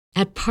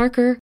At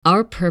Parker,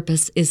 our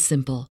purpose is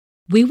simple.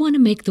 We want to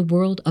make the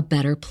world a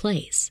better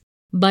place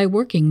by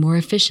working more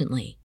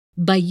efficiently,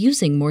 by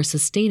using more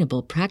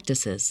sustainable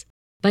practices,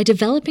 by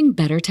developing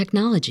better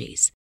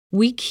technologies.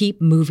 We keep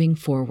moving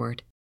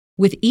forward.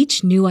 With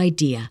each new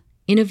idea,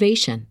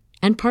 innovation,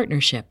 and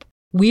partnership,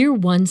 we're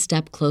one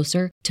step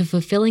closer to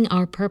fulfilling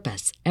our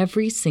purpose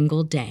every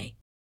single day.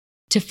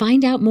 To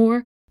find out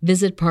more,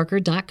 visit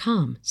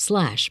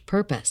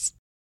parker.com/purpose.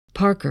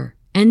 Parker,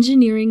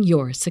 engineering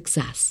your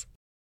success.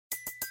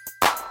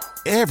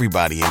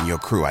 Everybody in your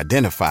crew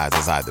identifies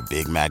as either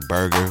Big Mac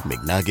Burger,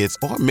 McNuggets,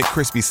 or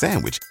McCrispy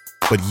Sandwich.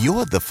 But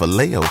you're the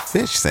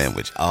Filet-O-Fish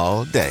Sandwich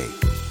all day.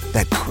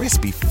 That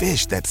crispy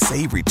fish, that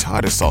savory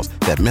tartar sauce,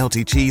 that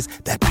melty cheese,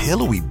 that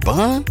pillowy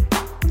bun.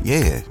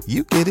 Yeah,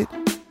 you get it.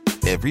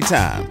 Every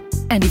time.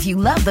 And if you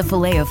love the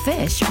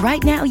Filet-O-Fish,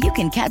 right now you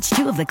can catch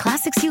two of the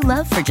classics you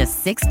love for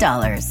just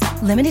 $6.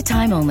 Limited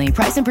time only.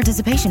 Price and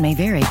participation may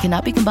vary.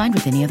 Cannot be combined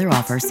with any other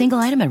offer. Single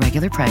item at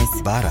regular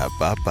price.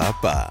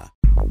 Ba-da-ba-ba-ba.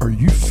 Are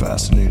you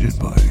fascinated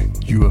by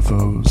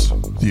UFOs,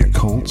 the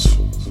occult,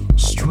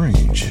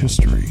 strange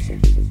history,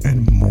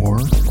 and more?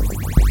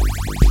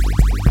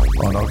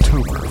 On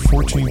October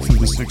 14th through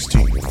the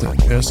 16th at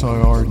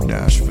SIR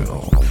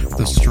Nashville,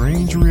 the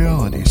Strange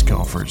Realities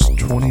Conference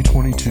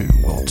 2022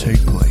 will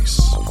take place.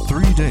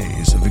 3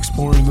 days of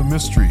exploring the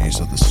mysteries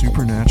of the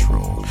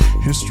supernatural,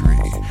 history,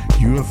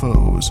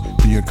 UFOs,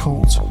 the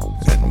occult,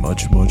 and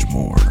much, much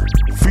more.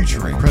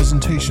 Featuring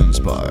presentations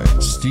by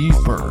Steve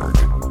Berg,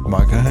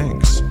 Micah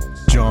Hanks,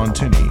 John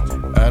Tinney,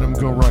 Adam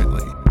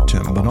Gorightly,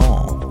 Tim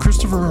Banal,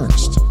 Christopher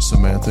Ernst,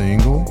 Samantha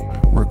Engel,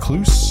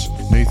 Recluse,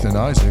 Nathan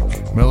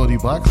Isaac, Melody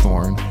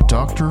Blackthorn,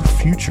 Dr.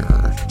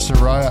 Future,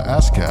 Soraya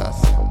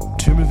Askath,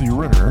 Timothy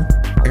Ritter,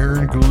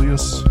 Aaron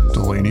Goulias,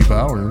 Delaney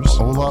Bowers,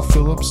 Olaf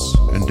Phillips,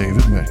 and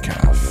David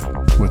Metcalf.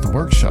 With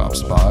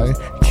workshops by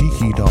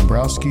Kiki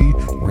Dombrowski,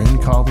 Ren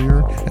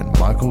Collier, and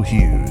Michael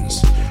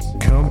Hughes.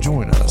 Come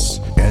join us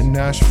in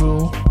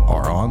Nashville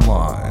or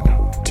online.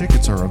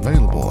 Tickets are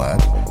available at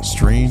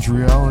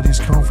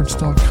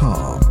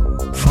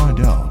strangerealitiesconference.com. Find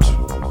out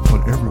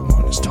what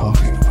everyone is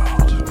talking about.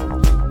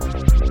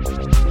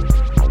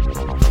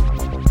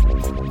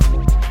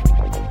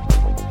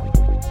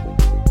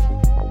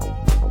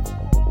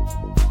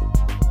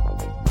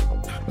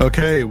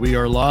 Okay, we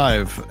are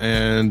live,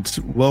 and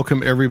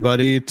welcome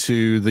everybody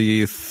to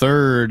the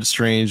third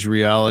Strange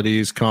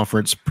Realities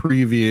Conference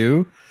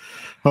preview.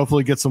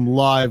 Hopefully get some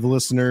live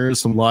listeners,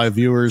 some live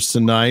viewers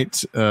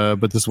tonight,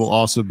 but this will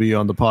also be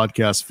on the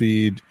podcast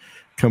feed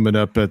coming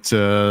up at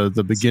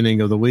the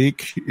beginning of the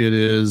week. It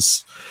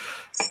is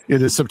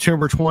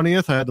September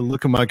 20th. I had to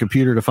look at my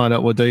computer to find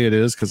out what day it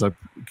is because I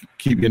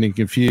keep getting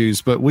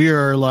confused, but we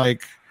are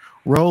like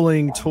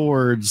rolling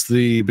towards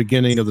the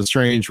beginning of the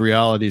Strange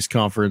Realities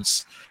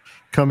Conference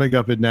coming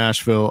up in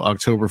Nashville,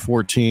 October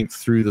 14th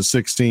through the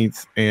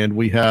 16th. And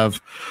we have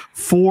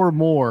 4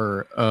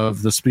 more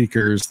of the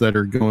speakers that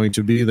are going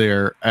to be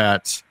there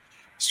at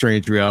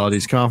Strange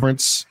Realities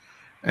Conference.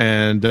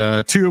 And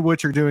 2 of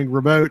which are doing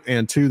remote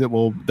and 2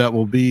 that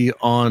will be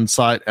on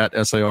site at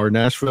SIR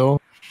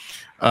Nashville.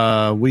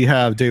 We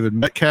have David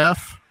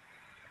Metcalf.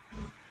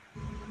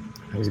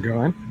 How's it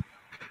going?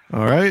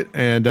 All right.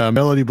 And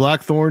Melody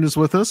Blackthorn is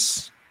with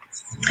us.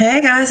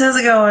 Hey guys, how's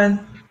it going?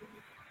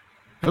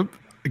 Yep,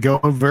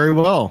 going very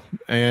well.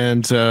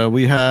 And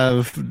we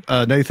have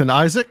Nathan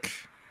Isaac.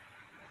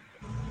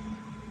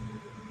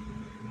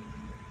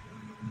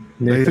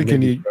 Nathan,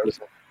 can you...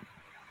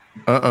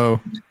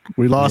 Uh-oh.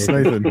 We lost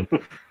Nathan. All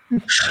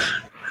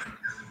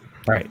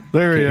right.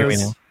 There he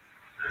is.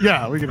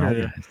 Yeah, we can hear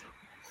you.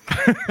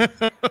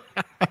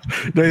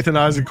 Nathan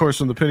Isaac, of course,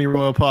 from the Penny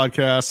Royal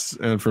podcast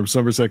and from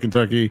Somerset,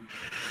 Kentucky,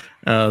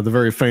 the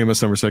very famous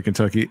Somerset,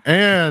 Kentucky.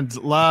 And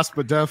last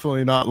but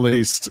definitely not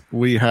least,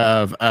 we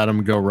have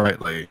Adam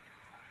Gorightly.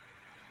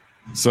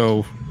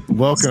 So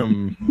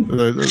welcome.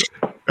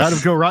 Adam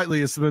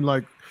Gorightly has been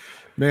like,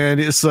 man,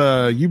 it's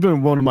you've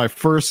been one of my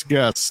first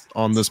guests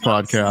on this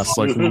podcast,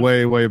 like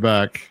way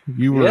back.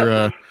 You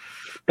were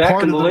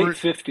back in the late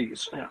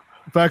 50s. Yeah.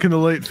 Back in the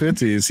late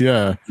 50s,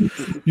 yeah.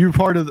 You're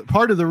part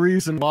of the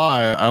reason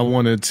why I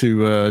wanted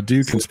to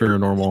do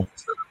Conspiranormal.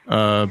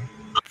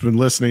 Been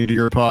listening to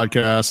your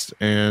podcast,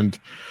 and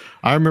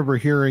I remember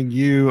hearing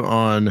you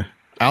on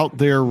Out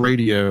There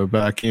Radio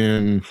back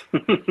in,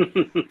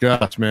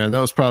 gosh, man, that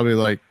was probably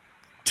like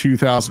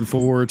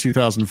 2004,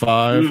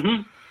 2005.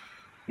 Mm-hmm.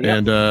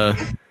 Yep.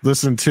 And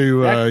listen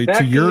to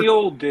back your in the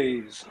old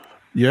days.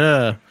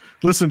 Yeah,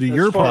 listen to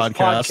your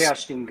podcast.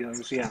 Podcasting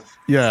goes, yeah.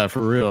 Yeah,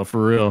 for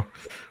real.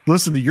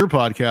 Listen to your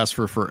podcast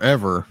for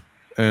forever,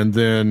 and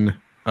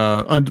then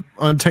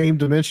Untamed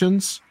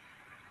Dimensions.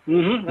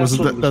 Mm-hmm. Was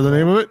it the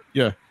name of it?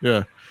 Yeah.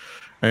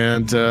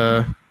 And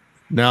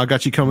now I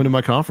got you coming to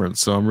my conference,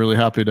 so I'm really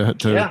happy to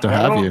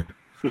have you.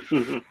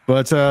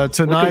 But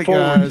tonight,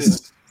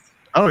 guys.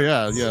 Oh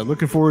yeah.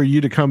 Looking forward to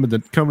you to coming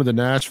to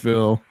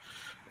Nashville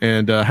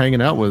and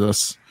hanging out with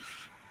us.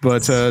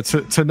 But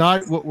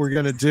tonight, what we're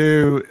going to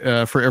do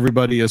for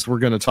everybody is we're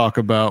going to talk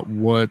about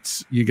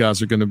what you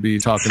guys are going to be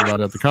talking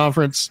about at the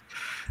conference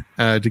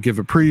to give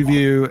a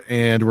preview.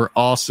 And we're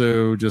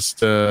also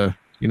just,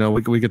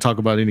 we could talk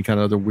about any kind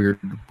of other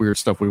weird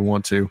stuff we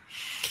want to.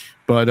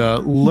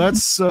 But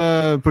let's,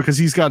 because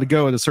he's got to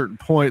go at a certain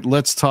point,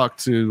 let's talk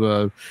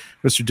to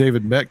Mr.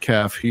 David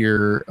Metcalf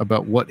here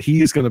about what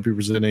he is going to be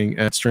presenting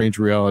at Strange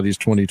Realities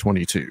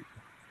 2022.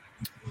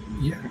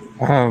 Yeah.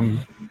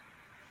 I'm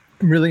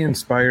really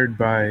inspired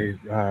by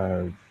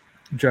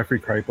Jeffrey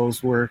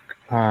Kripal's work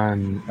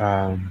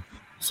on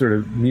sort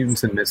of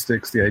mutants and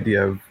mystics, the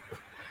idea of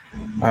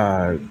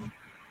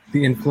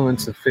the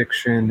influence of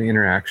fiction, the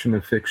interaction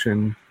of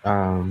fiction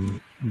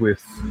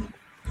with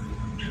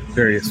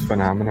various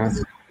phenomena,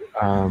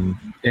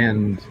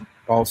 and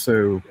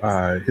also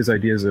his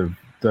ideas of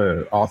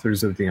the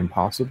authors of the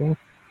impossible,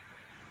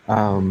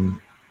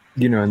 and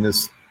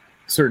this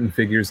certain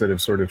figures that have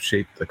sort of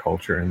shaped the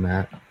culture in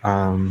that.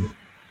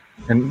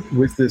 And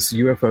with this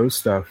UFO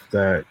stuff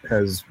that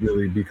has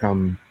really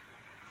become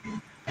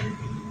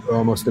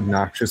almost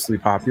obnoxiously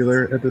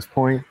popular at this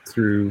point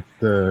through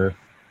the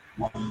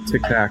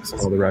Tic Tacs and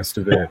all the rest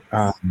of it,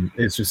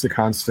 it's just a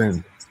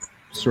constant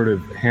sort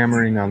of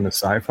hammering on the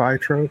sci-fi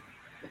trope.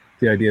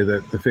 The idea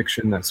that the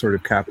fiction that sort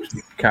of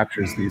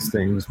captures these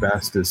things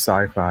best is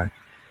sci-fi.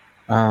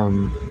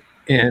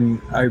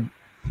 And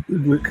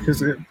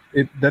because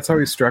that's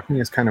always struck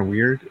me as kind of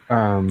weird.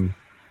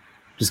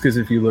 Just because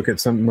if you look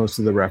at most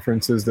of the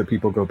references that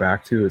people go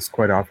back to, it's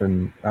quite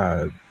often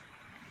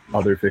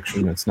other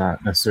fiction that's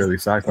not necessarily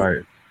sci-fi.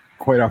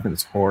 Quite often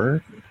it's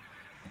horror.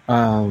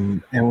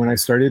 And when I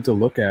started to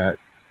look at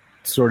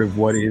sort of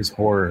what is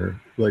horror,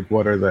 like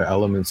what are the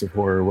elements of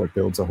horror, what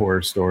builds a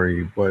horror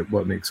story,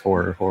 what makes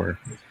horror,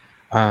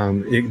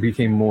 it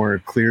became more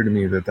clear to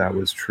me that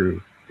was true.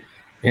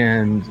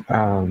 And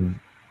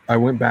I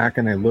went back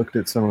and I looked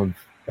at some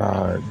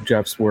of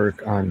Jeff's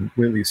work on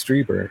Whitley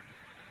Strieber.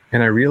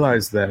 And I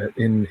realized that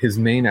in his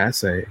main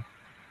essay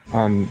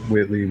on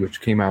Whitley, which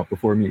came out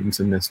before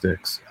Mutants and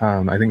Mystics,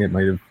 I think it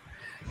might have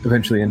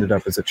eventually ended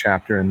up as a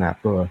chapter in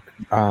that book,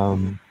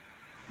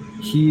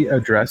 he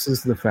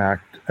addresses the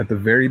fact at the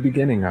very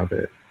beginning of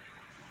it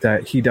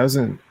that he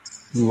doesn't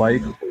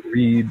like,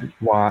 read,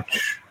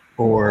 watch,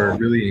 or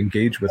really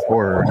engage with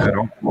horror at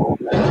all.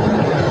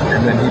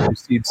 And then he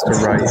proceeds to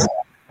write,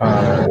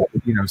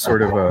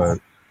 sort of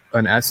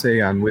an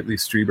essay on Whitley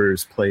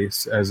Strieber's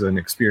place as an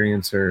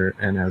experiencer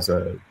and as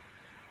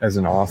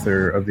an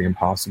author of the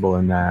impossible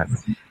in that.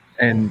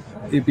 And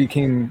it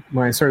became,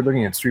 when I started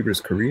looking at Strieber's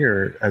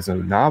career as a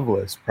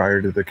novelist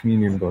prior to the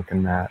Communion book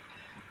and that,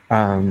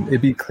 it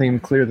became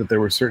clear that there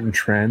were certain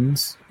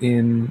trends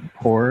in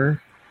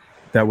horror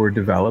that were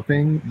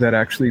developing that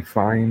actually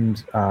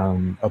find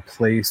a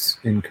place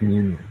in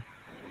Communion.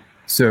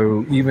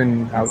 So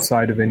even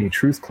outside of any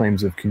truth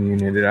claims of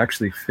Communion, it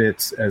actually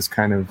fits as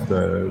kind of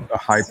a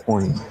high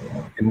point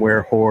in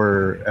where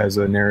horror as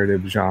a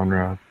narrative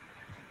genre,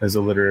 as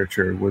a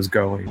literature, was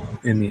going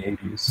in the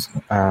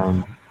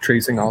 80s,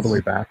 tracing all the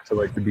way back to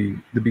like the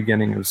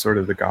beginning of sort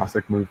of the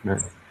Gothic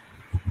movement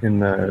in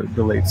the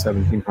late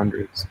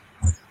 1700s.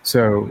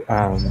 So,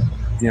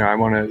 I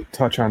want to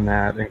touch on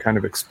that and kind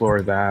of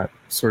explore that,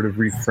 sort of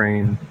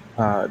reframe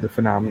the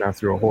phenomena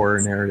through a horror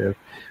narrative,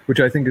 which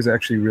I think is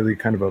actually really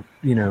kind of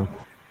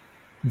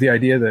the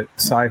idea that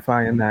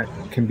sci-fi and that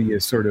can be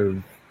a sort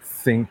of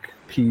think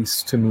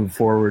piece to move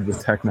forward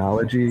with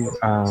technology.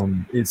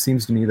 It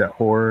seems to me that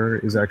horror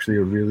is actually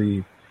a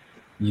really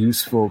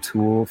useful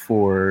tool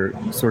for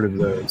sort of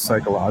the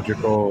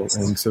psychological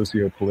and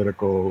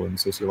socio-political and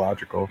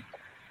sociological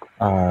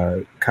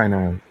kind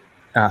of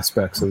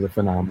aspects of the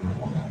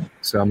phenomenon.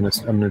 So I'm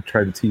gonna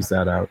try to tease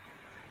that out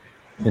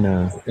in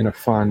a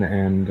fun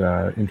and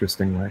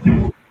interesting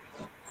way.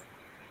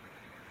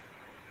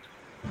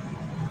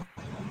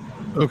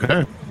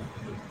 Okay.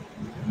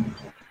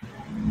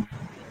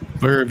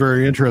 Very,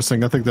 very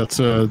interesting. I think that's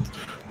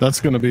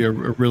going to be a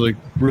really,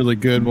 really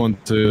good one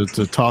to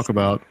talk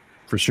about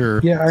for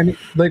sure. Yeah, I mean,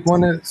 like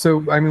one of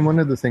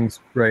the things,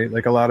 right?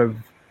 Like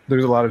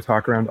there's a lot of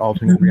talk around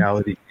alternate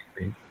reality,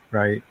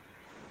 right?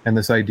 And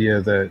this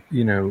idea that,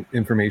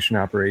 information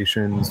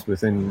operations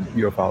within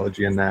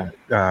ufology and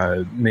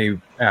that may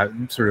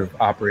sort of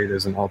operate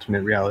as an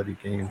alternate reality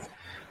game.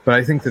 But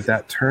I think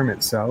that term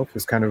itself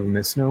is kind of a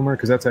misnomer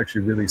because that's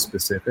actually really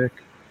specific.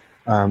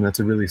 That's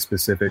a really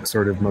specific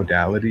sort of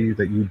modality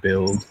that you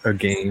build a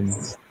game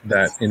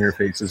that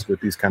interfaces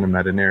with these kind of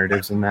meta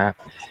narratives and that.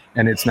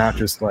 And it's not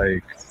just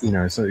like,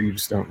 so you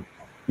just don't,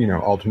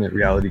 alternate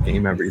reality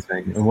game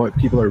everything. And what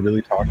people are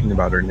really talking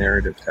about are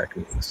narrative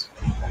techniques.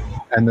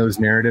 And those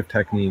narrative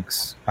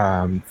techniques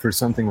for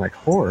something like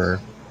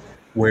horror,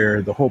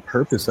 where the whole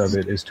purpose of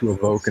it is to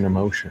evoke an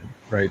emotion,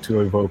 right?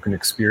 To evoke an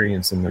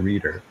experience in the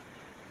reader.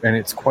 And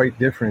it's quite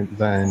different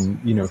than,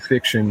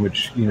 fiction,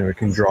 which, it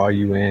can draw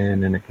you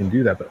in and it can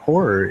do that. But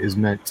horror is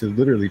meant to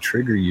literally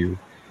trigger you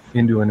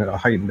into a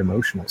heightened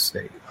emotional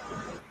state.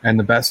 And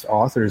the best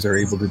authors are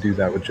able to do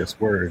that with just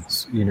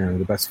words. You know,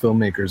 the best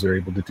filmmakers are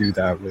able to do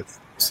that with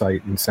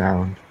sight and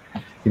sound.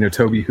 You know,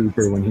 Tobe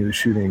Hooper, when he was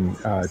shooting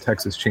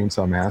Texas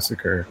Chainsaw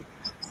Massacre,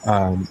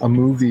 a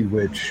movie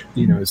which,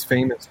 you know, is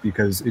famous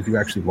because if you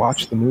actually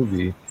watch the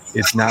movie,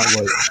 it's not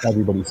what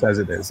everybody says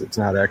it is. It's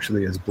not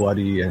actually as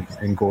bloody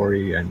and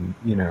gory and,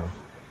 you know,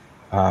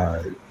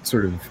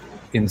 sort of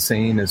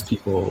insane as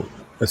people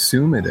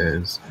assume it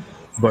is.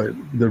 But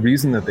the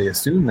reason that they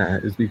assume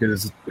that is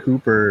because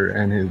Hooper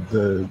and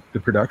the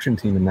production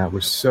team in that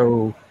was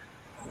so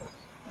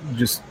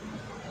just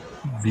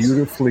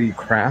beautifully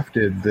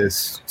crafted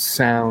this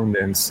sound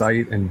and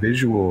sight and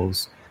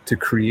visuals to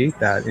create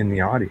that in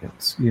the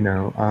audience. You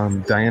know,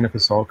 Diana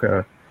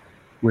Pasulka,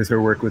 with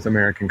her work with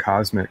American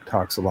Cosmic,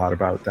 talks a lot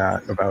about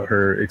that, about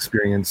her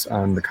experience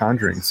on the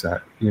Conjuring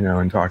set, you know,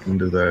 and talking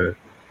to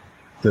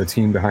the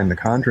team behind the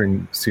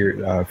Conjuring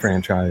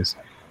franchise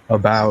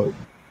about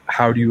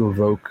how do you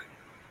evoke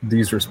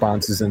these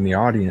responses in the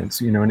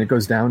audience, you know, and it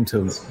goes down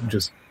to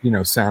just, you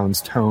know,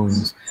 sounds,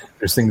 tones.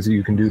 There's things that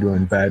you can do to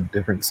embed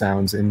different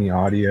sounds in the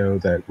audio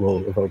that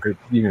will evoke,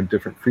 you know,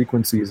 different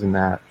frequencies in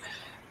that.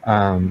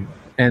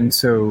 And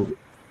so,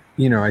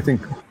 you know, I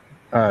think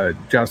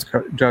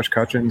Josh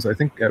Cutchins, I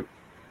think at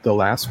the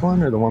last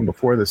one or the one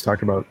before this,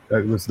 talked about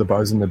it was The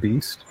Buzz and the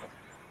Beast,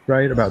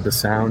 right? About the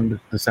sounds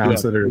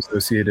that are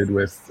associated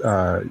with,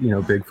 you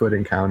know, Bigfoot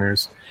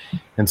encounters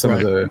and some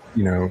of the,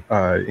 you know,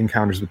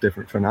 encounters with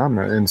different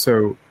phenomena. And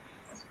so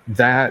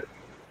that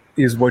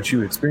is what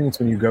you experience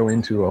when you go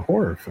into a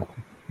horror film,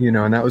 you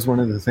know, and that was one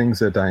of the things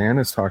that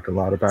Diana's talked a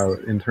lot about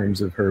in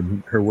terms of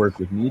her work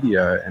with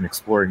media and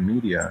exploring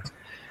media.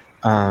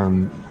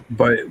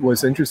 But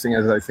what's interesting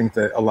is I think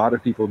that a lot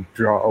of people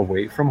draw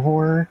away from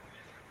horror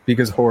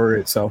because horror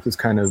itself is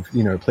kind of,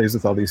 you know, it plays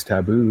with all these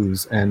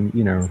taboos, and,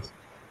 you know,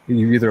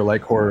 you either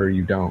like horror or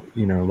you don't,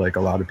 you know, like a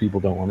lot of people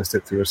don't want to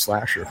sit through a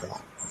slasher film,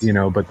 you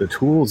know, but the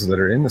tools that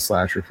are in the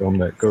slasher film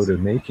that go to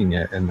making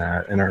it and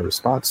that, and our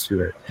response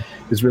to it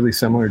is really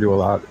similar to a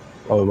lot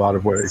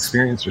of what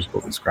experiencers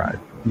will describe,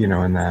 you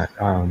know, in that,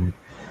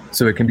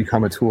 so it can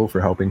become a tool for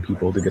helping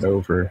people to get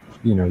over,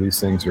 you know, these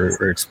things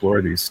or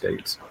explore these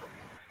states.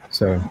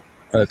 So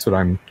that's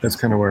kind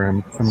of where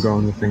I'm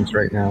going with things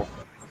right now.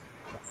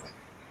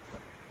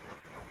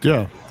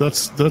 Yeah,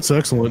 that's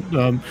excellent.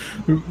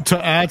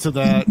 To add to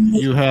that,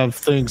 you have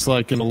things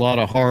like in a lot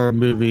of horror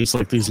movies,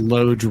 like these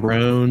low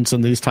drones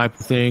and these type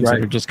of things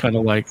that are just kind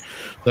of like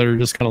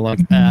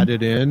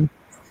added in.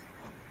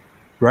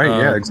 Right.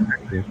 Yeah.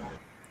 Exactly.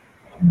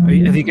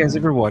 Have you guys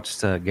ever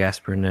watched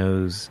Gaspar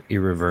Noé's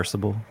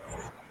Irreversible,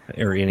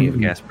 or any of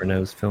Gaspar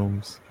Noé's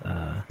films?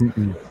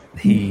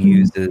 He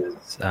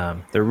uses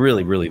they're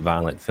really, really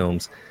violent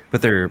films,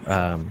 but they're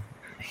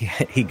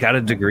he got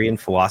a degree in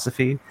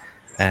philosophy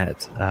at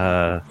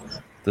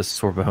the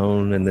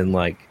Sorbonne, and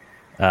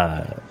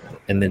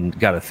then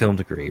got a film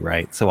degree,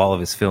 right? So all of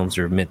his films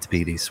are meant to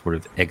be these sort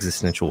of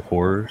existential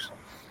horrors.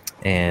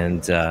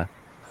 And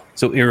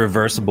so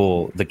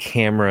Irreversible, the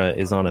camera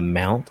is on a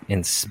mount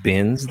and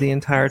spins the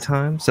entire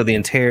time. So the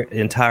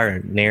entire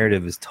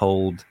narrative is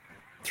told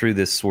through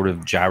this sort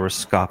of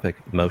gyroscopic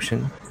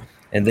motion.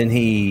 And then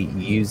he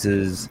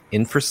uses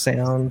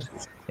infrasound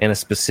and a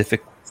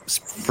specific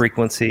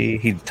frequency.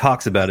 He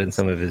talks about it in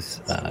some of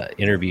his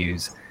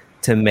interviews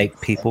to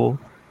make people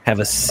have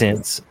a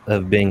sense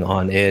of being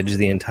on edge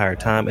the entire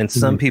time. And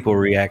some people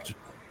react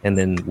and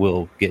then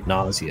will get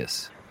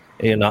nauseous,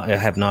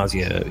 have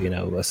nausea, you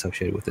know,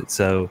 associated with it.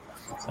 So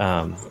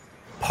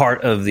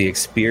part of the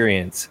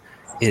experience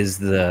is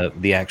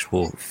the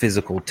actual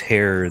physical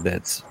terror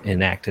that's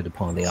enacted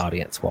upon the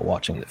audience while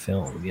watching the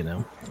film, you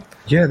know?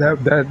 Yeah,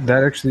 that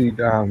actually,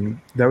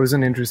 that was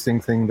an interesting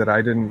thing that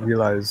I didn't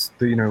realize.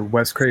 That, you know,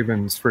 Wes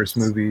Craven's first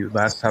movie,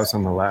 Last House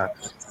on the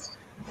Left,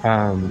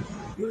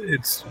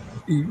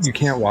 you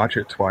can't watch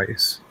it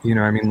twice. You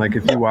know, I mean, like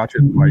if you watch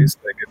it twice,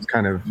 like it's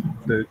kind of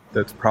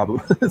that's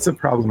a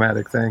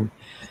problematic thing,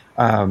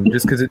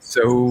 just because it's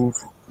so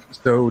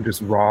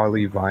just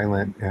rawly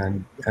violent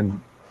and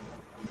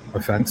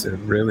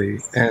offensive, really.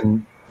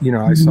 And you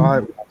know, I saw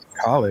it when I was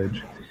in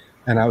college,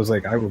 and I was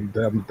like,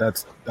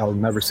 I'll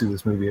never see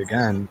this movie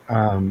again.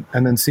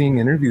 And then seeing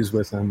interviews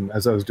with him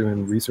as I was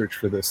doing research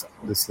for this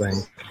thing,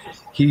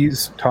 he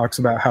talks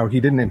about how he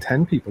didn't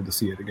intend people to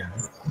see it again.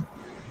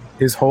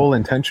 His whole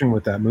intention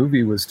with that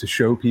movie was to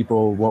show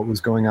people what was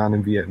going on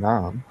in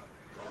Vietnam.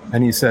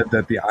 And he said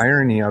that the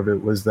irony of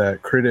it was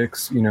that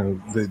critics, you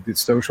know, the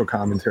social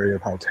commentary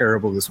of how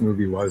terrible this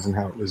movie was and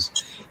how it was,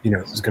 you know,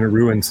 it was going to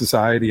ruin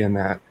society and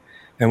that.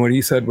 And what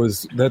he said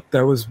was that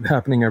was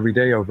happening every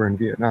day over in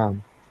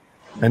Vietnam.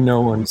 And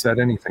no one said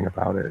anything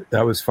about it.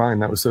 That was fine.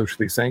 That was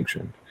socially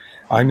sanctioned.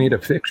 I made a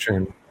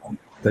fiction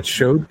that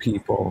showed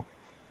people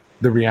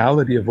the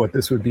reality of what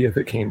this would be if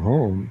it came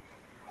home.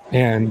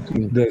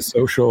 And the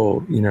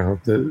social, you know,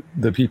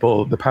 the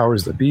people, the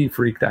powers that be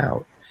freaked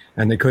out.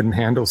 And they couldn't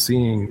handle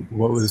seeing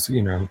what was,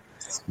 you know,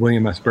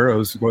 William S.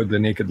 Burroughs, the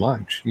naked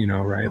lunch, you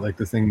know, right? Like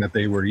the thing that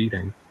they were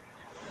eating.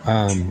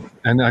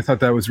 And I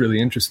thought that was really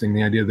interesting,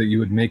 the idea that you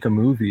would make a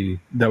movie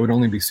that would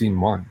only be seen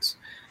once.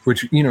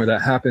 which, you know,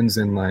 that happens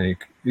in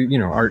like, you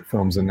know, art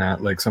films and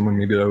that, like someone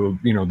maybe, oh,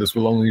 you know, this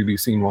will only be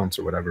seen once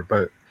or whatever.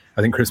 But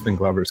I think Crispin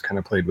Glover's kind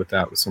of played with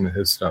that with some of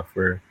his stuff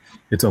where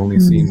it's only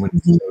seen when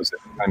he shows it,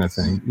 kind of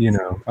thing, you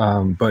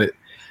know. But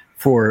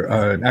for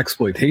an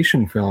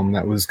exploitation film,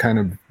 that was kind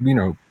of, you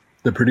know,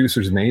 the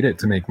producers made it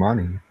to make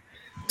money.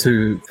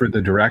 For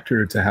the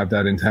director to have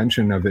that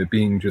intention of it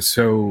being just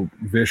so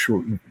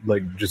visual,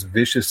 like just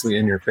viciously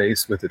in your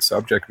face with its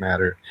subject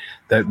matter,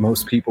 that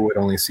most people would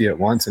only see it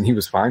once, and he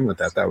was fine with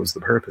that. That was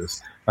the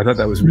purpose. I thought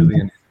that was really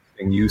an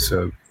interesting use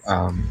of,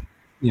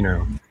 you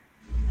know,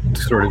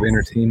 sort of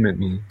entertainment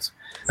means.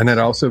 And that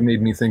also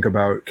made me think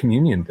about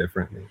communion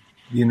differently,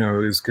 you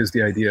know, is because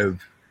the idea of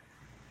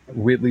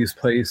Whitley's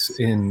place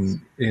in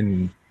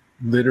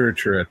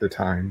literature at the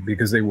time,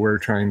 because they were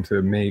trying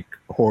to make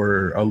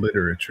horror a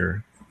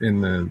literature in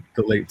the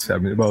late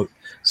 70s, well,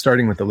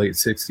 starting with the late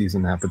 60s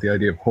and that, but the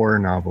idea of horror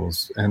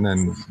novels and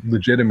then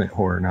legitimate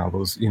horror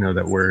novels, you know,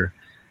 that were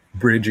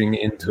bridging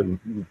into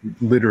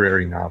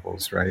literary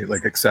novels, right?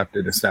 Like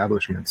accepted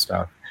establishment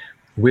stuff.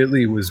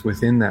 Whitley was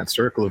within that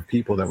circle of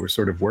people that were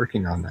sort of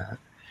working on that.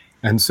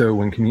 And so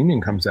when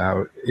Communion comes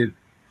out, it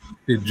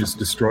just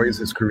destroys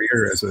his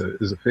career as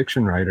a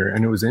fiction writer.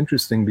 And it was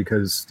interesting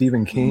because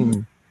Stephen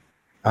King,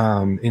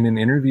 in an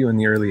interview in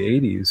the early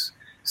 80s,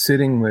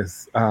 sitting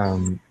with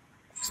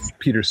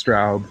Peter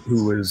Straub,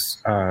 who was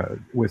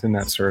within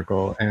that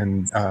circle,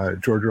 and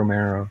George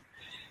Romero,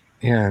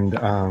 and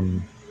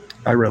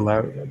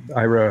Ira,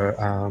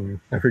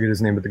 I forget his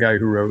name, but the guy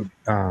who wrote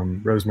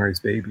Rosemary's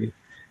Baby,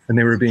 and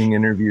they were being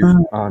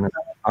interviewed on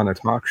a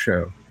talk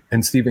show.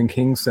 And Stephen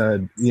King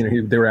said, you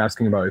know, they were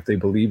asking about if they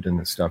believed in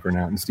this stuff or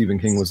not, and Stephen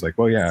King was like,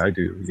 "Well, yeah, I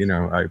do. You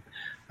know,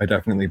 I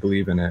definitely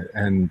believe in it."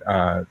 And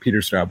Peter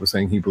Straub was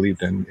saying he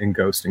believed in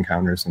ghost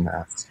encounters and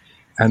that.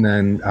 And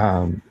then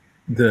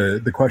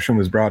the question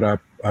was brought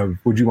up of,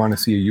 would you want to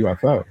see a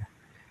UFO?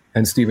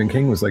 And Stephen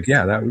King was like,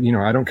 yeah, that, you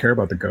know, I don't care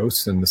about the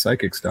ghosts and the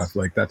psychic stuff.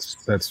 Like that's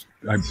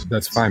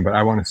fine, but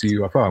I want to see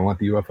UFO. I want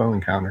the UFO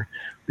encounter.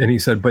 And he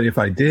said, but if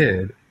I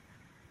did,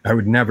 I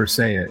would never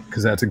say it,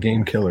 because that's a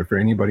game killer for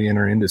anybody in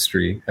our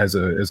industry as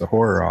a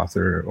horror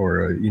author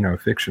or a, you know,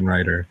 fiction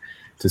writer,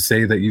 to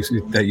say that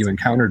you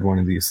encountered one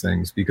of these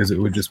things, because it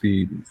would just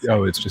be,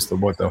 oh, it's just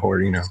what the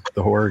horror, you know,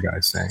 the horror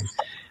guy's saying.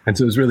 And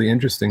so it was really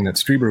interesting that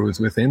Strieber was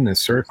within this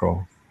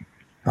circle,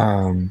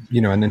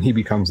 you know, and then he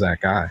becomes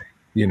that guy,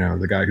 you know,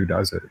 the guy who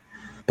does it.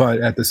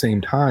 But at the same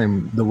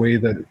time, the way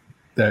that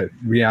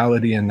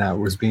reality in that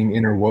was being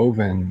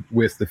interwoven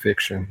with the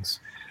fictions,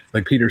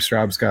 like Peter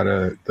Straub's got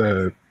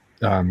the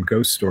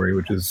Ghost Story,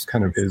 which is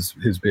kind of his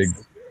big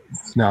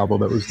novel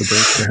that was the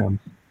break for him.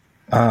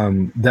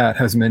 That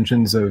has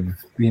mentions of,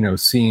 you know,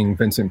 seeing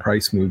Vincent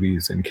Price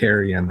movies and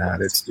Carrie, and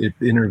that it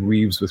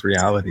interweaves with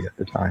reality at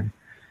the time.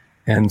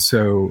 And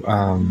so,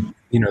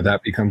 you know,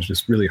 that becomes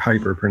just really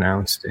hyper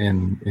pronounced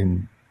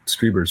in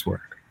Strieber's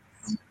work,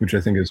 which I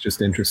think is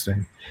just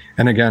interesting.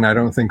 And again, I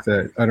don't think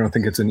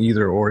it's an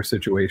either or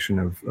situation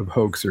of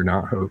hoax or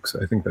not hoax.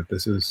 I think that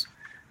this is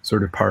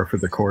sort of par for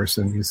the course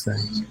in these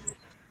things.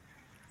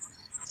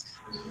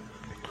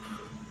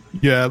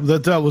 Yeah,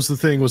 that was the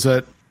thing, was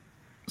that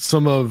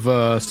some of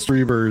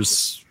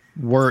Strieber's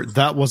work,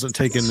 that wasn't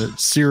taken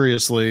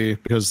seriously,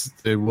 because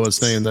it was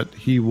saying that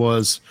he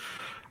was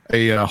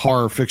a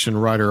horror fiction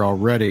writer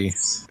already,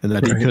 and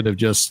that he could have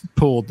just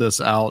pulled this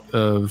out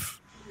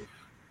of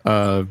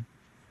his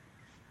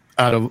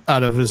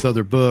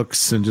other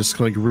books and just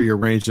like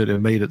rearranged it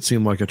and made it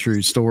seem like a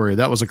true story.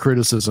 That was a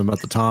criticism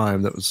at the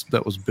time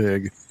that was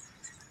big.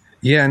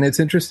 Yeah, and it's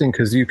interesting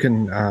because you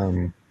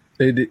can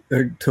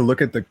to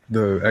look at the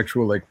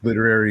actual like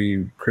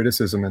literary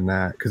criticism in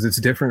that, because it's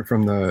different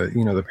from the,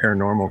 you know, the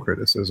paranormal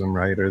criticism,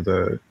 right, or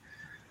the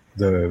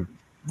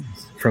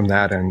from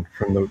that end,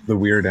 from the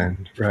weird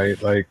end,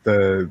 right? Like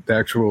the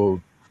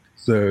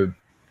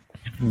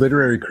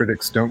literary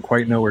critics don't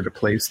quite know where to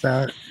place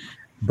that,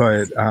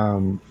 but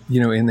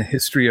you know, in the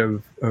history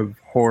of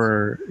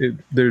horror,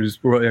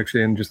 there's, well,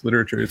 actually in just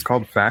literature, it's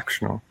called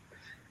factional,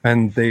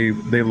 and they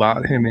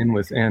lot him in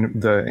with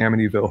the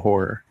Amityville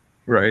Horror.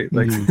 Right,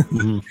 like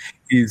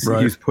he's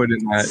put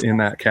in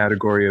that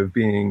category of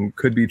being,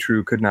 could be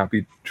true, could not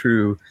be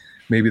true.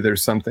 Maybe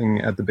there's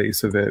something at the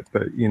base of it,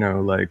 but you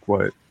know, like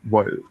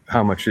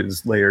how much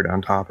is layered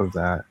on top of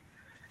that.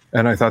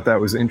 And I thought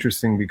that was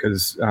interesting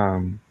because,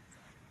 you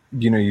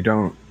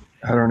know,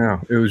 I don't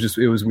know.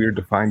 It was weird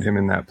to find him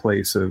in that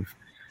place of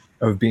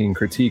being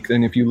critiqued.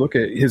 And if you look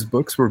at his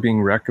books, were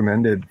being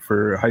recommended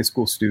for high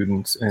school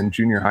students and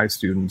junior high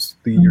students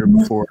the year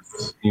before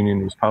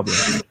Union was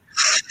published.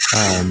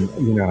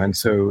 You know, and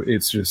so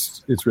it's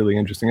really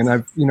interesting. And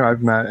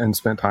I've met and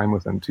spent time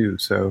with him too.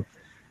 So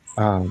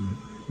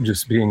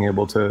just being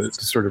able to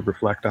sort of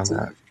reflect on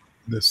that,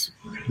 this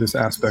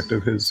aspect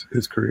of his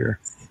career.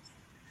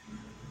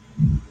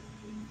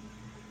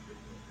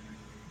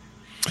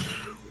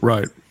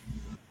 Right.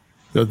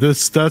 I think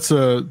that's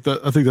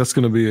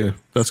going to be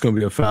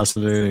a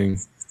fascinating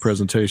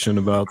presentation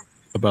about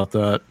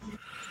that.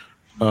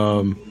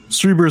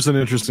 Strieber is an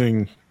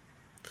interesting.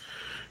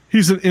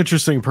 he's an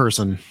interesting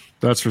person,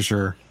 that's for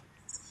sure.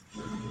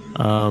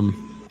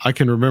 I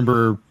can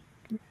remember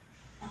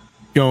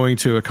going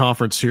to a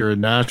conference here in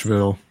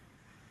Nashville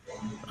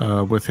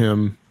with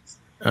him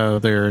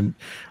there, and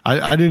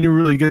I didn't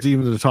really get to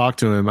even to talk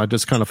to him. I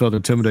just kind of felt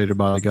intimidated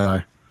by the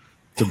guy,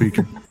 to be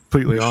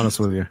completely honest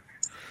with you.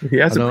 He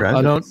has a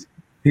presence.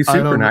 He's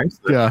super nice.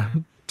 Yeah,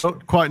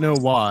 don't quite know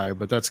why,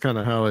 but that's kind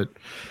of how it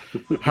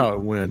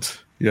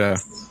went. Yeah,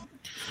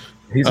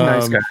 he's a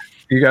nice guy.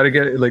 You got to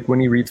get it, like when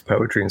he reads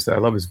poetry and stuff. I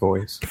love his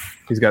voice.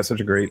 He's got such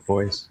a great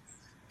voice.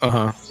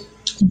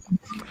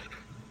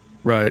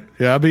 Right.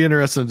 Yeah, I'd be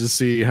interested to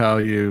see how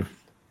you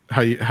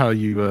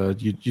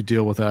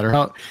deal with that, or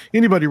how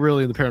anybody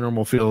really in the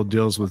paranormal field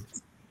deals with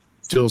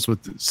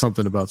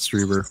something about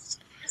Strieber.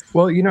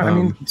 Well, I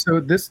mean,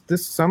 so this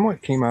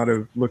somewhat came out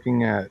of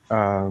looking at.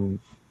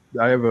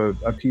 I have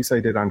a piece I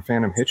did on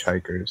Phantom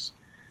Hitchhikers.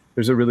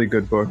 There's a really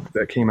good book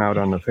that came out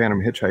on the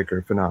Phantom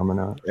Hitchhiker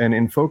phenomena, and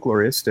in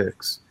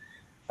folkloristics,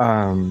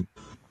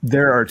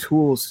 there are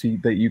tools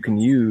that you can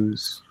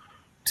use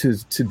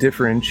to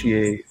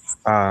differentiate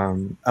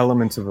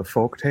elements of a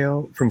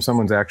folktale from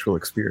someone's actual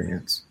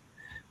experience.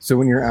 So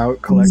when you're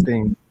out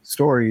collecting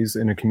stories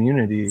in a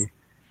community,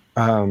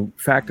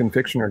 fact and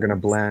fiction are going to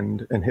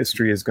blend, and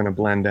history is going to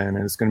blend in,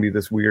 and it's going to be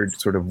this weird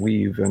sort of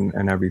weave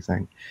and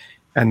everything.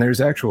 And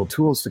there's actual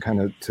tools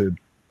to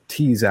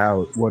tease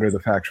out what are the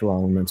factual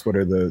elements, what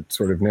are the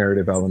sort of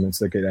narrative elements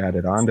that get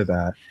added onto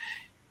that.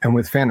 And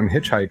with Phantom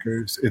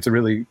Hitchhikers, it's a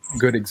really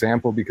good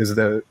example because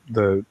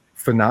the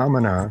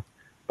phenomena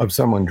of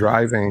someone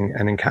driving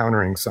and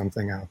encountering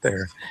something out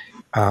there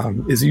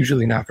is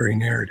usually not very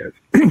narrative.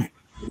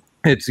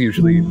 It's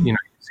usually, you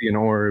see an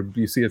orb,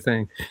 you see a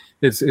thing.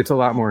 It's a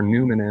lot more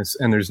numinous,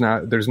 and there's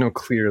no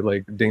clear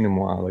like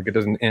denouement, like it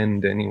doesn't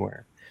end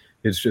anywhere.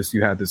 It's just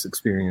you had this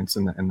experience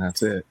and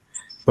that's it.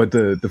 But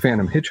the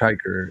Phantom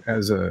Hitchhiker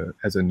as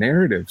a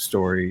narrative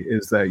story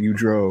is that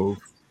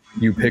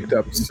you picked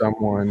up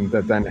someone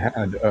that then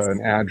had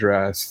an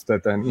address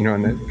that then,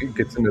 and then it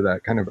gets into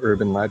that kind of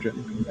urban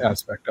legend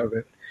aspect of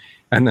it.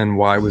 And then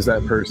why was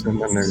that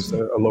person? And there's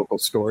a local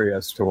story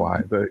as to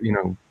why. But,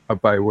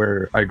 up by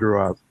where I grew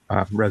up,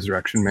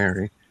 Resurrection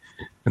Mary.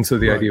 And so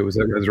the idea was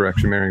that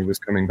Resurrection Mary was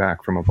coming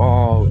back from a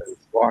ball, and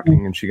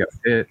walking, and she got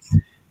hit.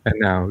 And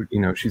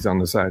now, she's on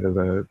the side of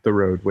the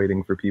road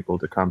waiting for people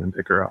to come and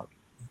pick her up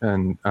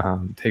and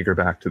take her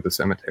back to the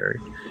cemetery.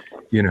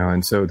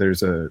 And so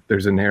there's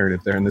a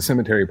narrative there. And the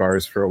cemetery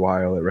bars for a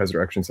while at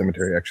Resurrection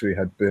Cemetery actually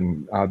had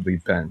been oddly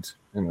bent,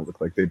 and it looked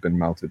like they'd been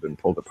melted and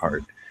pulled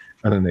apart.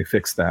 And then they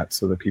fixed that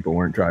so that people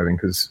weren't driving,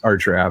 because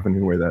Archer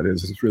Avenue, where that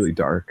is really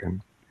dark,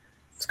 and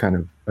it's kind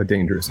of a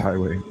dangerous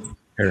highway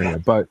area.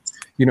 But,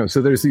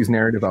 so there's these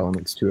narrative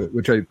elements to it,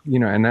 which and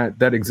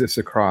that exists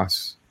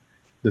across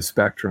the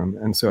spectrum.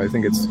 And so I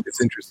think it's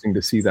interesting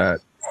to see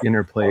that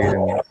interplay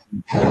in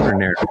other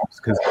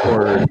narratives, because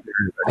horror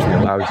actually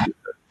allows you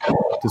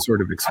to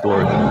sort of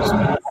explore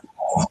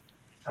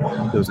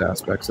those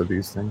aspects of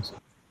these things.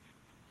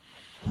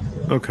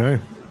 Okay.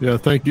 Yeah.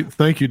 Thank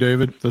you,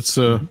 David. That's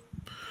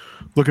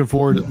looking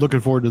forward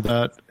to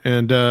that.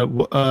 And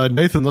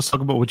Nathan, let's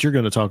talk about what you're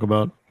going to talk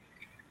about.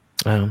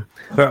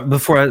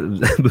 Before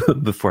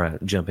I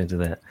jump into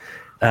that,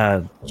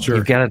 sure.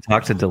 You've got to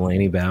talk to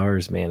Delaney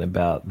Bowers, man,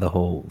 about the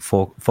whole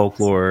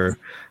folklore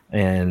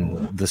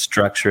and the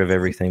structure of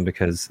everything,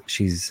 because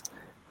she's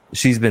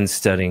been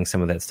studying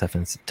some of that stuff,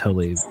 and it's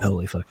totally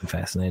fucking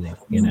fascinating,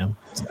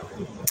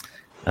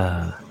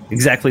 So,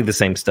 exactly the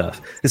same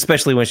stuff,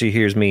 especially when she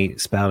hears me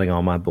spouting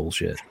all my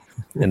bullshit.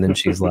 And then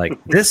she's like,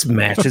 this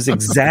matches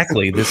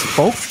exactly this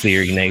folk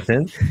theory,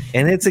 Nathan,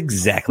 and it's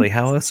exactly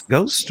how a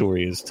ghost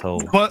story is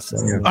told. But so,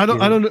 I don't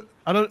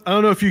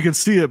know if you can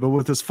see it, but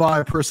with this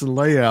 5-person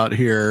layout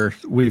here,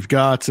 we've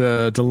got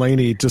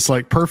Delaney just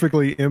like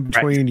perfectly in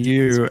between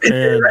you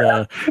and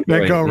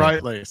Neko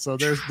Rightly. So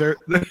there's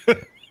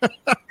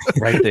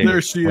right there.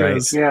 There she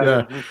is.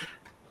 Yeah.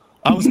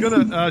 I was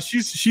gonna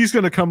she's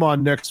gonna come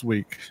on next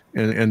week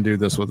and do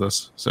this with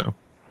us. So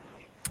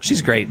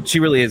she's great. She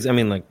really is. I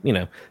mean, like,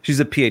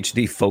 she's a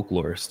PhD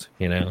folklorist,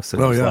 so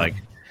like,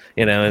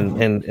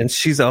 and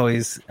she's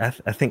always, I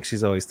think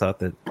she's always thought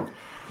that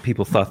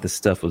people thought this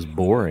stuff was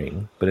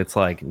boring, but it's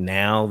like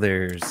now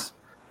there's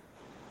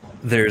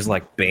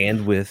like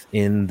bandwidth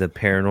in the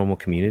paranormal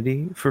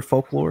community for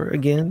folklore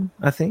again,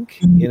 I think,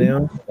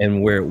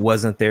 and where it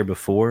wasn't there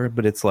before,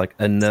 but it's like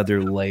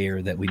another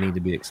layer that we need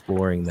to be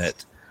exploring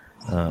that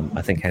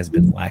I think has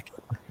been lacking,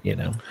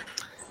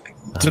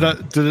 Did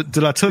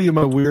I tell you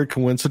my weird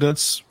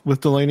coincidence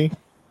with Delaney?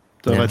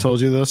 I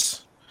told you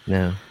this?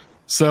 No.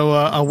 So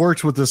I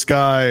worked with this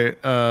guy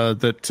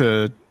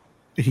that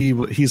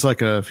he's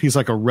like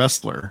a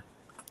wrestler,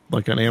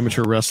 like an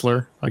amateur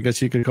wrestler, I guess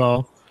you could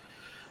call.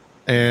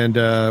 And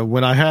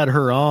when I had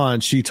her on,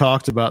 she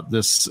talked about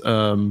this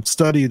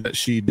study that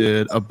she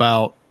did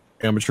about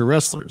amateur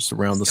wrestlers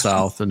around the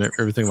South and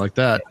everything like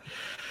that.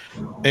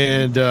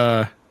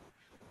 And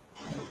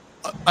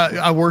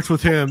I worked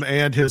with him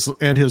and his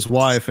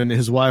wife, and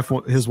his wife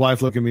looked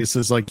at me and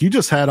says, like, you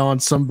just had on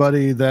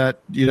somebody that,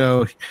 you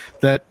know,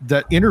 that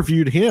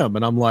interviewed him.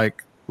 And I'm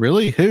like,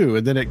 really? Who?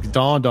 And then it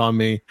dawned on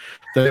me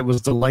that it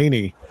was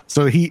Delaney.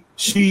 So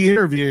she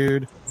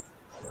interviewed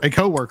a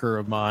coworker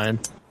of mine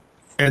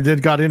and then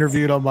got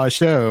interviewed on my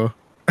show.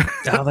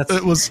 Oh,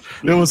 it was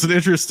an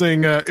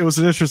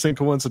interesting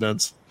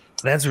coincidence.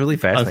 That's really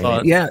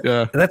fascinating.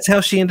 Yeah, that's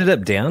how she ended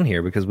up down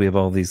here, because we have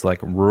all these like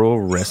rural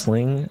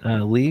wrestling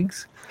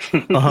leagues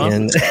in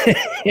down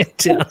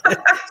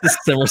the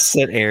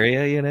Somerset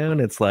area, you know, and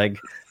it's like,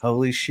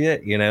 holy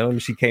shit, you know.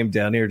 And she came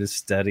down here to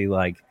study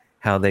like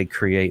how they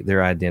create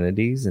their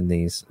identities in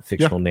these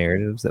fictional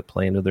narratives that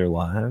play into their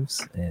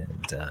lives,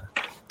 and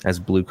as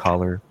blue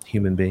collar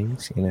human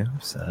beings, you know.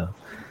 So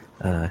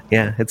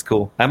yeah, it's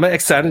cool. I'm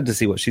excited to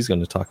see what she's going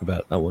to talk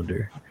about. I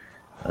wonder.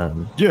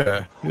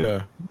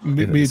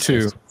 Me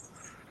too.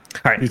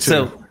 All right,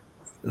 so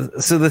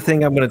the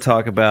thing I'm going to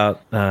talk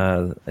about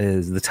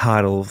is the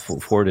title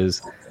for it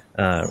is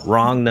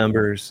Wrong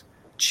Numbers,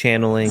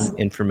 Channeling,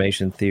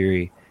 Information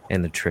Theory,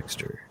 and the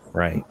Trickster.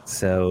 Right.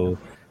 So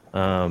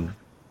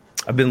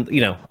I've been, you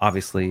know,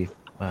 obviously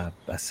I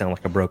sound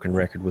like a broken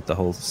record with the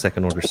whole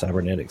second order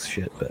cybernetics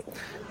shit, but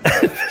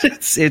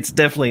it's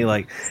definitely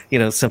like, you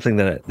know, something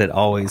that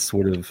always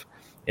sort of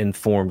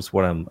informs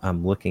what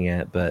I'm looking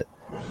at. But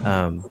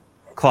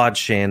Claude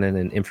Shannon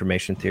and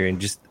information theory, and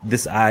just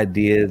this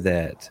idea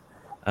that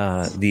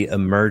the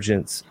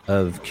emergence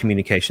of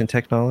communication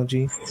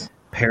technology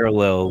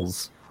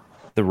parallels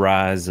the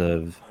rise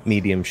of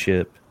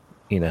mediumship,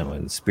 you know,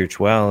 and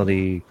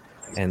spirituality,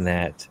 and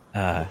that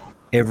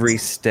every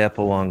step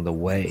along the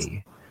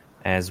way,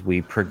 as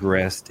we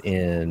progressed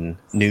in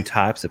new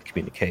types of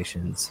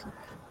communications,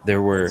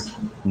 there were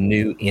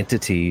new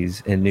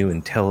entities and new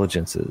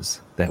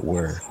intelligences that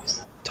were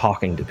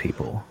talking to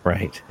people,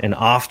 right? And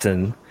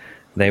often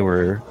they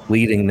were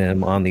leading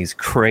them on these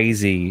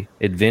crazy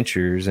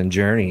adventures and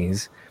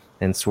journeys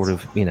and sort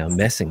of, you know,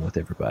 messing with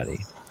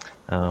everybody.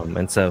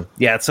 And so,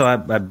 yeah, so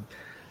I'm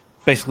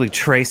basically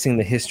tracing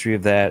the history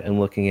of that and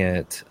looking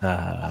at,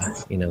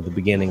 you know, the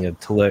beginning of,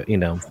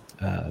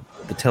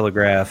 the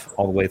telegraph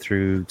all the way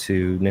through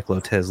to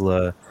Nikola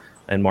Tesla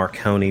and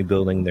Marconi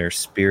building their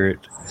spirit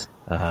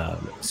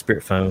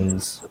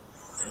phones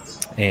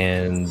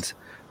and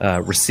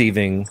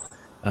receiving,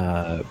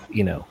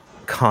 you know,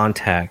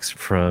 contacts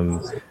from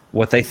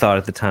what they thought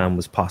at the time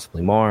was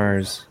possibly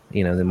Mars.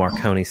 You know, then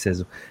Marconi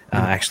says,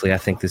 actually, I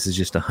think this is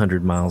just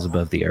 100 miles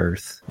above the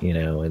Earth, you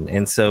know,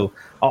 and so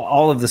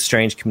all of the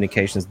strange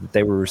communications that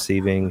they were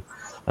receiving,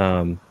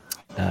 you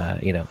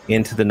know,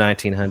 into the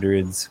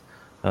 1900s,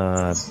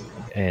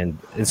 and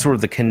sort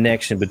of the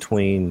connection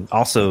between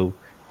also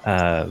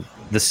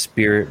the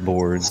spirit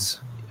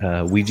boards,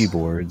 Ouija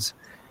boards,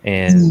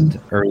 and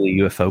early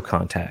UFO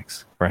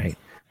contacts, right?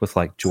 With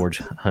like George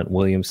Hunt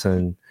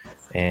Williamson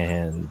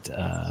and,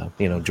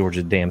 you know, George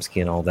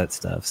Adamski and all that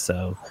stuff.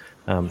 So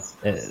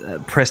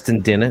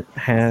Preston Dennett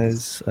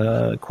has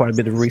quite a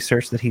bit of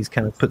research that he's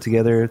kind of put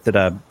together that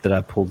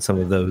I pulled some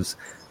of those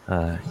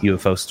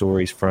UFO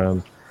stories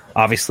from.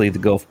 Obviously, the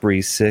Gulf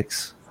Breeze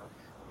 6,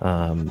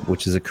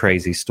 which is a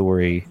crazy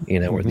story, you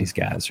know, where these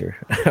guys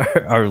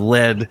are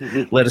led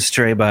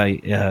astray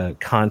by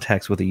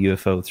contacts with a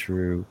UFO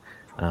through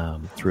a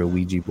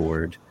Ouija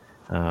board,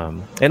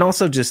 and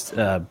also just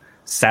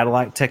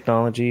satellite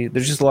technology.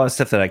 There's just a lot of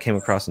stuff that I came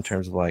across in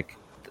terms of like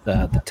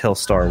the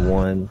Telstar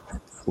 1,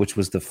 which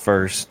was the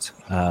first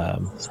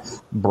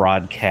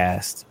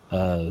broadcast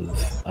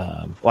of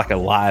like a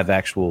live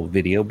actual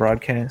video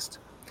broadcast,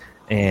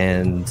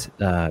 and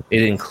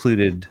it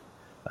included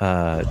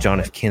John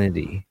F.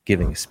 Kennedy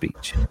giving a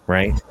speech,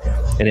 right?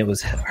 And it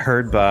was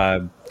heard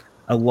by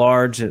a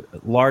large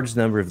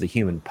number of the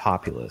human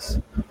populace.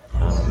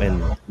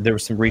 And there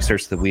was some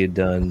research that we had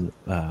done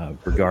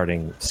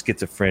regarding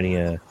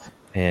schizophrenia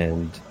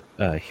and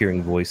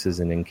hearing voices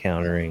and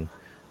encountering,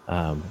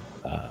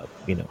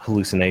 you know,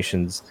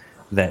 hallucinations.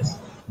 That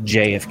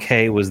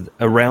JFK was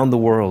around the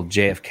world.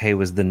 JFK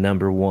was the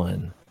number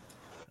one,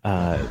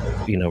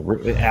 you know,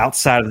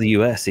 outside of the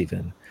U.S.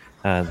 even.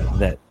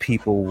 That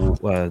people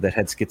that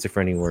had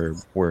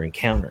schizophrenia were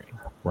encountering,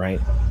 right?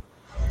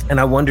 And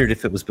I wondered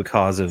if it was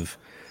because of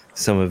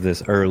some of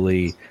this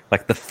early,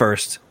 like the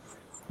first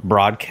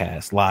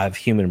broadcast, live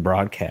human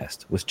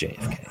broadcast was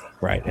JFK,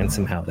 right? And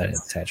somehow that had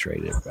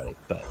saturated everybody.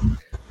 But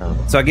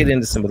so I get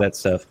into some of that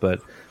stuff,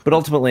 but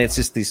ultimately it's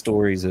just these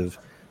stories of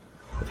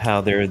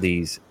how there are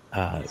these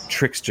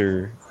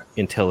trickster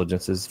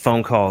intelligences,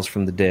 phone calls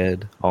from the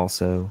dead.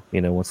 Also,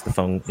 you know, once the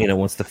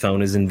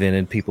phone is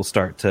invented, people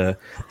start to.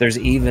 There's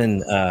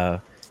even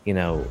you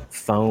know,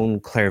 phone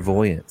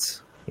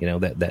clairvoyance. You know,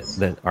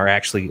 that are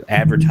actually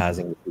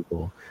advertising to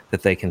people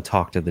that they can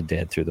talk to the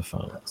dead through the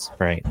phones,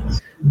 right?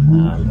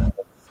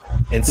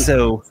 And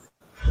so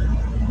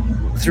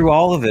through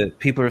all of it,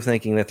 people are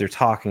thinking that they're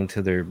talking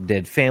to their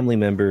dead family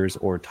members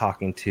or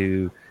talking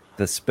to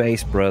the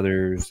Space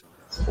Brothers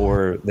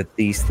or that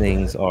these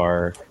things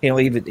are,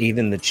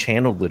 even the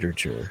channeled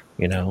literature,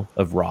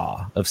 of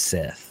Ra, of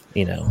Seth,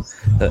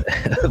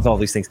 of all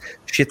these things.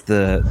 Shit,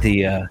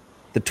 the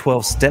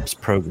 12 Steps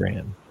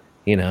program,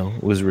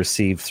 was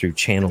received through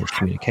channeled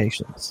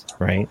communications,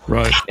 right?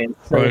 Right. And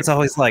so it's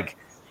always like,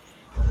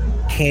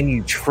 can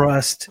you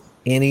trust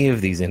any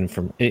of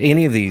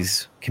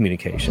these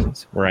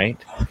communications, right?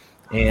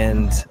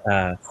 And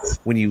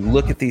when you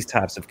look at these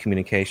types of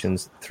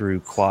communications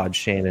through Claude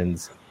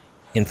Shannon's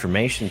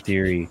information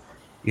theory,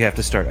 you have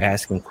to start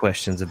asking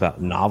questions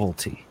about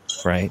novelty,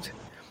 right?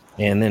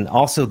 And then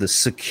also the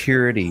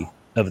security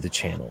of the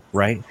channel,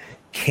 right?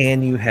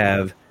 Can you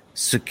have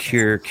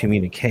secure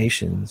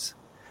communications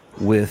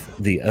with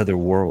the other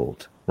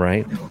world,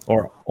 right?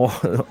 Or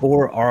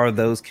are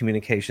those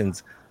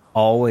communications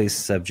always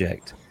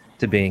subject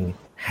to being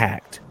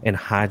hacked and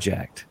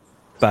hijacked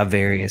by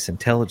various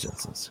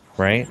intelligences,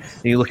 right?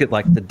 And you look at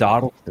like the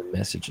Dawdleston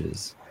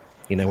messages,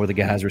 where the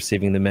guy's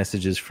receiving the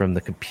messages from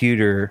the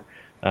computer,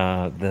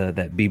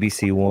 that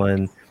BBC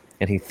One,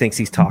 and he thinks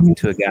he's talking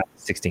to a guy in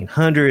the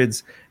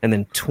 1600s, and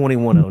then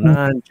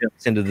 2109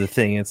 jumps into the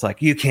thing. It's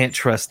like, you can't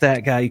trust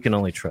that guy. You can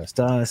only trust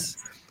us.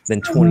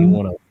 Then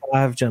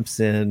 2105 jumps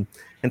in.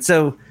 And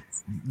so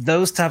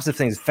those types of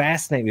things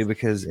fascinate me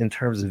because in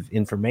terms of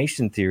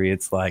information theory,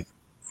 it's like,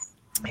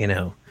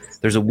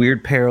 there's a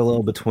weird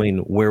parallel between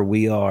where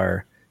we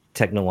are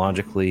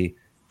technologically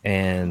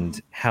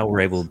and how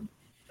we're able,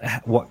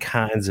 what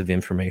kinds of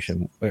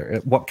information,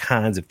 what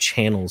kinds of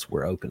channels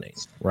we're opening,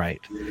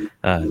 right,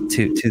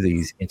 to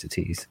these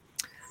entities.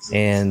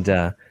 And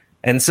then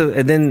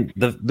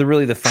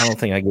the final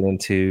thing I get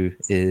into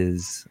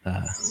is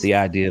the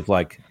idea of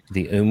like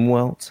the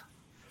Umwelt,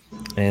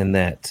 and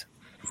that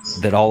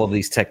all of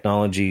these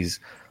technologies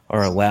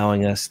are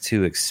allowing us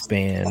to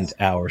expand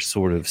our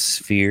sort of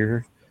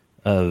sphere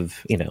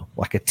of,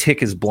 like a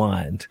tick is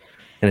blind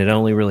and it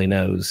only really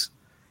knows,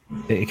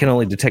 it can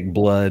only detect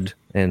blood.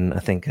 And I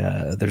think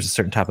there's a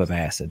certain type of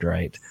acid,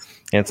 right?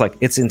 And it's like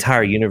its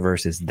entire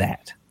universe is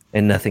that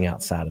and nothing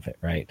outside of it,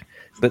 right?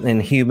 But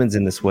then humans,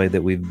 in this way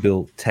that we've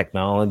built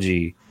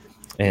technology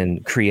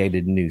and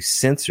created new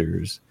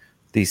sensors,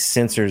 these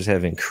sensors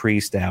have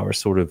increased our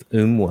sort of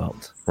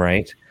Umwelt,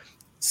 right?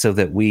 So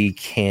that we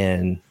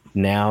can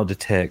now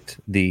detect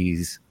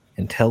these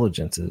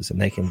intelligences and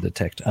they can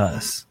detect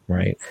us,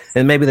 right?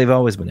 And maybe they've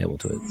always been able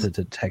to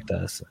detect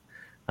us.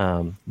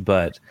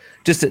 But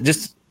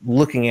just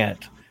looking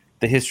at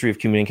the history of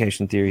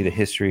communication theory, the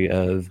history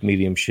of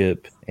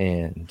mediumship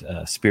and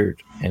spirit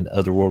and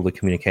otherworldly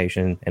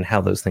communication, and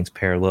how those things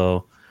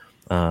parallel,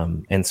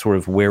 and sort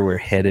of where we're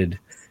headed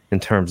in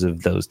terms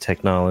of those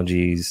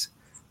technologies.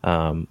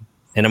 And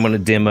I'm going to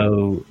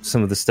demo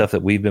some of the stuff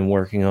that we've been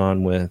working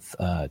on with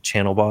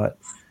ChannelBot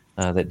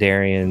that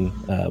Darian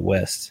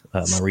West,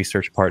 my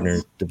research partner,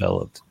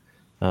 developed,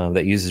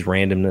 that uses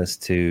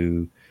randomness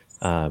to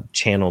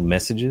channel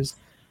messages,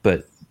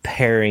 but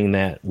pairing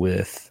that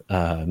with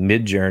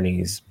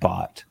Midjourney's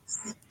bot,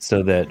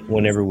 so that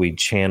whenever we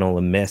channel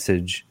a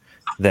message,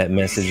 that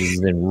message is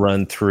then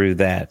run through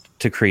that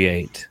to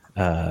create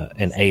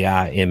an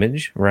AI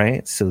image,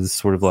 right? So this is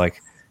sort of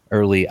like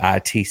early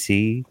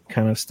ITC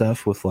kind of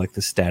stuff with like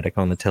the static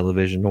on the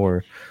television,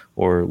 or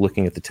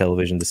looking at the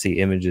television to see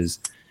images.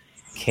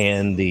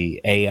 Can the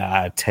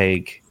AI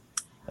take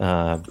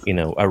a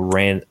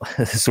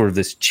sort of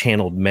this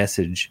channeled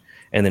message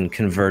and then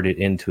convert it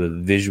into a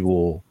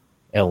visual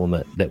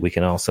element that we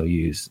can also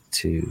use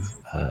to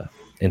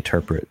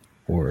interpret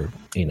or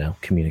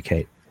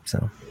communicate?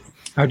 So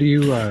how do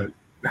you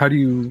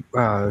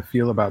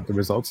feel about the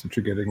results that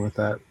you're getting with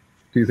that?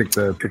 Do you think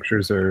the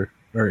pictures are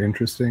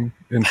interesting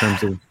in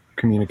terms of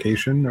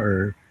communication,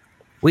 or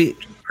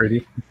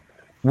pretty?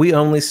 We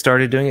only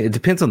started doing it. It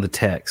depends on the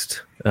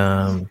text.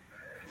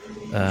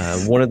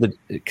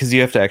 Because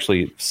you have to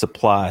actually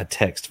supply a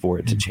text for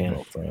it to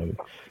channel from.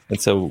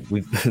 And so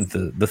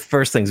the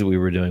first things that we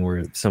were doing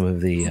were some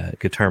of the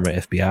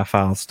Gaterma FBI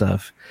file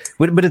stuff.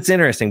 But it's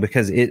interesting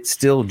because it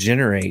still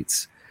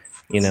generates,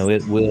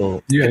 it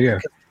will. Yeah.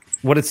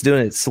 What it's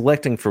doing, it's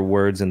selecting for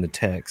words in the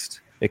text.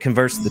 It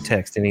converts the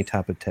text, any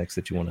type of text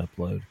that you want to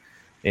upload,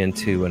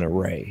 into an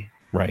array,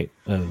 right,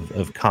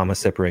 of comma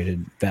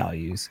separated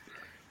values.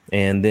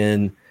 And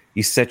then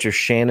you set your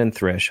Shannon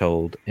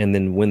threshold, and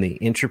then when the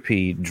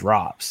entropy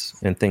drops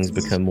and things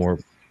become more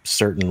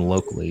certain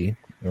locally,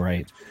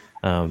 right?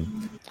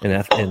 And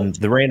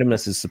the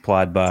randomness is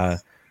supplied by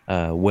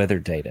weather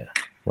data,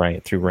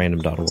 right, through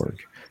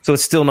random.org. So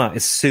it's still not,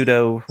 it's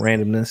pseudo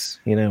randomness,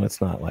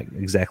 it's not like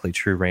exactly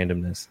true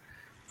randomness,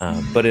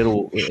 but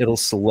it'll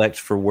select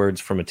for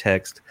words from a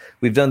text.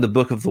 We've done the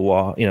Book of the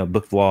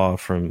Law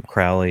from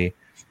Crowley.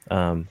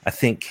 I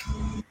think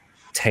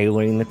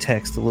tailoring the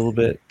text a little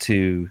bit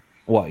to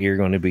what you're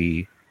going to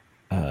be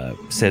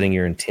setting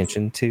your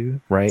intention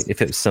to, right?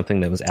 If it was something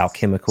that was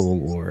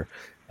alchemical, or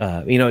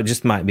it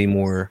just might be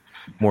more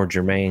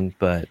germane.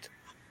 But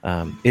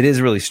it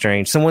is really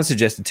strange. Someone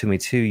suggested to me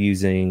too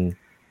using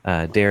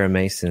Dara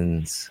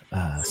Mason's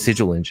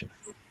sigil engine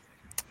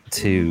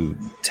to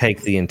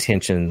take the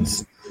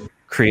intentions,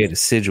 create a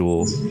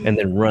sigil and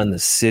then run the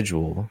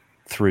sigil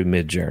through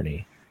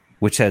Midjourney,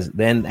 which has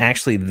then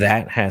actually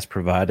that has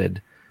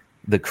provided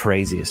the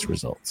craziest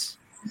results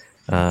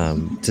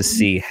to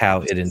see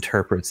how it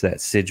interprets that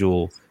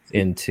sigil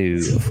into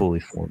a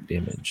fully formed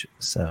image.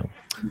 So,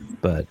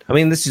 but I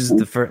mean, this is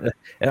the first,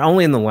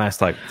 only in the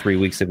last like 3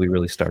 weeks that we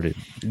really started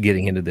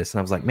getting into this. And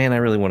I was like, man, I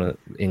really want to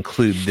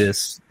include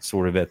this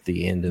sort of at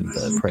the end of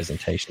the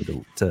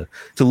presentation to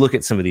look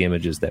at some of the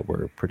images that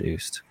were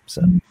produced.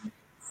 So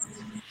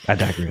I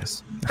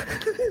digress.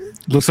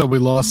 Looks like we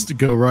lost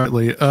Go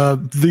Rightly. I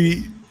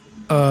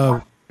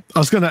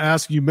was going to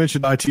ask, you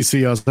mentioned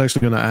ITC. I was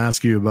actually going to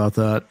ask you about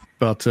that,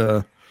 about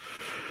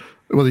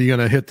whether you're going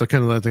to hit the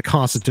kind of like the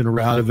Konstantin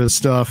Radovid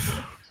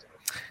stuff.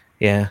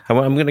 Yeah,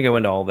 I'm going to go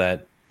into all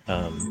that.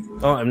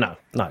 I'm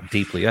not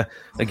deeply.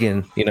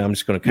 Again, I'm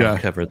just going to kind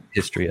of cover the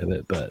history of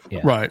it. But yeah,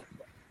 right.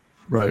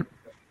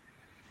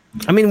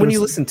 I mean, when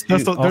you listen to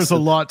there's a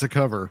lot to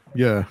cover.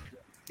 Yeah.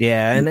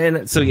 Yeah,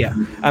 and so yeah,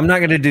 I'm not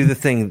going to do the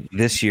thing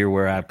this year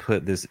where I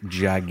put this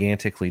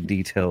gigantically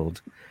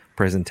detailed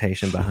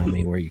presentation behind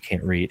me where you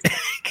can't read what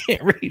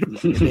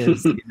it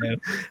is. I'm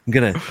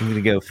gonna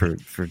go for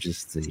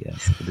just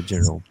the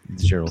general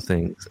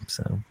things.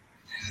 So,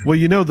 well,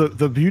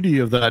 the beauty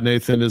of that,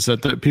 Nathan, is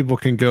that people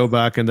can go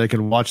back and they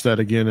can watch that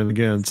again and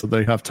again, so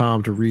they have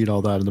time to read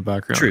all that in the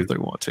background if they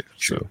want to.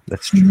 True, so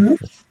that's true.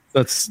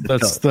 That's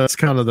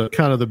kind of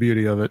the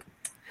beauty of it.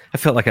 I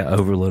felt like I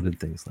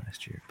overloaded things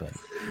last year, but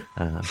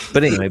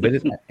anyway,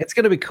 it's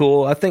going to be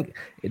cool. I think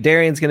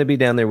Darian's going to be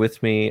down there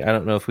with me. I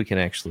don't know if we can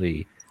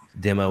actually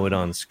demo it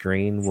on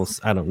screen.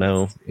 I don't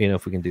know,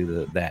 if we can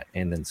do that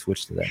and then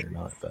switch to that or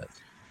not. But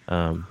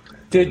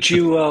did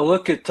you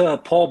look at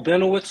Paul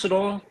Benowitz at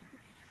all,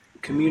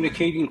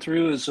 communicating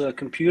through his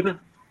computer?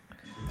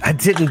 I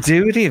didn't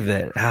do any of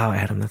that. Oh,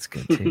 Adam, that's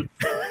good too.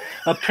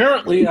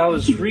 Apparently, I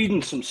was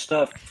reading some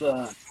stuff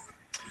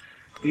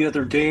the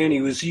other day, and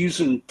he was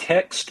using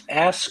text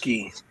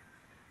ASCII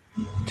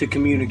to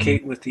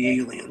communicate with the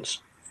aliens,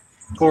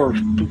 or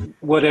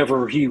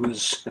whatever he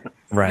was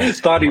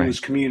thought he was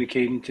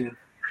communicating to.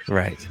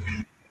 Right.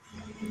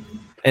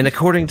 And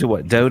according to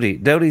what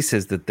Doty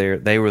says that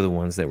they were the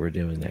ones that were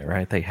doing that,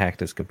 right? They hacked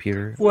his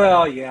computer.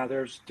 Well, yeah,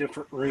 there's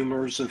different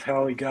rumors of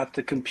how he got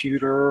the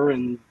computer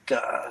and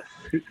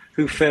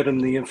who fed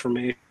him the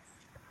information.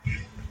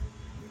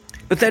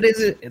 But there's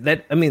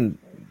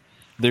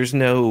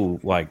no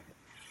like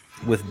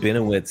with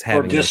Benowitz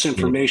having or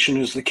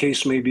disinformation, as the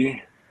case may be.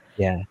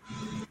 Yeah.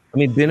 I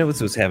mean, Benowitz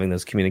was having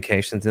those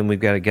communications, and we've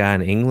got a guy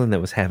in England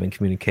that was having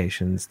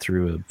communications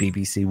through a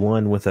BBC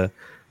One with a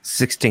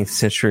 16th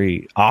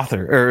century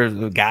author or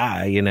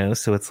guy,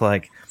 So it's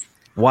like,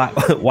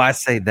 why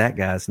say that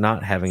guy's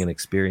not having an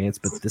experience,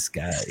 but this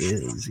guy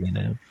is,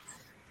 Yeah,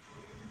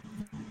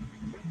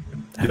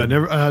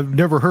 I've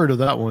never heard of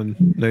that one,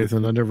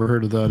 Nathan. I never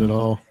heard of that at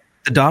all.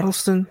 The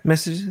Dawdleston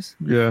messages?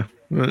 Yeah.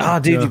 Oh,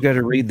 dude, you've got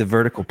to read The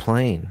Vertical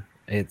Plane.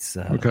 It's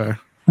okay.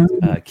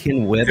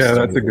 Ken Webster. Yeah,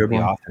 that's a good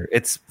one. Author.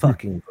 It's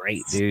fucking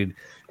great, dude.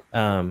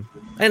 And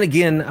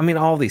again, I mean,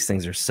 all these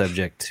things are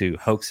subject to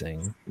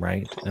hoaxing,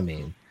 right? I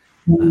mean,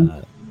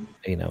 Sure.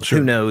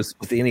 Who knows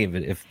with any of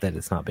it if that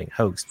it's not being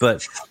hoaxed,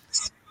 but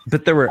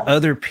there were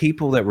other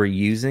people that were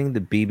using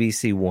the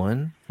BBC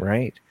One,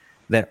 right?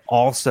 That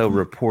also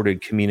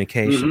reported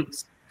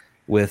communications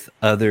with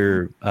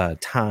other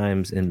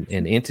times and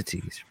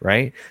entities,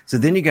 right? So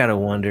then you got to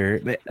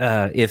wonder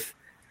if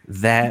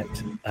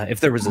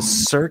there was a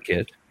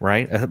circuit,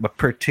 right, a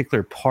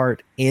particular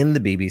part in the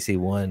BBC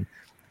One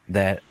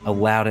that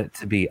allowed it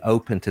to be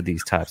open to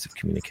these types of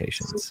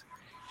communications.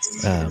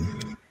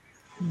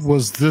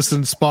 Was this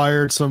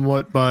inspired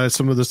somewhat by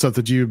some of the stuff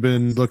that you've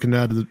been looking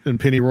at in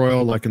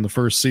Pennyroyal, like in the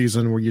first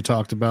season where you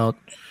talked about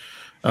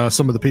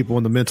some of the people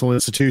in the mental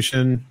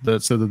institution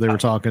that said that they were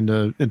talking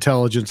to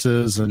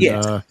intelligences and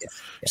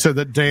said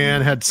that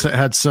Dan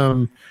had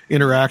some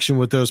interaction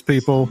with those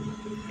people?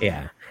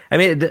 Yeah. I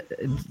mean,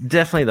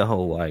 definitely the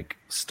whole like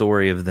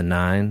story of the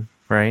Nine,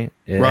 right?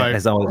 Right.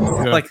 As always,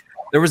 like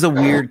there was a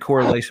weird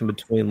correlation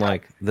between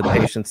like the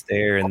patients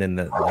there and then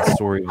the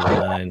story of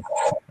the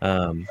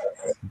Nine.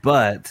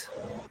 But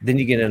then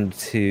you get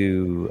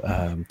into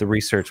the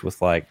research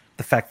with like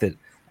the fact that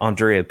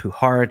Andrea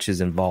Puharich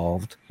is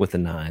involved with the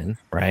Nine,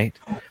 right?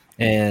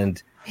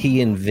 And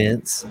he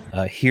invents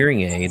a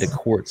hearing aid, a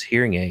quartz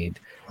hearing aid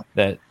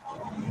that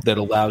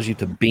allows you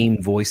to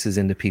beam voices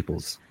into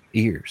people's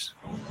ears,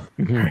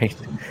 right?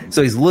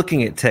 So he's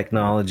looking at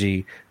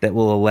technology that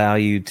will allow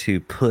you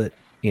to put,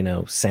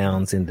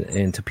 sounds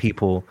into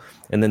people,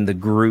 and then the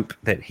group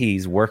that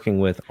he's working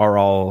with are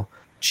all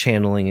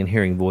channeling and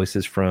hearing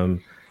voices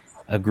from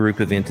a group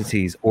of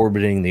entities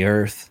orbiting the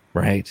Earth,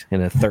 right,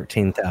 in a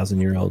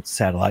 13,000-year-old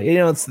satellite.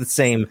 It's the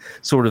same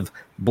sort of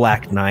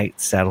Black Knight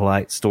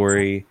satellite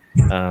story.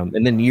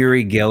 And then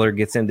Uri Geller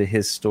gets into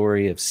his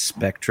story of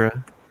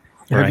Spectra,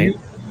 right?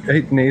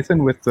 Hey,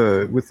 Nathan, with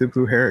the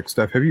Puharich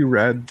stuff, have you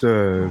read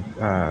the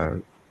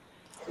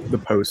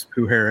post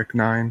Puharich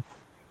 9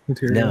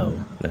 material?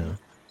 No.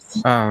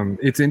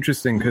 It's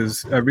interesting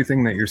because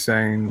everything that you're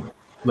saying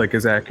like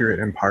is accurate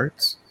in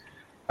parts.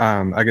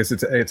 I guess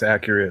it's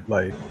accurate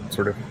like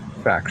sort of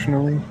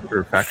factually,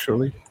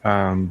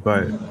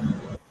 but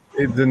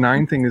the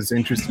Nine thing is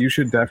interesting. You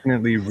should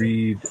definitely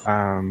read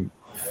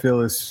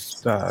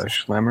Phyllis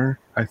Schlemmer,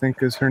 I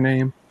think is her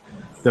name,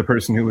 the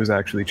person who was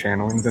actually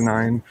channeling the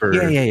Nine for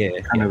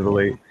kind of the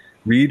late.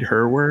 Read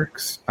her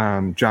works.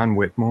 John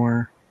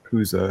Whitmore,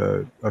 who's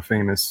a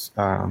famous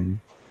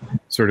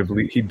sort of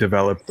he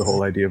developed the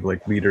whole idea of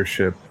like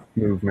leadership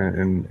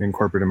movement in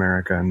corporate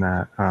America and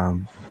that.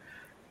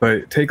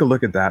 But take a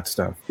look at that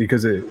stuff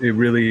because it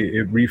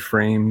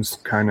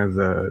reframes kind of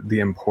the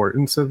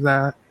importance of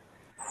that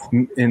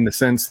in the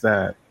sense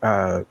that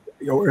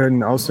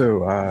and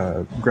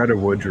also Greta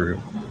Woodrue.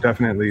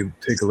 Definitely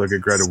take a look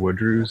at Greta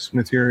Woodrue's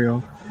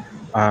material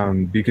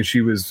because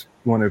she was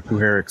one of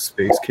Puharic's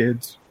space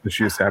kids.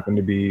 She just happened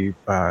to be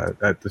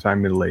at the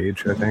time middle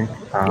age, I think,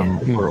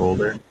 or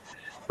older.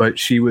 But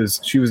she was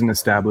an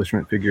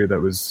establishment figure that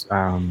was,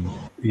 I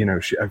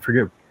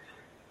forget.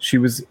 She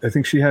was, I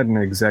think she had an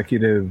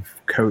executive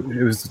coach.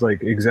 It was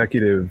like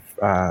executive,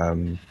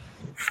 when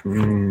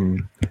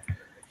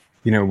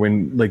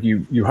like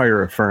you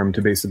hire a firm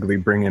to basically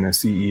bring in a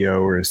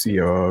CEO or a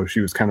COO, she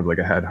was kind of like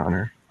a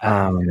headhunter.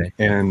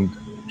 And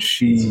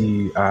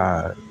she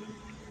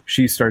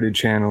started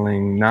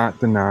channeling not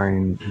the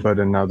Nine, but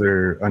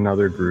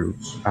another group.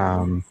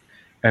 And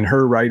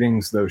her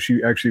writings, though,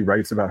 she actually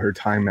writes about her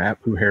time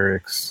at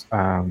Puharic's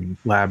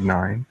Lab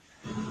 9.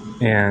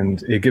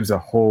 And it gives a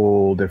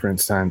whole different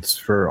sense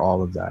for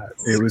all of that.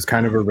 It was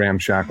kind of a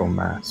ramshackle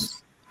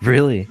mess.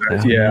 Really?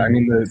 Yeah, I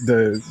mean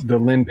the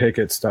Lynn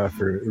Pickett stuff,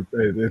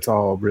 it's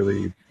all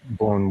really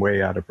blown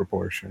way out of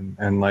proportion.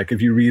 And like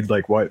if you read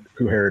like what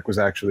Puharic was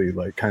actually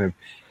like, kind of,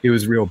 it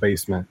was real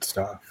basement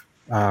stuff,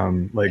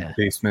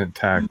 basement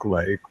tech.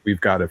 Like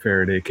we've got a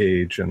Faraday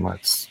cage and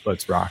let's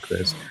rock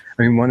this.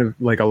 I mean, one of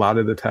like a lot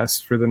of the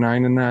tests for the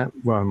Nine in that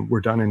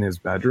were done in his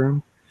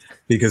bedroom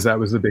because that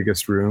was the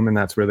biggest room and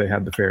that's where they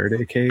had the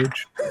Faraday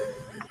cage.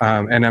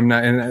 And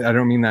I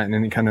don't mean that in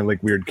any kind of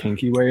like weird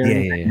kinky way.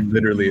 Yeah.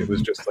 Literally, it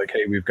was just like,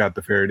 hey, we've got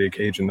the Faraday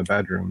cage in the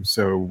bedroom,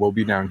 so we'll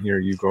be down here.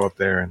 You go up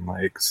there and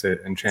like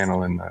sit and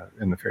channel in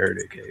the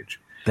Faraday cage.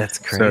 That's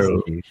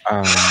crazy.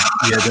 So,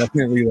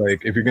 definitely.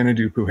 Like, if you're gonna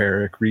do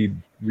Puharic, read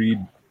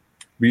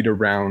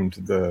around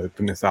the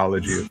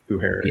mythology of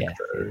Puharic. Yeah.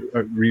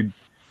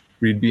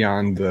 Read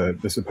beyond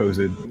the supposed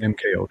MK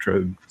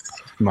Ultra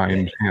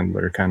mind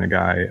handler kind of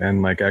guy,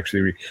 and like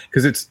actually read,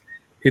 because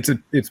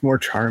it's more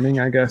charming,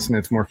 I guess, and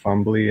it's more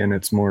fumbly and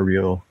it's more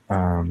real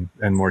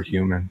and more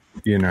human,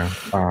 than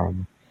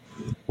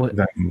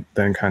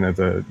kind of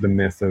the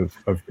myth of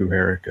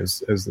Puharic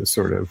as this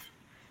sort of,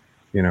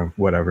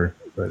 whatever.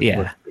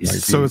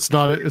 So it's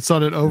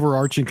not an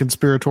overarching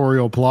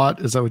conspiratorial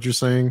plot. Is that what you're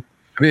saying?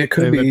 I mean, it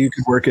could be. You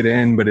could work it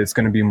in, but it's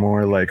going to be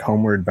more like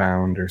Homeward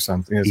Bound or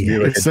something. It's be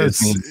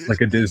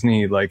like a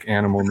Disney like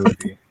animal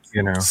movie,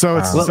 So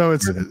it's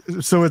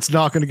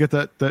not going to get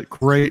that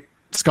great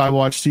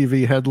Skywatch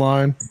TV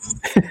headline.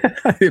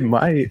 It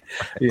might,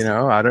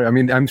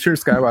 I'm sure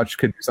Skywatch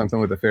could do something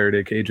with a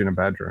Faraday cage in a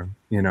bedroom.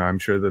 I'm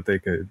sure that they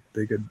could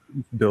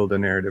build a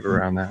narrative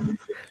around that.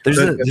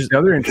 The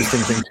other interesting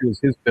thing too is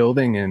his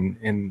building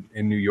in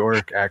New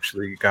York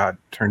actually got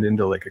turned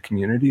into like a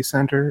community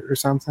center or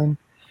something.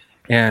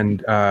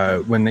 And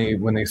when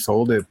they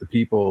sold it, the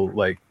people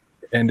like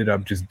ended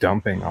up just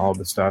dumping all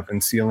the stuff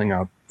and sealing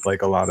up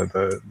like a lot of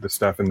the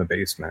stuff in the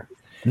basement.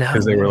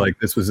 Because they were like,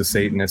 this was a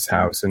Satanist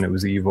house and it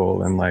was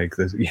evil and like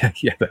this.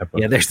 That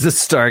book. There's the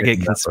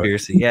Stargate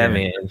conspiracy.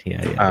 Man.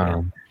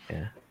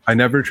 I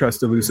never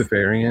trust a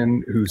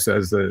Luciferian who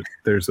says that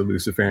there's a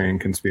Luciferian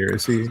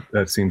conspiracy.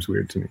 That seems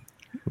weird to me.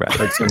 Right.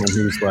 Like someone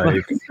who's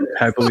like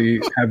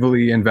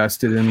heavily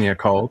invested in the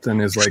occult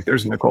and is like,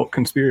 there's an occult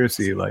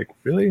conspiracy. Like,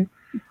 really?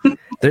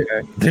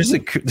 There's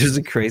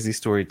a crazy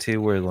story too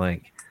where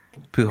like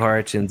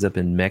Puharic ends up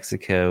in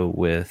Mexico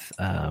with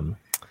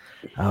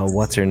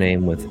what's her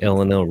name with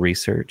LNL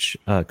Research,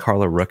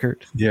 Carla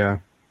Ruckert.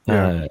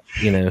 Who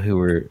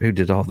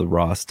did all the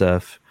raw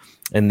stuff,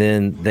 and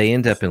then they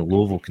end up in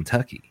Louisville,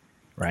 Kentucky,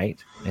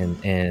 right?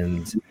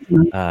 And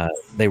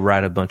they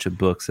write a bunch of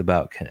books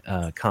about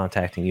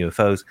contacting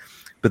UFOs,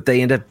 but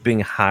they end up being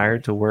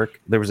hired to work.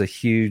 There was a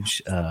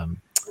huge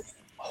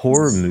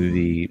horror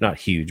movie, not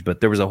huge, but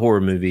there was a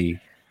horror movie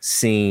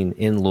scene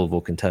in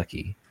Louisville,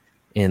 Kentucky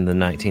in the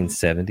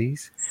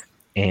 1970s,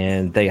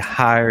 and they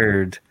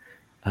hired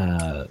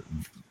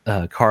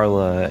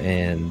Carla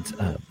and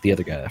the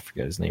other guy, I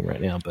forget his name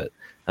right now, but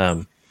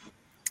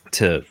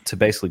to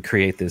basically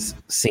create this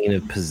scene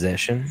of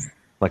possession,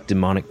 like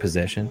demonic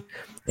possession,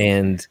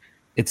 and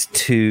it's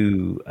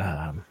too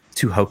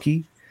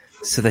hokey,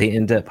 so they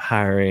end up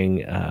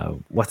hiring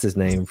what's his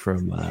name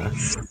from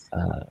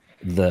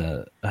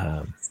the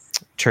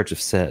Church of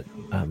Set.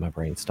 My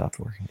brain stopped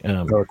working.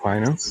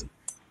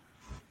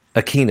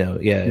 Aquino,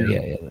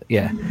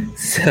 yeah.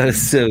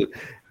 So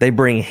they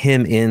bring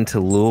him into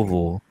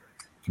Louisville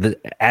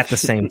at the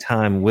same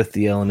time with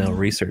the LNL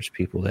Research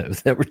people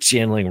that were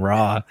channeling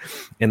raw,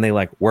 and they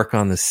like work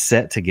on the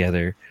set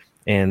together.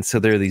 And so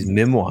there are these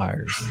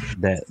memoirs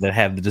that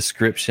have the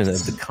description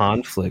of the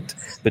conflict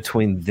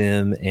between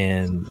them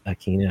and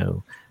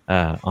Aquino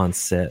on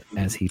set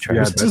as he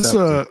tries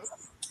to.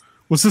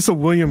 Was this a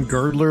William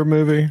Girdler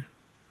movie?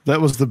 That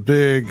was the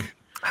big.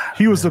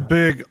 He was the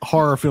big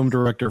horror film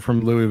director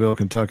from Louisville,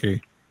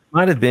 Kentucky.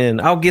 Might have been.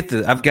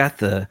 I've got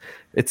the.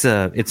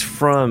 It's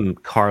from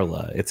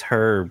Carla. It's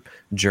her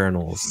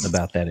journals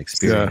about that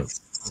experience.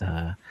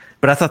 Yeah.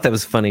 But I thought that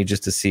was funny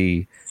just to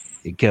see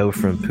it go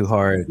from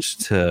Puharich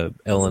to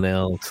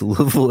L&L to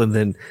Louisville, and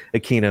then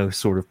Aquino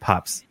sort of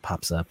pops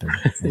up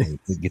and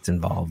gets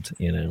involved,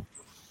 in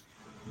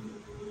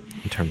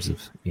terms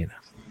of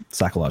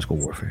psychological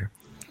warfare.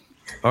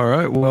 All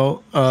right.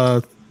 Well,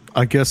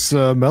 I guess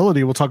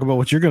Melody will talk about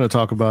what you're going to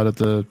talk about at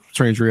the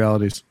Strange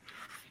Realities.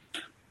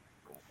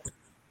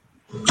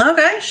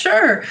 Okay,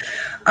 sure.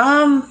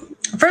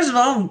 First of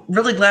all, I'm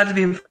really glad to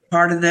be a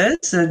part of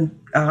this and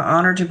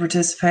honored to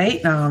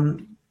participate.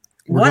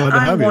 What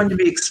I'm going to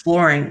be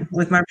exploring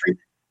with my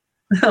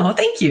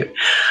thank you.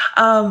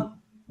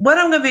 What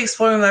I'm going to be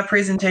exploring with my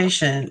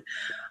presentation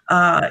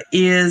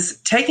is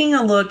taking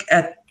a look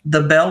at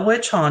the Bell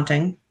Witch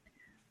haunting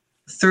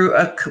through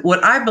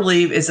what I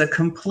believe is a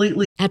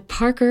completely... At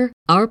Parker,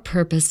 our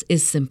purpose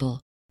is simple.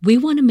 We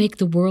want to make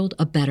the world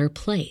a better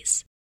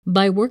place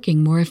by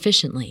working more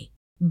efficiently,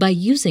 by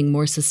using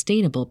more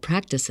sustainable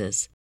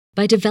practices,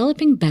 by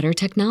developing better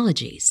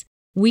technologies.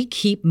 We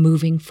keep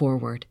moving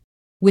forward.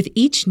 With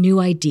each new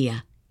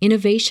idea,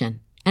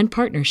 innovation, and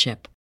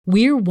partnership,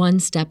 we're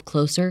one step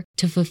closer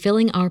to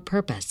fulfilling our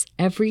purpose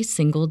every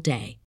single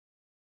day.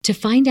 To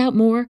find out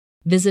more,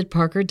 visit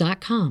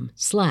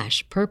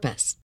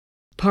parker.com/purpose.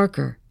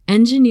 Parker,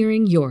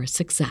 engineering your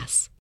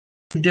success.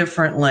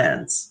 Different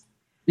lens.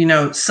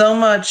 So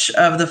much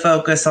of the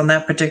focus on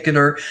that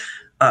particular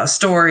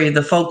story,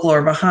 the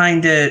folklore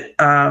behind it,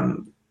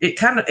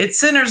 it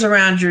centers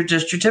around your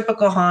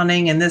typical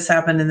haunting, and this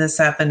happened,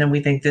 and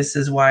we think this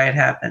is why it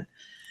happened.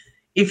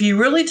 If you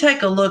really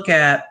take a look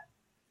at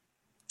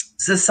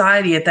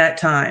society at that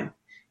time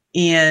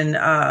in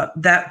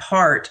that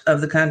part of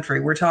the country,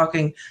 we're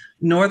talking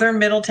northern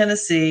Middle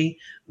Tennessee,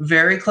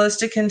 very close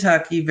to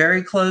Kentucky,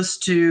 very close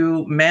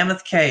to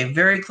Mammoth Cave,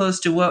 very close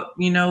to what,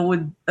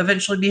 would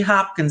eventually be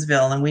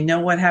Hopkinsville. And we know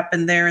what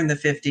happened there in the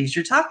 50s.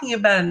 You're talking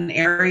about an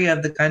area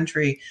of the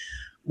country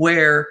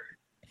where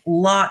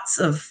lots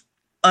of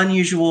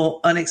unusual,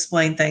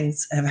 unexplained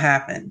things have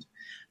happened.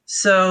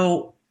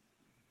 So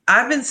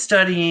I've been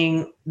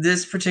studying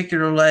this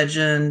particular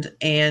legend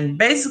and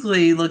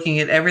basically looking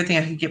at everything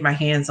I could get my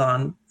hands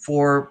on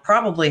for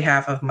probably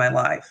half of my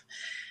life.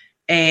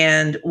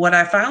 And what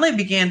I finally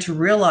began to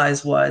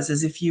realize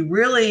is if you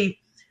really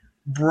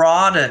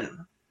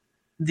broaden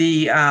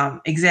the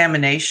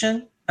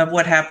examination of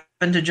what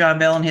happened to John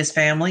Bell and his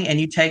family,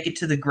 and you take it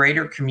to the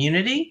greater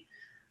community,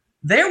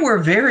 there were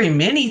very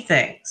many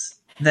things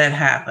that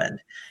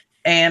happened.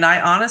 And I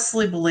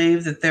honestly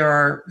believe that there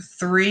are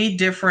 3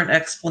 different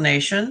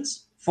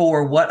explanations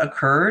for what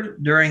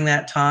occurred during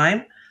that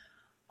time.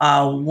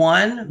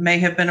 One may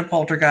have been a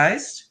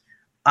poltergeist.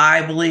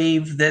 I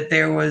believe that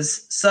there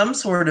was some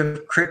sort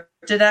of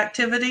cryptid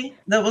activity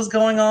that was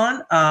going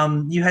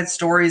on. You had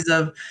stories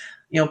of,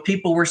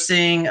 people were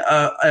seeing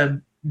a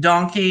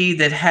donkey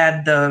that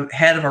had the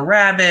head of a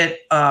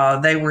rabbit.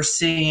 They were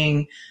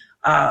seeing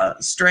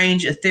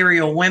strange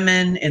ethereal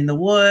women in the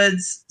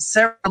woods,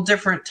 several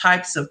different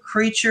types of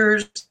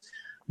creatures.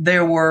 They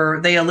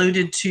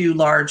alluded to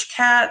large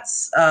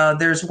cats.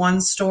 There's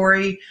one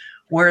story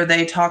where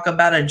they talk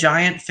about a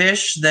giant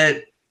fish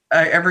that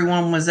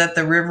everyone was at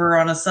the river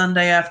on a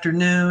Sunday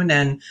afternoon,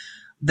 and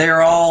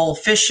they're all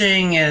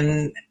fishing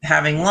and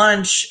having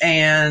lunch,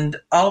 and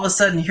all of a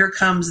sudden here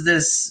comes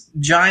this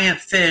giant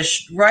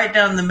fish right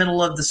down the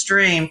middle of the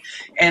stream,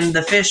 and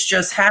the fish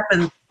just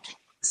happened to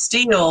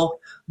steal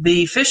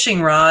the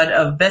fishing rod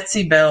of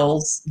Betsy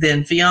Bell's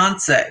then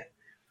fiance.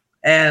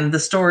 And the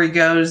story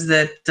goes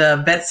that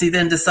Betsy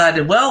then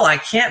decided, well, I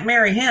can't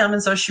marry him,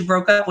 and so she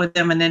broke up with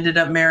him and ended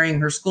up marrying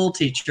her school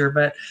teacher,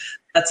 but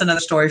that's another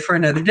story for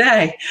another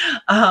day.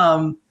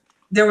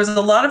 There was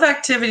a lot of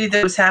activity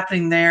that was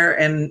happening there,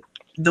 and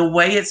the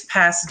way it's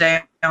passed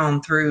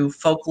down through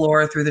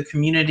folklore, through the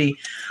community,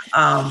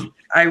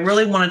 I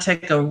really want to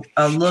take a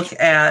look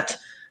at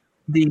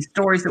the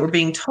stories that were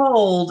being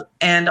told,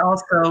 and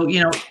also,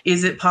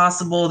 is it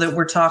possible that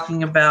we're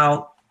talking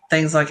about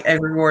things like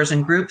egregores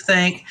and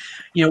groupthink?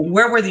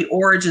 Where were the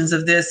origins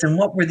of this, and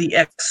what were the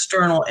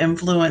external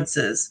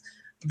influences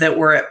that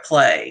were at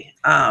play?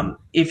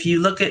 If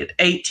you look at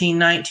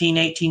 1819,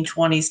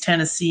 1820s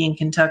Tennessee and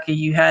Kentucky,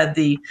 you had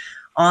the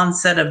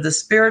onset of the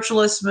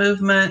spiritualist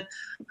movement,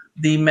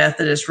 the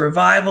Methodist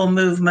revival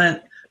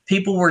movement.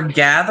 People were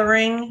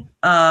gathering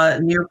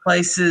near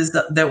places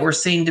that were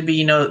seen to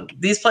be,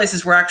 these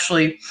places were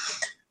actually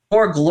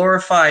more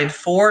glorified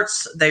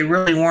forts. They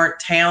really weren't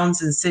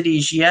towns and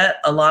cities yet.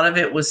 A lot of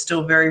it was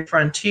still very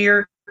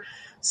frontier.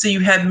 So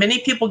you had many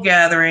people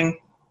gathering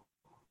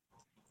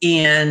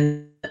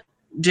in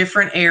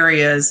different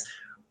areas,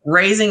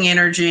 raising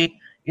energy,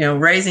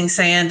 raising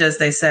sand, as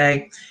they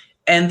say.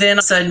 And then all of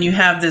a sudden you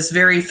have this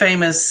very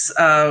famous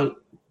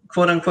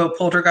quote unquote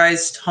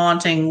poltergeist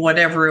haunting,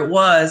 whatever it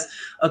was,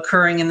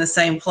 occurring in the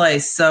same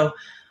place. So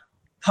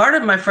part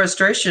of my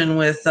frustration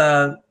with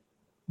the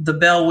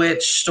Bell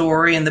Witch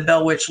story and the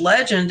Bell Witch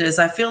legend is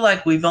I feel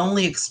like we've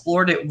only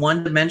explored it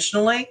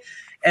one-dimensionally.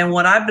 And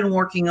what I've been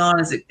working on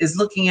is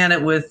looking at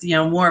it with,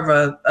 more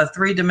of a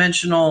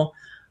three-dimensional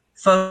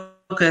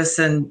focus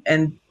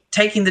and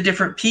taking the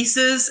different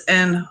pieces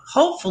and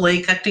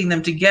hopefully connecting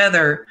them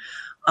together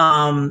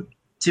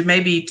to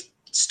maybe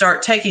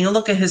start taking a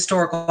look at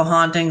historical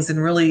hauntings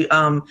and really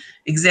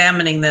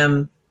examining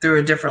them through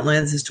a different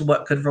lens as to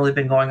what could have really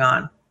been going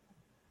on.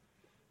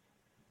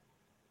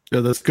 Yeah,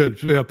 that's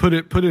good. Yeah, put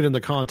it in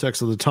the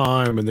context of the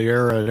time and the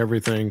era and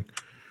everything,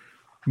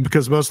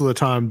 because most of the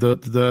time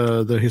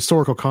the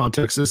historical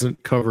context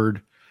isn't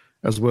covered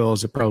as well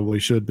as it probably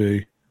should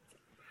be.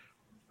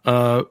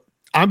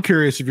 I'm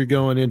curious if you're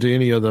going into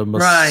any of the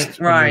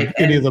right.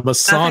 any of the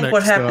Masonic I think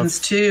what stuff. happens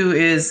too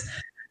is.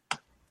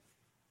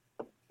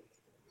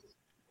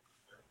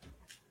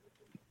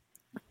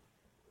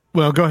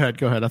 Well, go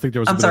ahead. I think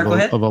there was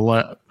of a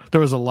lag. There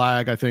was a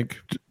lag, I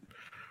think.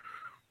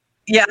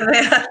 Yeah,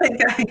 I think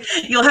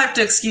you'll have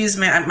to excuse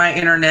me. My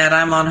internet.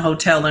 I'm on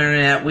hotel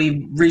internet.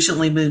 We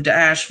recently moved to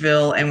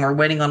Asheville, and we're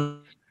waiting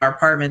on our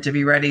apartment to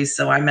be ready.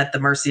 So I'm at the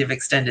mercy of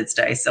extended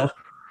stay. So,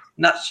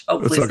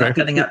 hopefully it's not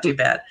cutting out too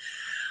bad.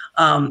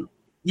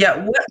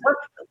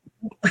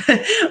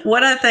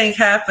 What I think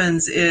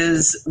happens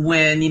is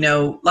when,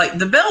 like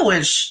the Bell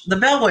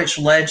Witch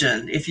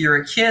legend, if you're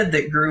a kid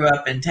that grew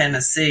up in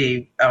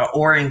Tennessee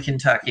or in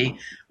Kentucky,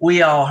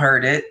 we all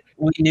heard it.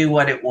 We knew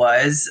what it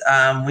was.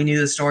 We knew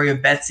the story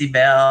of Betsy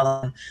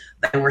Bell.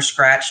 They were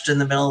scratched in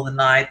the middle of the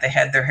night. They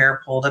had their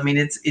hair pulled. I mean,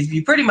 if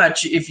you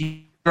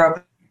grew up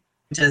in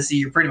Tennessee,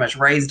 you're pretty much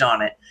raised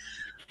on it.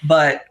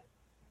 But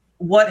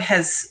what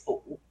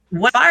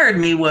inspired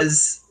me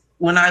was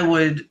when I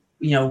would,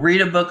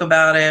 read a book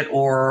about it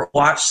or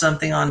watch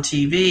something on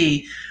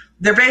TV,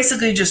 they're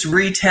basically just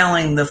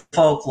retelling the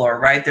folklore,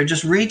 right? They're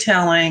just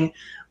retelling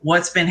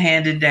what's been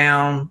handed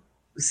down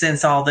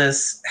since all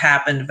this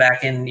happened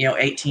back in,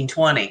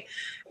 1820.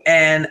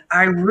 And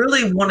I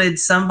really wanted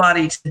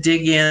somebody to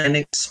dig in and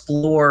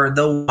explore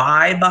the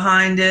why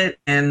behind it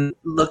and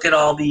look at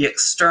all the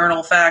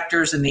external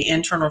factors and the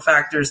internal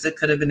factors that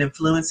could have been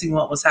influencing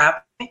what was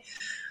happening.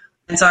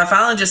 And so I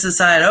finally just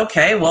decided,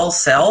 okay, well,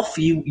 self,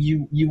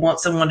 you want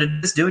someone to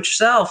just do it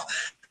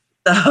yourself.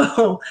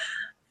 So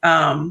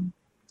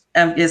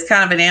as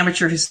kind of an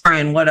amateur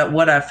historian,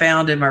 what I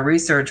found in my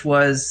research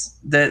was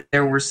that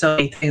there were so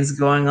many things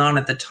going on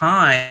at the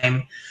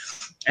time.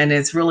 And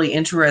it's really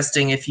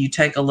interesting if you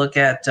take a look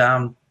at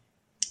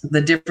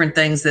the different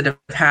things that have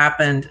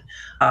happened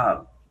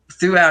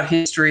throughout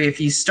history. If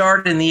you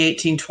start in the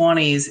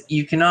 1820s,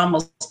 you can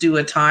almost do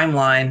a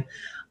timeline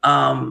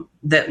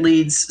that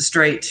leads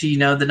straight to,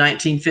 the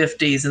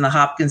 1950s and the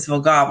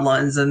Hopkinsville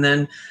Goblins, and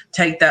then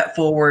take that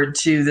forward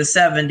to the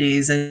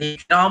 70s. And you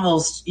can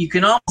almost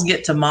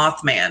get to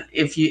Mothman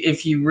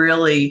if you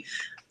really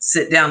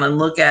sit down and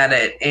look at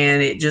it.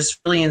 And it just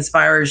really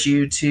inspires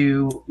you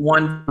to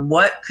wonder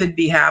what could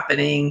be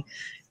happening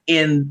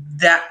in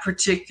that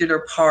particular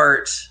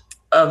part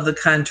of the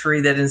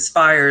country that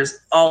inspires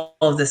all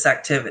of this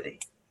activity.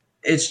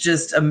 It's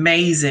just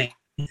amazing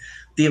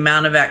the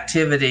amount of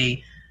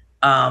activity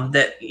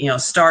that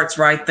starts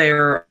right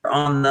there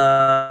on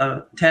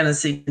the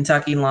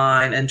Tennessee-Kentucky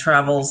line and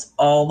travels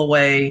all the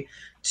way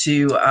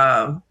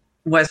to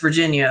West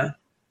Virginia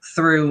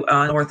through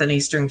north and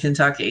eastern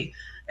Kentucky.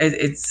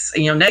 It's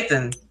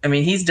Nathan. I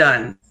mean, he's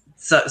done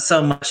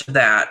so much of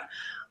that,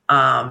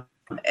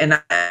 and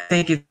I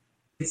think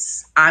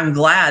I'm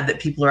glad that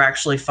people are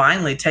actually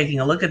finally taking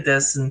a look at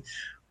this and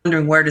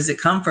wondering, where does it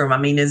come from? I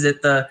mean, is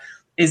it the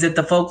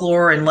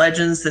folklore and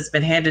legends that's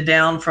been handed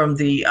down from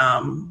the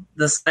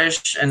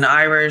Scottish and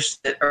Irish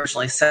that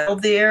originally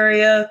settled the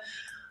area?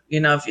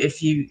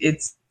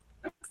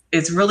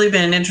 It's really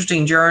been an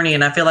interesting journey,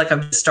 and I feel like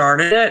I've just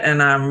started it,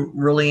 and I'm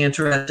really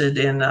interested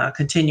in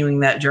continuing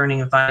that journey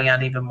and finding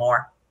out even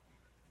more.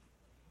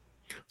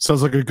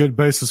 Sounds like a good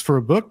basis for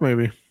a book,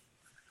 maybe.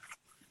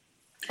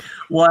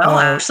 Well,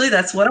 actually,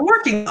 that's what I'm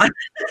working on.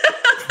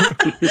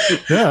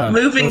 Yeah,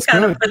 moving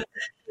kind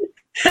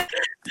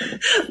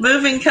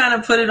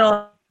of put it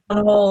on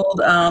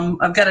hold.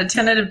 I've got a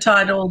tentative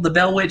title, The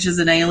Bell Witch is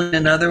an Alien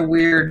and Other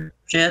Weird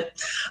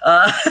Shit,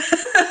 that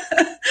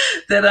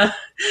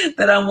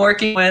I'm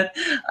working with.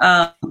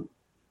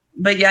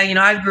 But yeah,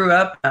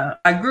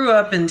 I grew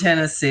up in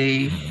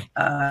Tennessee.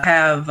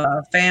 Have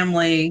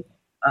family.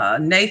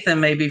 Nathan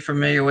may be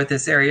familiar with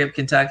this area of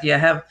Kentucky. I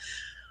have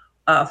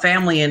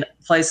family in a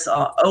place,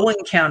 Owen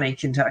County,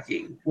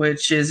 Kentucky,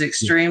 which is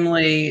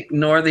extremely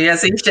northern.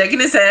 Yes, he's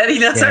shaking his head. He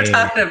knows what I'm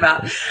talking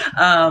about.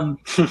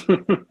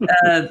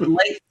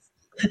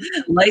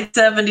 Late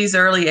 70s,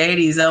 early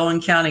 80s,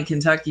 Owen County,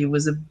 Kentucky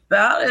was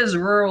about as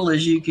rural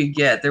as you could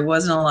get. There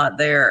wasn't a lot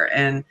there.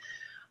 And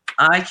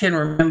I can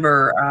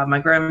remember my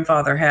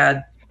grandfather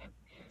had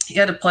he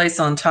had a place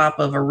on top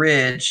of a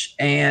ridge,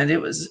 and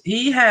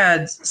he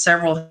had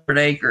several hundred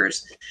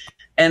acres,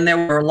 and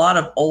there were a lot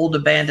of old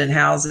abandoned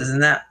houses,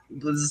 and that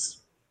was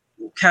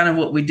kind of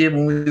what we did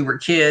when we were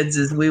kids,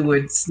 is we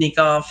would sneak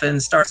off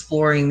and start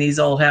exploring these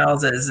old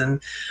houses.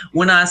 And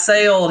when I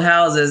say old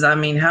houses, I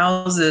mean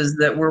houses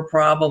that were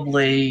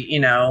probably,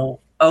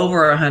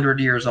 over 100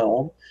 years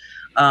old.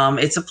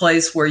 It's a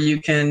place where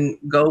you can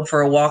go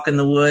for a walk in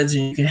the woods,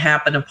 and you can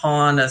happen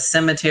upon a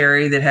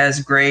cemetery that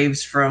has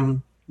graves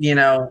from,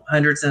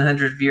 hundreds and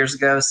hundreds of years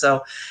ago.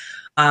 So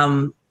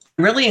I'm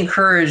really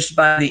encouraged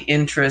by the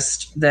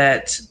interest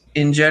that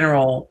in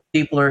general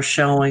people are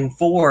showing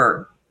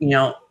for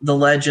the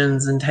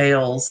legends and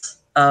tales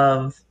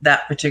of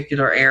that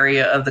particular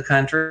area of the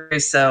country.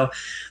 So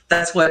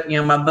that's what,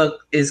 my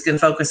book is going to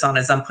focus on,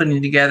 is I'm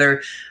putting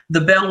together.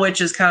 The Bell Witch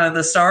is kind of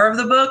the star of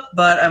the book,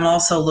 but I'm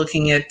also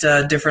looking at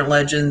different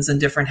legends and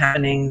different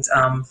happenings,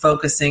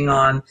 focusing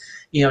on,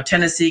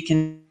 Tennessee,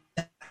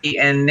 Kentucky,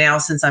 and now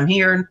since I'm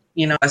here,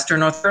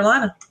 Western North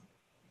Carolina.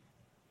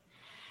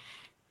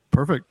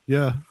 Perfect.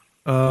 Yeah.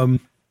 The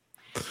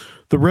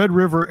Red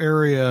River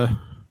area,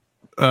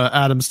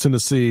 Adams,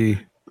 Tennessee.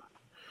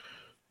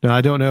 Now,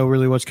 I don't know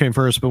really which came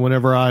first, but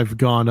whenever I've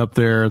gone up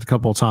there a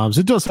couple of times,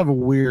 it does have a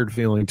weird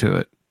feeling to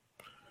it.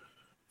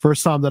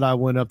 First time that I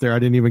went up there, I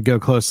didn't even go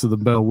close to the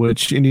Bell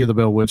Witch, any of the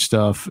Bell Witch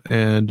stuff,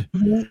 and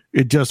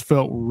it just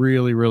felt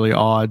really, really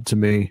odd to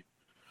me.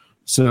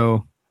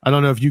 So I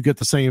don't know if you get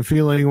the same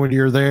feeling when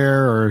you're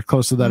there or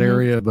close to that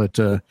area, but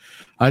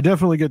I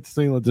definitely get the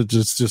feeling that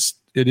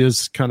it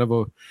is kind of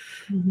a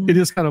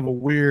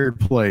weird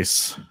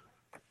place.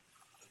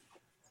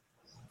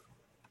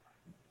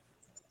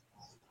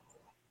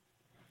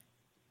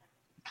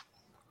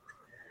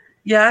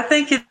 Yeah, I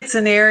think it's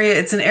an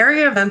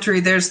area of country.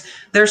 There's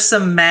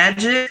some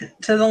magic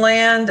to the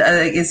land.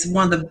 It's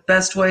one of the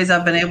best ways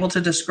I've been able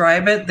to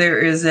describe it. There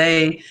is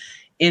a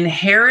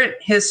inherent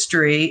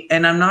history,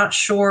 and I'm not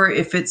sure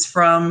if it's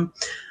from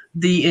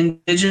the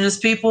indigenous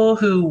people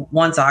who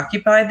once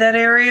occupied that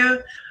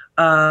area.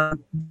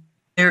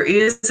 There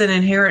is an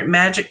inherent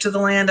magic to the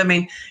land. I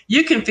mean,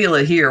 you can feel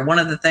it here. One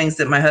of the things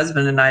that my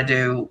husband and I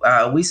do,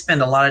 we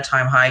spend a lot of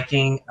time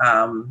hiking.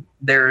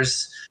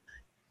 There's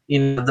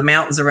the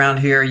mountains around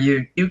here,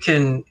 you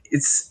can,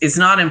 it's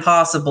not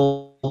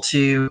impossible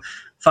to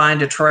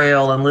find a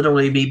trail and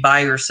literally be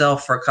by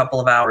yourself for a couple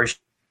of hours,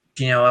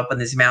 up in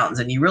these mountains.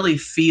 And you really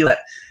feel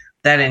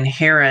that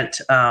inherent,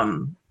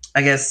 beingness,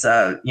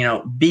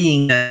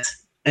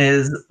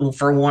 is,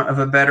 for want of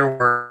a better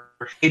word.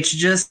 It's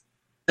just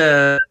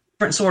a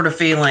different sort of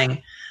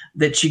feeling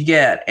that you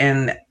get.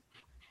 And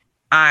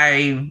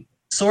I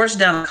sourced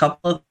down a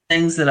couple of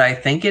things that I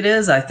think it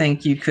is. I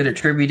think you could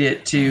attribute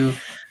it to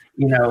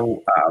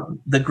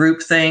the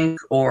group think,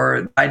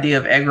 or the idea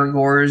of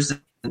egregores,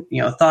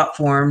 thought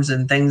forms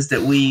and things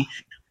that we,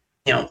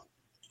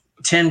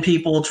 10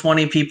 people,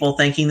 20 people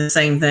thinking the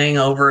same thing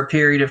over a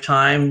period of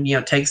time,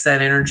 takes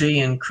that energy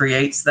and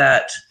creates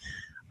that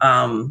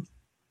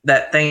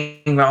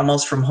thing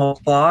almost from whole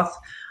cloth.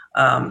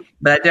 But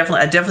I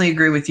definitely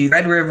agree with you.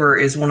 Red River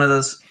is one of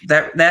those,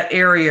 that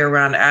area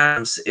around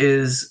Adams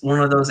is one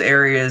of those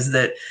areas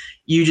that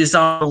you just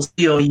almost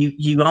feel,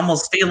 you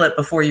almost feel it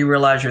before you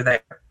realize you're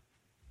there.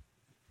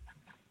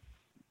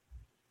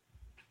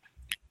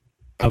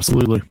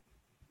 Absolutely.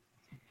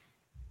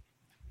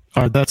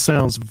 All right, that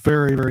sounds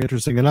very, very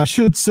interesting. And I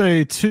should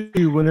say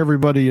too, when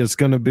everybody is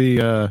going to be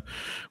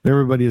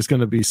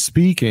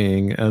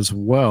speaking as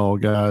well,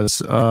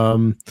 guys.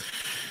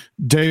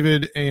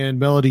 David and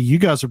Melody, you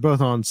guys are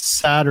both on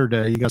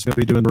Saturday. You guys are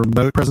going to be doing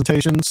remote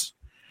presentations,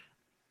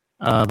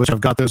 which I've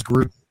got those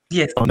grouped.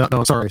 Yes. Oh,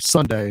 no, sorry,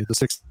 Sunday the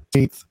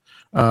 16th.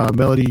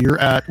 Melody, you're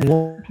at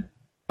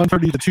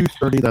 1:30 to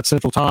 2:30. That's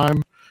Central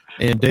Time,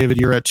 and David,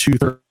 you're at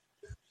 2:30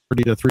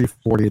 to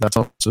 3:40. That's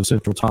also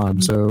Central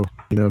Time. So,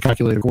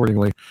 calculate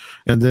accordingly.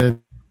 And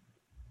then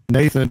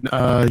Nathan,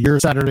 you're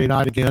Saturday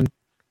night again,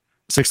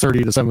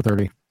 6:30 to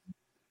 7:30.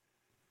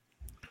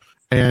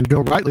 And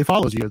Go Rightly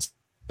follows you. It's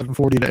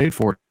 7:40 to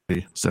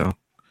 8:40. So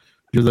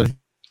you're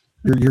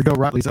Go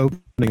Rightly's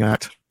opening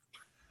act.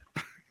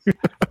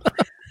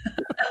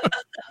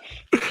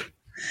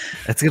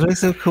 That's gonna be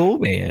so cool,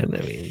 man.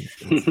 I mean,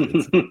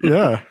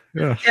 yeah.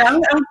 Yeah,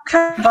 I'm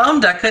kind of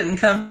bummed I couldn't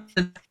come.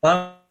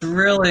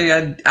 Really,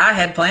 I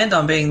had planned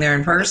on being there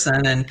in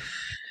person, and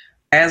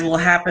as will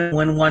happen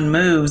when one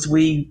moves,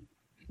 we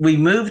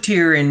moved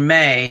here in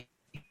May,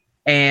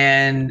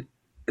 and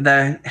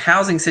the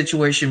housing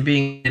situation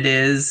being it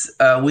is,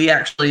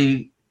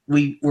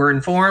 we were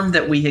informed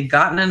that we had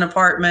gotten an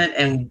apartment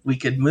and we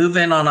could move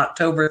in on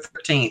October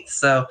 13th.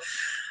 So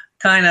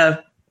kind of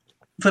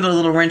put a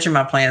little wrench in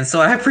my plans.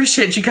 So I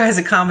appreciate you guys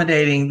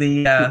accommodating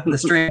the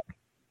stream.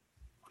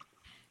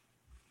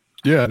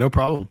 Yeah, no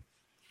problem.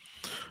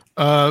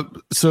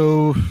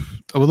 So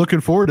we're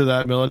looking forward to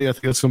that, Melody. I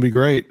think that's going to be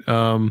great.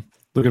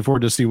 Looking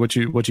forward to see what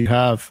you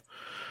have,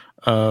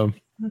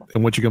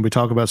 and what you're going to be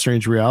talking about,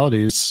 Strange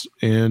Realities.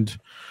 And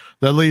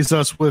that leaves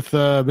us with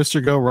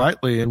Mr. Go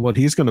Rightly and what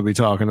he's going to be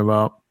talking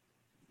about.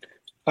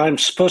 I'm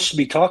supposed to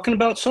be talking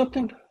about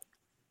something?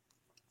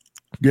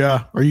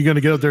 Yeah. Are you going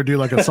to get up there and do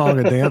like a song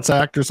and dance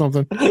act or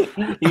something?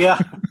 Yeah.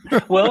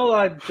 Well,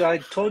 I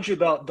told you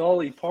about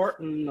Dolly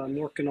Parton. I'm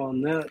working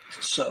on that.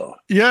 So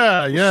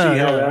yeah. see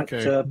how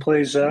that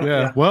plays out.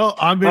 Yeah. Well,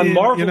 I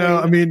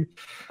mean,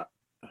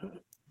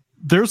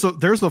 there's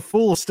a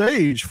full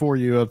stage for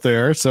you up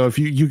there. So if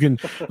you can,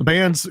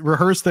 bands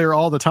rehearse there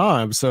all the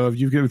time. So if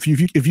you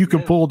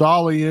can pull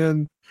Dolly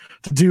in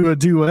to do a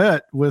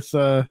duet with,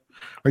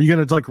 are you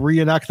going to like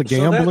reenact The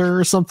Gambler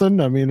or something?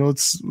 I mean,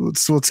 let's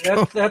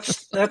go.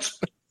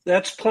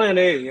 That's plan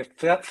A. If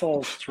that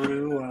falls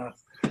through,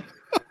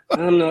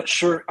 I'm not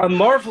sure. I'm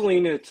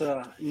marveling at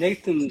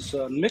Nathan's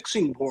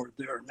mixing board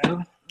there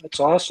now. That's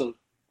awesome.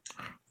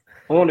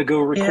 I want to go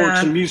record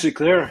some music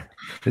there.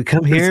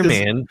 Come here,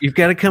 man. You've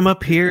got to come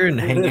up here and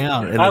hang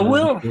out. And I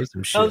will.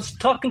 I was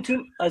talking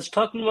to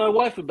my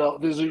wife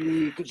about visiting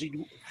you because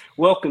he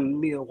welcomed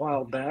me a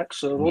while back.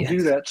 So we'll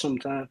do that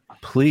sometime.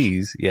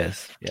 Please,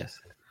 yes.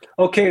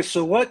 Okay,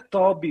 so what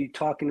I'll be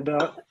talking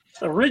about.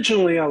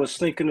 Originally, I was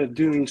thinking of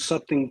doing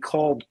something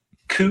called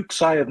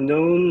Kooks I Have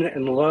Known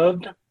and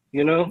Loved.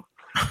 You know,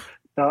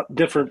 about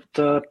different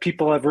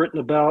people I've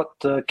written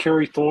about.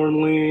 Kerry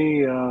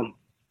Thornley.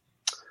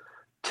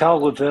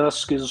 Tal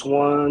Levesque is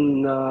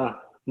one,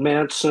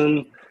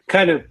 Manson,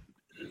 kind of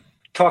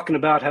talking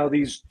about how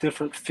these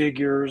different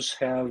figures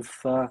have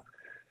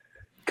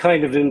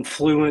kind of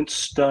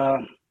influenced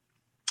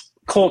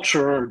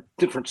culture or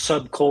different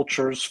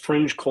subcultures,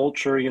 fringe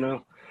culture, you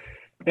know.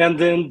 And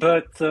then,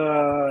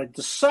 I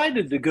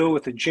decided to go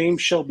with a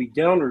James Shelby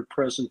Downard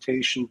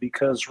presentation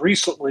because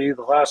recently,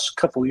 the last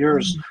couple of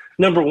years,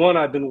 number one,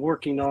 I've been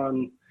working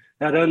on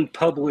that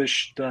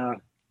unpublished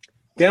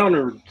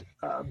Downard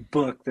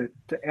book that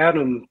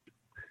Adam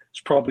is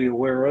probably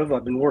aware of.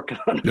 I've been working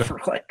on it for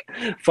like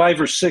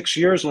 5 or 6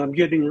 years, and I'm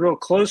getting real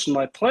close. And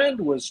my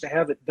plan was to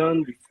have it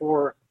done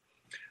before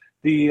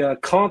the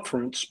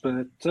conference,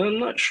 but I'm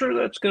not sure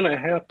that's going to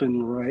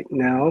happen right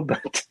now.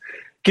 But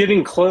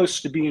getting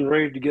close to being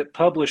ready to get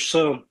published.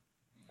 So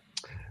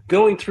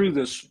going through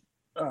this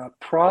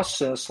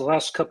process, the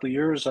last couple of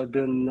years, I've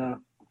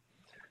been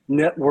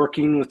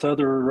networking with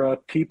other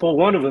people.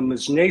 One of them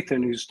is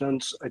Nathan, who's done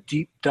a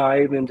deep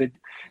dive into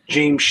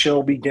James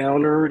Shelby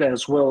Downard,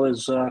 as well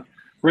as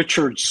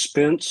Richard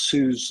Spence,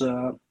 who's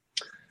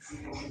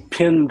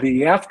penned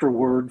the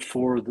afterword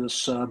for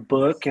this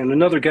book, and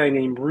another guy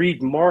named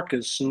Reed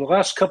Marcus. In the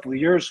last couple of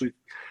years,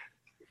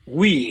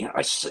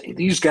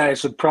 these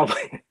guys have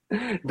probably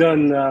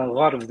done a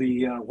lot of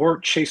the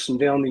work chasing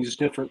down these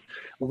different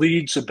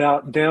leads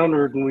about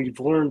Downard, and we've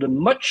learned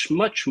much,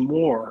 much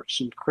more,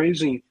 some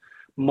crazy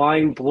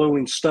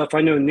mind-blowing stuff.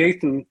 I know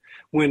Nathan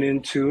went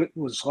into it,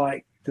 was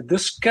like, did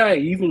this guy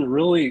even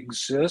really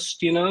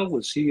exist? You know,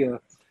 was he a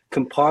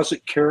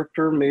composite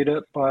character made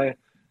up by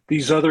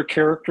these other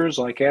characters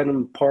like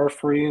Adam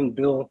Parfrey and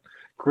Bill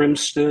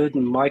Grimstead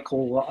and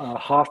Michael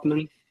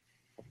Hoffman?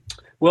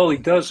 Well, he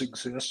does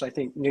exist. I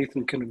think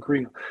Nathan can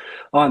agree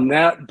on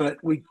that. But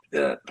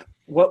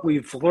what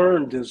we've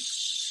learned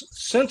is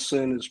since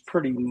then is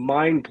pretty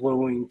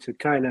mind-blowing to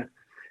kind of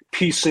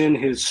piece in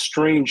his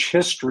strange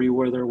history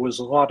where there was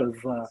a lot of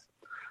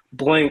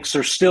blanks.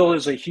 There still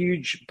is a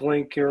huge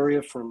blank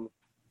area from,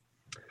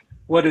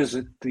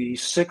 the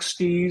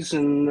 60s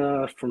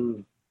and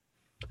from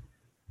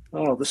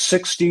the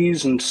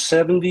 60s and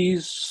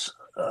 70s,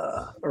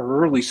 or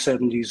early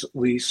 70s at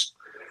least.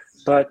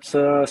 But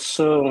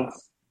so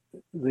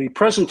the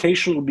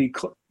presentation will be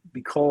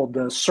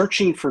called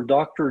Searching for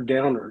Dr.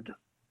 Downard.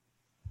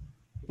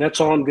 That's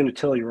all I'm going to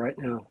tell you right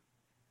now.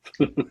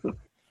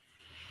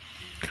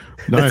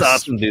 Nice. That's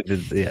awesome, dude.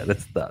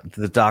 That's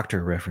the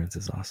doctor reference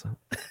is awesome.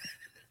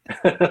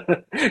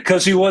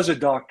 Because he was a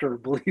doctor,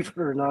 believe it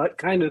or not.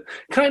 Kind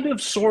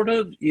of, sort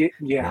of.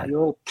 Yeah.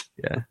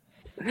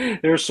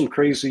 There's some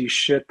crazy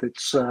shit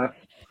that's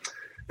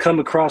come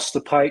across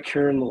the pike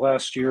here in the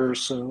last year or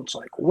so. It's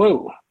like,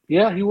 whoa,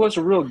 yeah, he was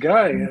a real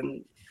guy.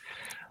 And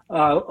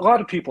a lot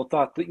of people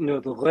thought that,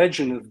 the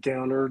legend of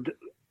Downard,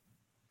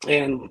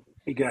 and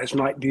you guys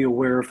might be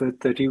aware of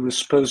it, that he was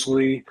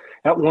supposedly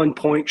at one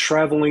point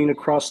traveling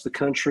across the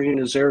country in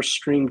his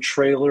Airstream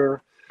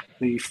trailer,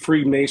 the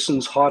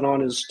Freemasons hot on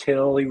his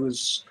tail. He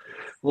was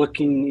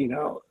looking,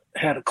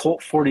 had a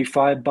Colt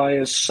 45 by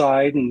his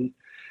side and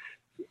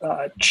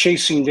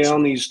chasing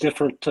down these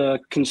different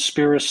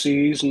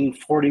conspiracies and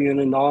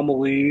Fortean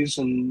anomalies.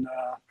 And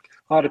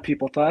a lot of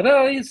people thought,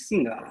 it's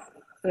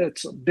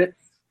a bit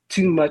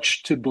too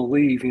much to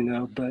believe,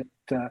 but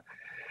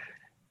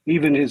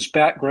even his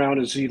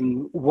background is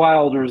even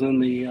wilder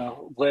than the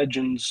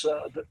legends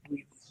that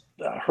we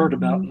heard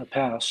about in the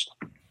past.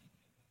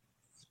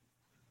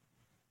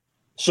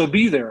 So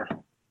be there.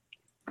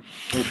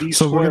 Or be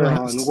square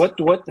on. What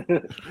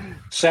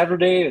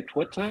Saturday at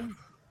what time?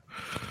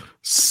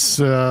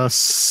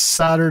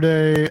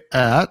 Saturday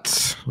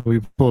at,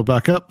 we pull it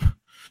back up,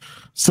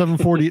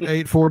 7:40 to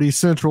 8:40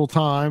 Central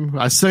Time.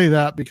 I say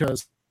that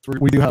because we're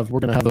going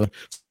to have a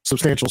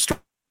substantial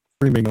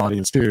streaming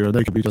audience too, and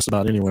they could be just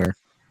about anywhere.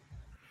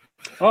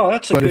 Oh,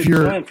 that's a But if good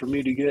you're- time for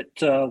me to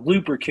get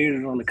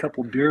lubricated on a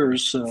couple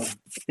beers. So,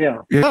 yeah.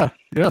 Yeah.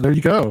 There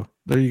you go.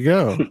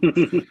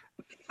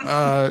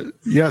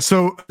 Yeah.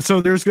 So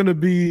there's going to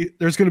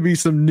be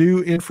some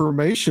new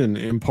information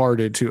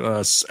imparted to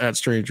us at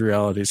Strange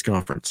Realities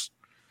Conference.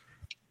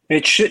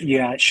 It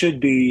should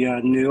be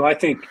new. I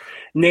think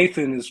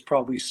Nathan has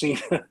probably seen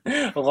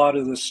a lot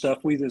of this stuff.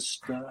 We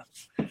just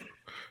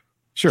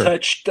Sure.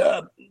 touched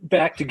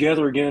back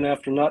together again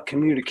after not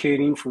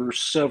communicating for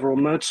several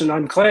months, and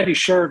I'm glad he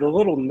shared a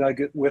little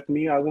nugget with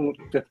me. I won't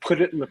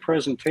put it in the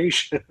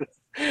presentation.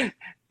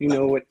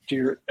 What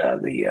your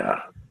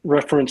the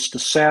reference to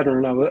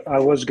Saturn. I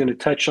was going to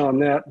touch on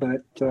that,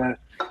 but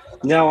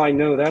now I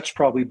know that's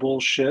probably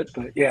bullshit.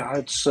 But yeah,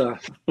 it's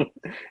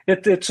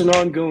it's an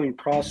ongoing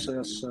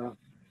process.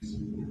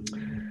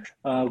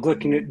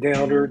 Looking at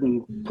Downard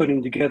and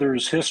putting together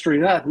his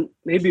history.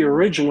 Maybe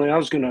originally I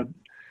was going to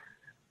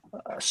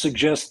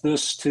suggest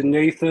this to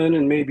Nathan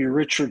and maybe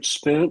Richard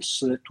Spence,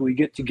 that we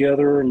get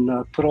together and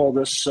put all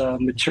this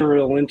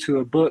material into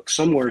a book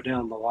somewhere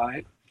down the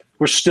line.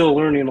 We're still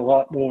learning a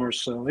lot more.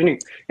 So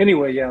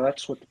anyway, yeah,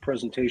 that's what the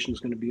presentation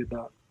is going to be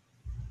about.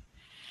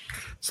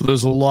 So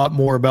there's a lot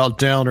more about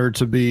Downard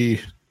to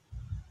be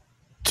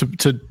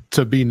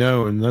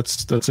known.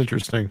 That's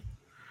interesting.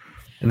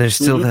 And there's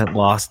still that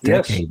lost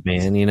Yes. decade,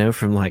 man,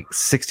 from like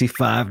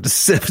 65 to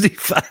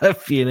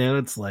 75,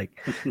 It's like,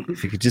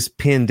 if you could just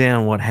pin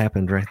down what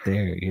happened right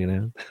there,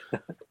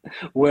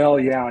 Well,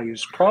 yeah, he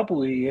was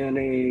probably in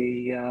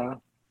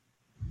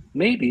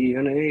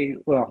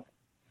well,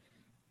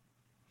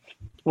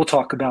 we'll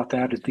talk about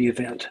that at the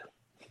event.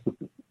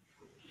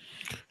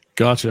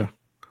 Gotcha.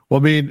 Well,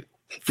 I mean,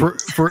 for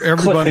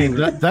everybody,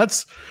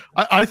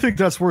 I think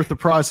that's worth the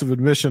price of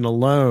admission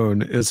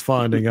alone, is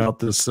finding out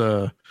this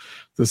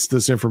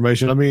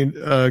information. I mean,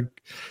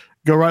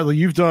 Go Rightly,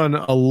 you've done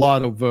a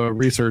lot of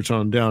research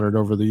on Downard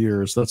over the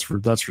years. That's for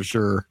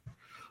sure.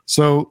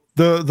 So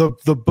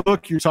the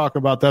book you talk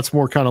about, that's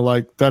more kind of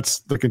like, that's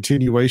the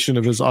continuation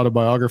of his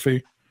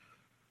autobiography.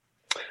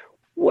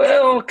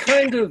 Well,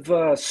 kind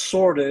of,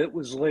 sort of. It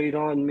was laid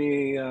on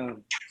me.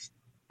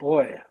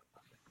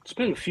 It's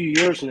been a few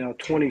years now.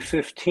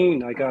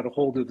 2015, I got a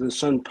hold of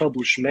this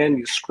unpublished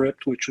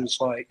manuscript, which was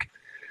like,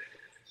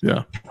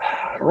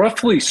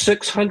 roughly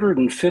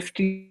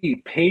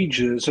 650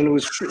 pages, and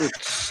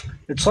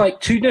it's like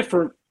two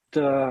different.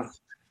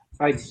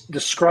 I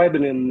describe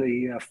it in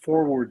the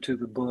foreword to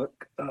the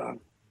book.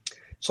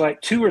 It's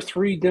like 2 or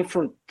 3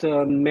 different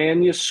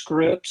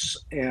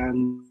manuscripts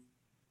and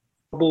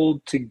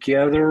cobbled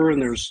together,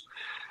 and there's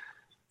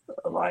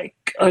like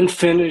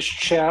unfinished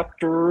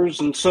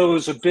chapters, and so it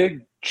was a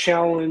big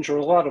challenge or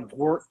a lot of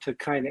work to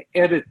kind of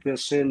edit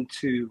this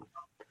into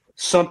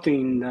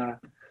something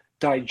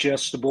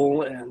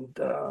digestible, and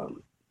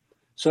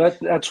so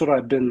that's what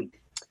I've been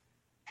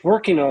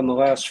working on the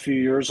last few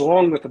years,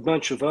 along with a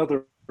bunch of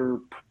other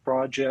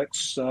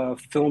projects,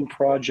 film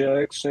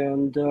projects,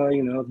 and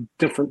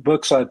different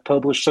books I've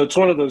published. So it's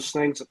one of those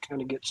things that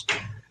kind of gets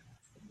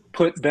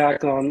put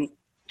back on.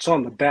 It's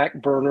on the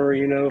back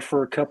burner,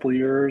 for a couple of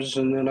years,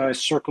 and then I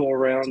circle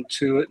around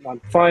to it, and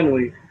I'm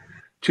finally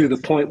to the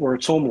point where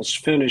it's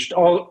almost finished.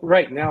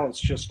 Right now,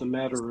 it's just a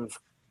matter of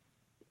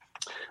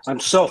I'm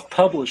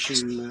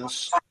self-publishing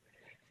this,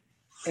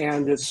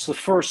 and it's the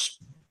first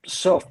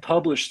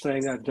self-published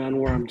thing I've done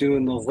where I'm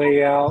doing the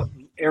layout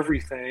and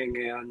everything,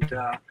 and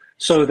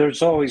so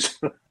there's always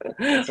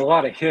a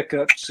lot of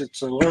hiccups.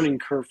 It's a learning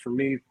curve for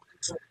me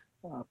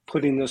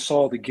putting this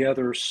all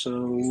together.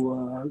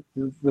 So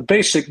the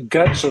basic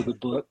guts of the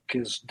book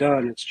is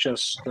done. It's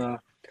just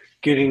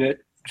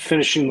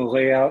finishing the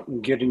layout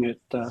and getting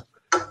it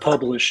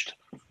published.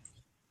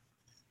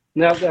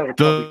 Now that'll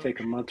probably take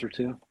a month or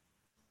two.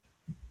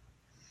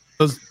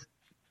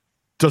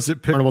 Does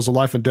it pick Animals of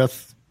Life and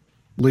Death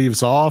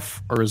leaves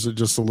off, or is it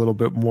just a little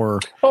bit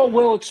more? Oh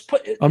well, it's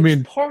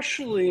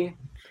partially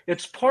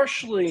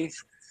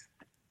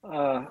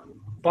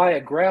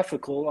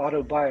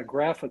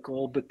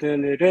autobiographical, but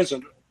then it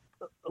isn't.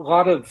 A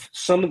lot of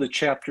some of the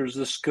chapters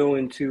this go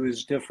into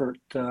is different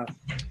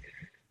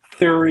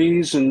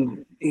theories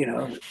and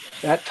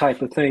that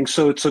type of thing.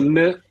 So it's a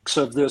mix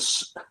of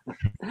this,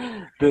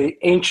 the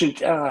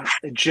ancient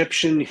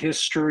Egyptian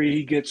history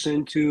he gets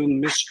into,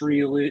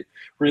 mystery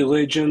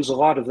religions. A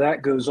lot of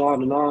that goes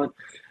on and on.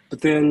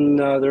 But then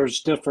there's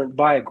different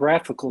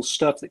biographical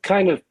stuff that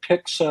kind of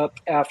picks up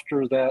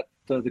after that,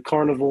 the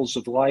Carnivals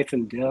of Life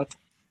and Death.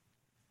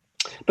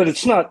 But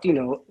it's not,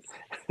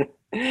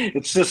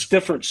 it's just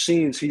different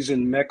scenes. He's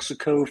in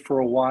Mexico for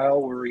a while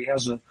where he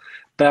has a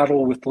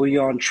battle with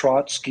Leon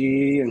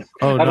Trotsky, and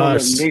I don't know,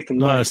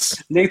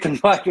 Nathan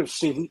might have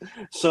seen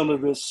some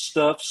of this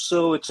stuff.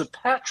 So it's a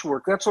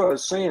patchwork. That's what I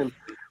was saying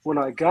when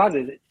I got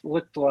it. It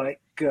looked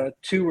like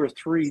 2 or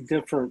 3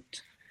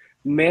 different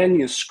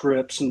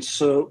manuscripts, and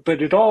so,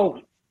 but it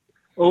all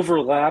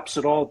overlaps.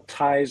 It all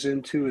ties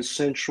into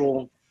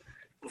essential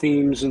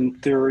themes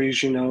and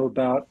theories,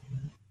 about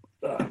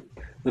the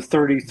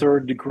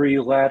 33rd degree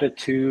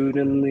latitude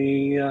and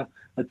the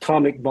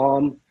atomic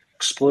bomb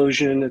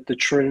explosion at the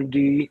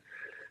Trinity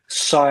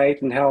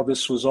site and how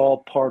this was all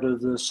part of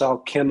this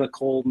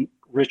alchemical,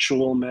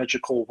 ritual,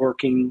 magical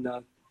working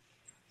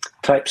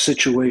type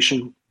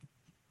situation.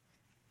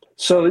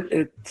 So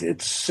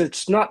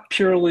it's not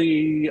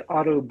purely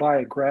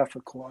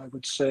autobiographical, I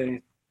would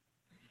say.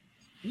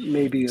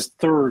 Maybe a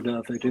third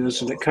of it is,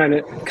 and it kind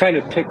of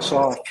picks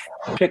up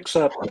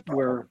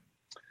where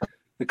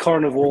the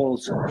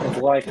carnivals of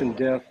life and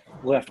death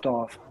left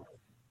off.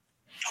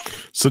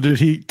 So did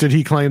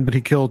he claim that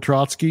he killed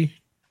Trotsky?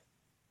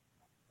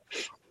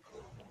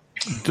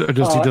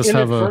 Does he just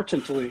have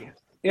inadvertently?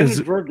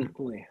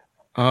 Inadvertently,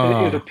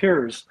 it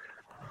appears.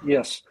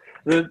 Yes,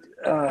 the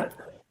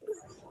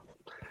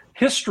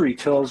history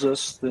tells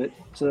us that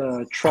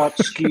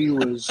Trotsky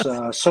was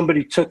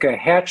somebody took a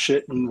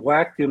hatchet and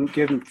whacked him,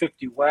 gave him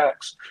 50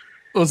 whacks.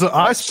 It was an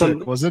ice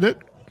pick, wasn't it?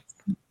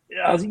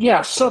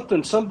 Yeah,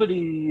 something.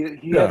 Somebody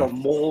he had a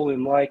mole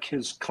in like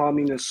his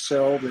communist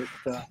cell that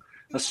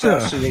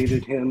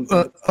assassinated him.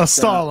 A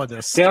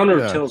Stalinist.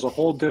 Downer tells a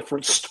whole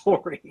different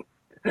story.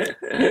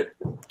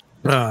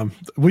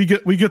 We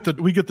get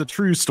the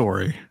true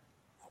story,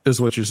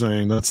 is what you're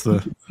saying. That's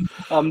the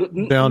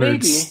Downer.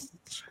 Maybe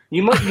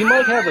you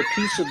might have a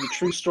piece of the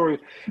true story.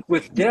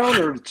 With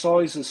Downer, it's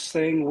always this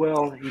thing.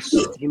 Well,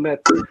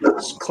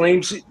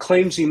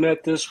 claims he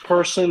met this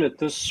person at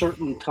this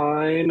certain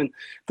time,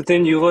 but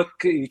then you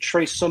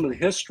trace some of the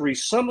history.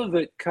 Some of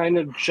it kind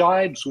of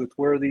jibes with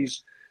where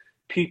these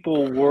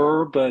people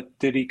were, but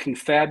did he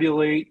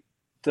confabulate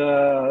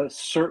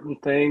certain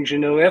things?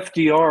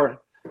 FDR,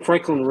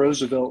 Franklin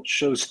Roosevelt,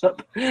 shows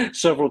up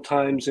several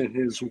times in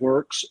his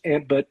works,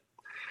 but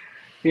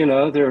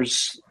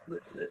there's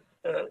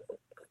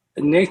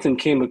Nathan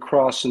came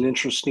across an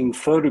interesting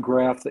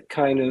photograph that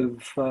kind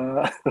of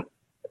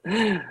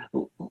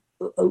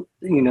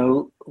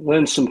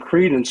lends some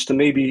credence to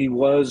maybe he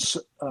was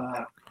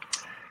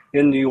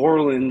in New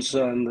Orleans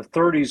in the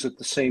 30s at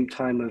the same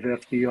time of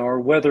FDR.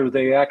 Whether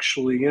they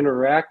actually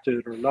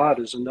interacted or not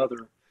is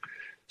another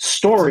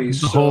story.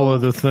 It's a whole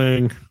other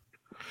thing.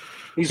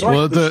 He's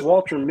like this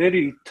Walter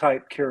Mitty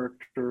type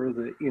character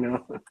that,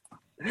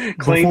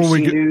 claims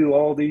he knew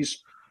all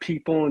these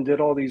people and did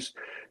all these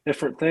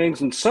different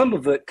things. And some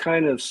of it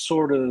kind of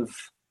sort of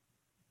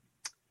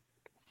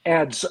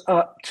adds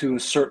up to a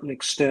certain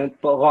extent,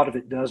 but a lot of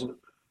it doesn't.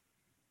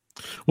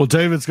 Well,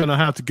 David's going to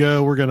have to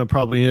go. We're going to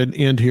probably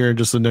end here in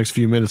just the next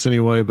few minutes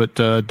anyway. But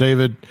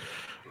David,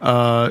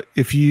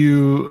 if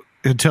you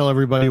can tell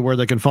everybody where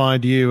they can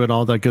find you and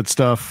all that good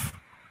stuff.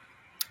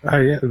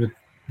 Yeah,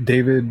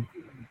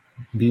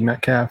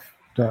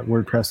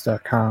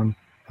 davidbmetcalf.wordpress.com.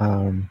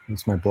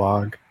 That's my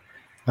blog.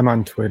 I'm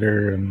on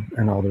Twitter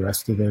and all the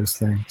rest of those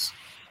things.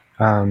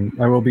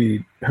 I will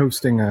be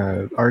hosting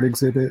an art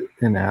exhibit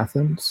in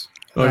Athens.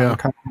 So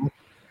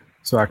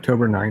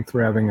October 9th,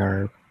 we're having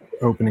our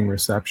opening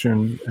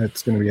reception.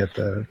 It's going to be at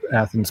the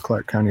Athens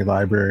Clark County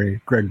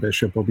Library. Greg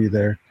Bishop will be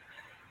there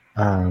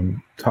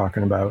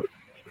talking about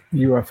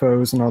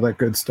UFOs and all that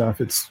good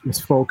stuff.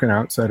 It's folk and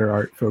outsider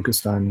art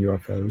focused on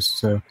UFOs,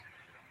 so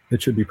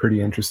it should be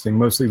pretty interesting.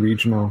 Mostly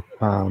regional,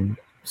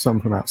 some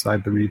from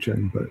outside the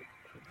region, but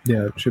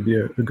yeah, it should be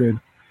a good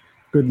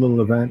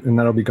little event, and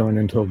that'll be going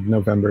until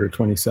November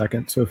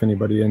 22nd. So if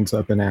anybody ends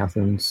up in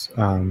Athens,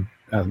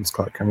 Athens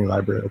Clark County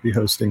Library will be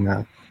hosting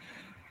that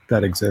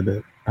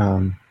exhibit.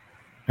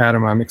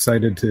 Adam, I'm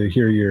excited to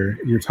hear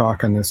your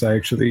talk on this. I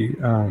actually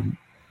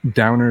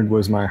Downard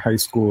was my high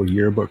school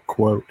yearbook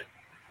quote,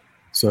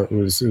 so it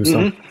was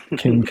some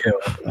King Kill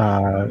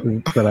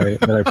that I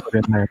put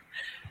in there.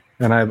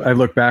 And I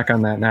look back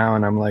on that now,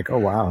 and I'm like, oh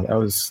wow, that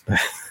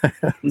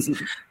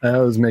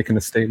was making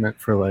a statement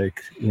for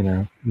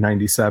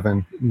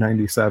 97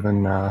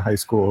 high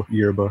school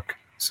yearbook.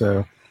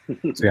 So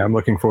yeah, I'm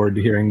looking forward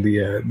to hearing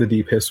the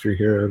deep history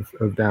here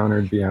of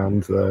Downard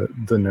beyond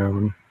the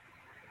known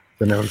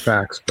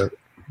facts. But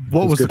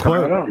what was the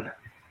quote?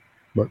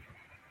 What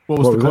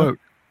was the quote?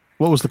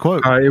 What was the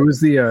quote? It was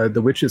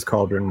the Witch's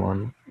Cauldron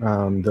one.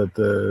 That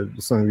the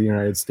son of the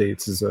United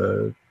States is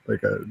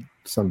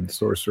some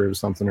sorcerer or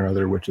something or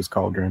other, Witch's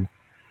Cauldron.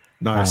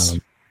 Nice.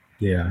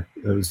 Yeah,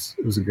 it was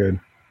a good.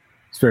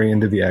 It's very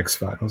into the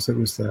X-Files. It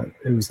was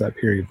that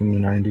period in the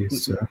 90s.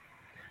 So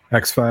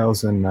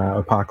X-Files and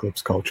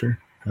apocalypse culture,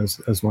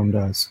 as one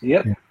does.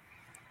 Yep. Yeah.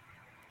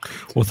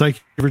 Well, thank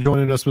you for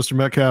joining us, Mr.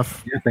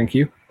 Metcalf. Yeah, thank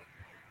you.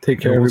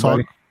 Take care,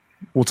 everybody.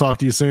 We'll talk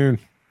to you soon.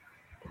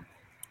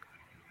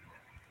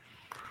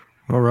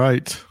 All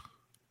right,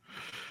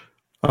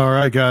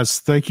 guys.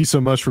 Thank you so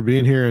much for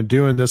being here and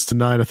doing this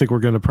tonight. I think we're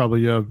going to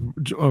probably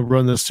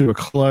run this to a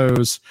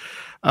close.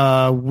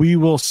 We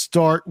will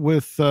start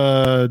with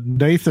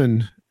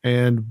Nathan.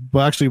 And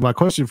actually, my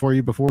question for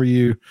you before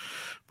you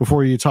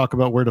talk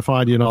about where to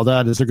find you and all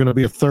that, is there going to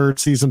be a third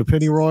season of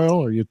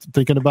Pennyroyal? Are you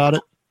thinking about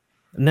it?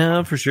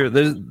 No, for sure.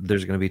 There's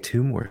going to be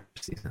 2 more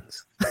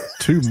seasons.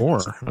 2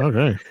 more.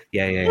 Okay.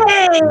 Yeah.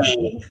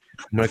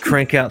 I'm going to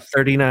crank out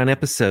 39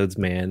 episodes,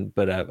 man.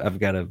 But I've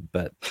got to.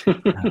 But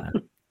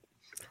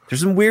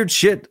there's some weird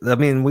shit. I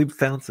mean, we've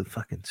found some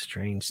fucking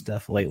strange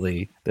stuff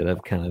lately that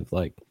I've kind of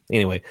like.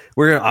 Anyway,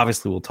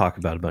 we'll talk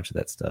about a bunch of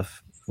that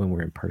stuff when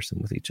we're in person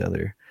with each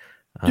other.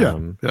 Yeah.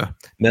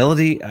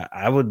 Melody,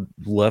 I would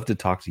love to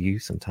talk to you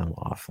sometime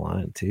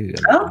offline too.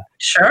 Oh,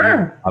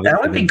 sure.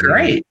 That would be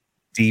great.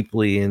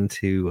 Deeply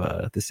into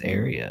this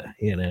area,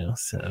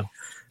 so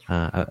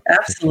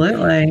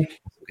absolutely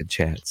good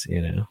chats,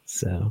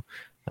 so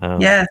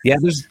yeah,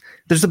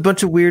 there's a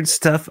bunch of weird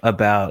stuff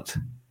about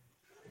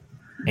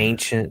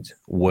ancient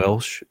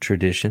Welsh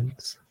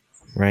traditions,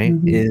 right?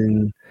 Mm-hmm.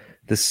 In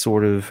this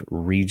sort of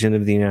region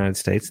of the United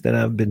States that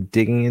I've been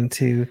digging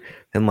into,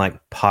 and like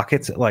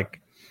pockets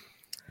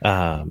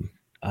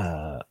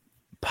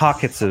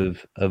pockets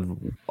of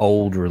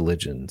old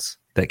religions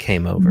that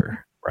came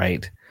over,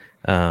 right?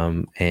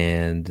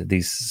 And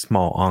these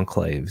small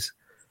enclaves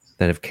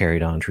that have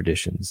carried on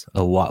traditions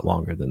a lot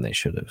longer than they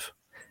should have,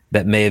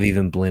 that may have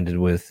even blended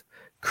with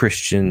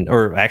Christian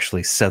or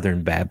actually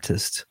Southern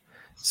Baptist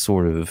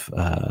sort of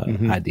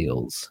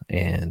ideals.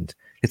 And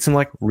it's some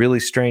like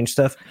really strange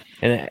stuff.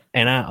 And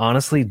I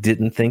honestly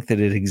didn't think that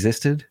it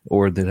existed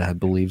or that I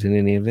believed in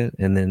any of it.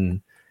 And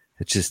then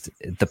it's just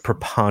the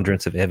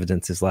preponderance of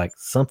evidence is like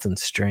something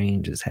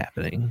strange is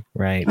happening,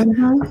 right?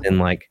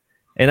 Mm-hmm.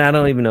 And I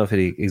don't even know if it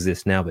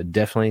exists now, but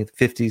definitely the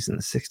 50s and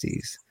the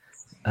 60s,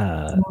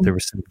 there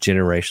was some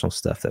generational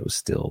stuff that was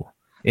still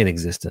in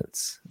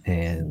existence.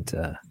 And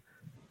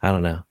I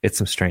don't know, it's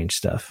some strange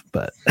stuff,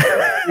 but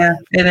yeah,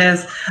 it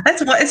is.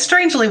 It's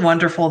strangely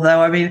wonderful,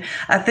 though. I mean,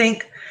 I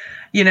think,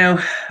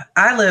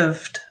 I've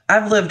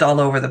lived all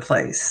over the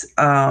place,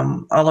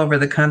 all over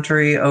the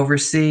country,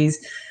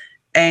 overseas,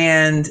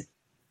 and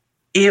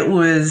it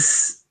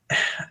was,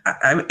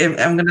 I'm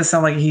going to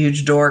sound like a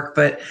huge dork,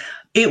 but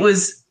it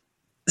was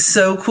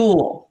so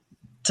cool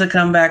to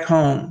come back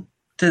home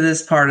to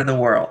this part of the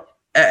world.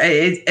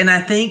 And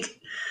I think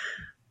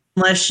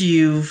unless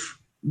you've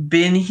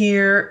been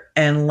here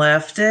and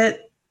left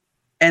it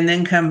and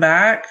then come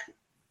back,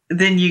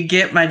 then you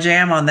get my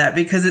jam on that,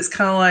 because it's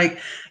kind of like,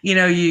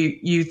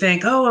 you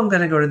think, oh, I'm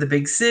going to go to the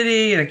big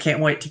city and I can't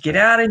wait to get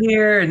out of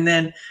here. And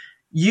then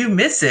you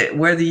miss it,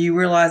 whether you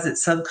realize it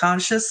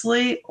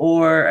subconsciously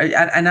or,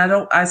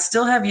 I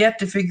still have yet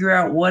to figure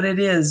out what it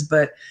is,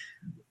 but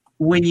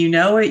when you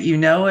know it,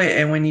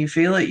 and when you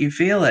feel it, you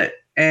feel it.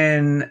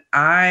 And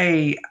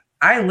I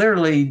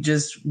literally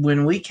just,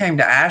 when we came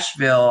to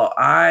Asheville,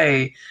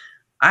 I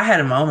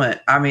had a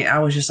moment. I mean, I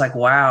was just like,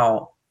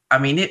 wow. I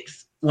mean,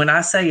 when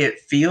I say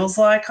it feels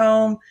like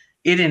home,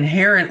 it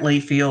inherently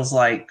feels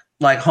like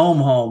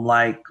home,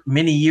 like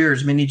many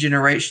years, many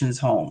generations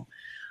home.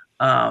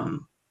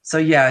 So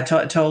yeah, I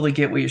totally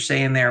get what you're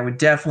saying there. I would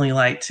definitely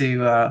like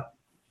to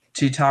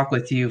talk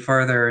with you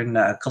further and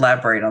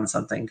collaborate on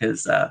something,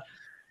 because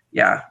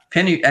yeah,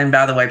 Penny. And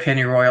by the way,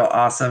 Pennyroyal,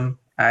 awesome.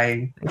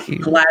 I'm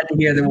glad to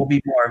hear there will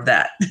be more of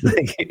that.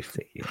 Thank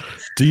you.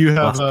 Do you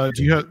have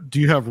do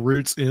you have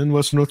roots in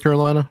Western North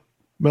Carolina,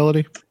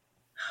 Melody?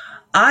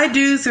 I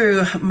do.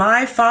 Through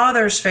my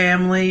father's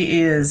family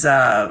is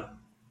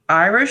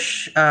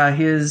Irish.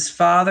 His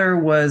father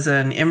was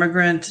an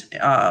immigrant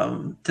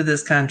to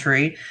this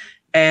country,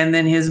 and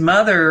then his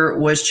mother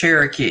was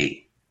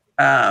Cherokee.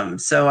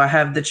 So I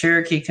have the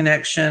Cherokee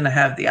connection. I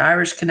have the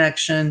Irish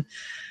connection.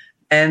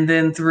 And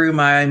then through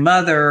my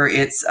mother,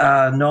 it's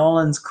New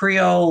Orleans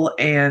Creole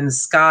and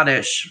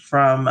Scottish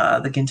from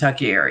the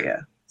Kentucky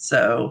area.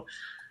 So,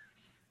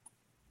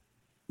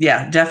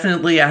 yeah,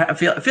 definitely. I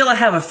feel I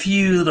have a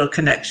few little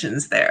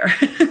connections there.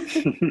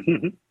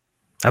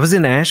 I was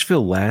in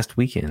Asheville last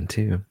weekend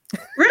too.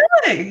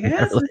 Really?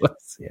 Yes.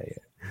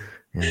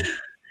 Yeah.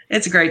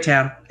 It's a great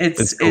town.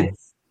 It's cool.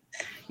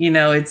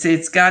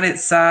 It's got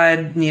its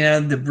side.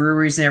 The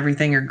breweries and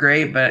everything are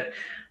great, but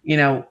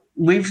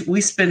we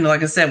spend,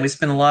 like I said, we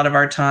spend a lot of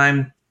our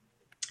time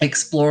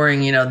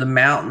exploring, the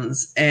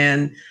mountains.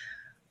 And,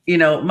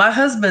 my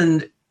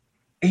husband,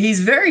 he's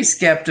very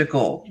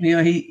skeptical.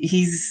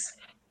 He's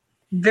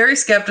very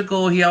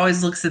skeptical. He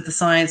always looks at the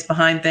science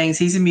behind things.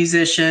 He's a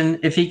musician.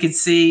 If he could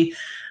see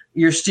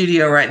your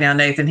studio right now,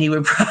 Nathan, he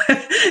would probably,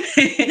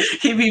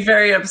 he'd be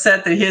very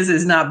upset that his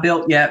is not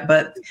built yet.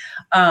 But,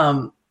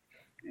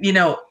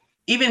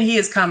 even he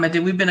has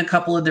commented, we've been a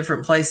couple of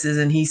different places,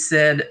 and he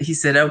said,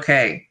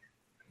 okay,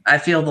 I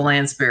feel the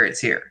land spirits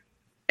here.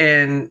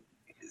 And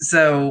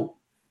so,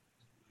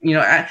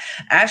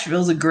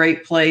 Asheville's a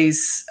great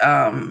place.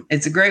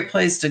 It's a great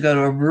place to go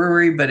to a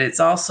brewery, but it's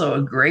also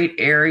a great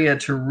area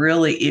to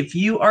really, if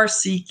you are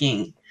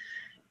seeking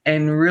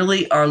and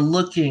really are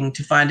looking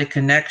to find a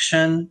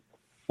connection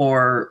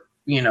or,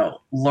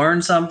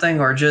 learn something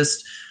or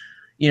just,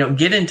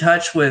 get in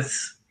touch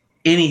with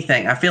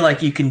anything, I feel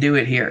like you can do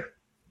it here.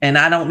 And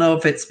I don't know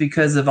if it's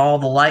because of all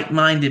the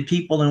like-minded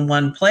people in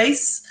one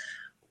place,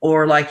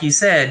 or like you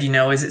said,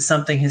 is it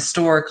something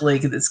historically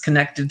that's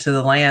connected to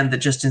the land that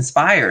just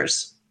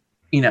inspires,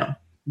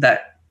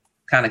 that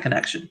kind of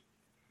connection?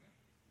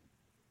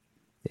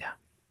 Yeah.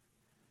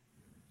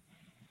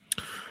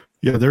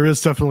 Yeah, there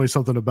is definitely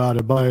something about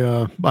it.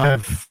 I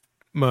have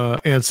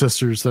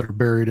ancestors that are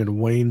buried in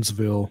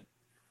Waynesville,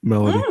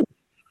 Melody.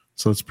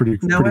 So it's pretty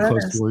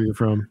close to where you're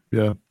from.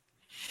 Yeah.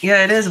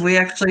 Yeah, it is. We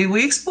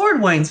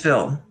explored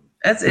Waynesville.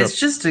 It's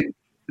just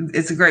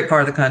it's a great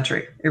part of the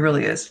country. It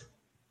really is.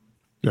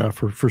 Yeah,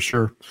 for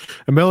sure.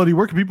 And Melody,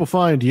 where can people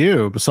find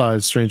you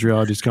besides Strange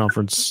Realities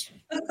Conference?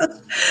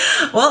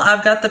 Well,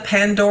 I've got the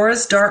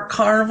Pandora's Dark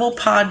Carnival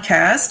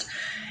podcast.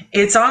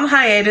 It's on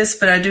hiatus,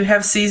 but I do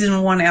have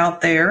season 1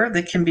 out there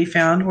that can be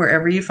found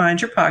wherever you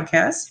find your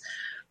podcasts.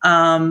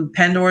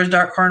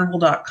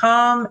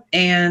 Pandora'sDarkCarnival.com,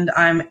 and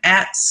I'm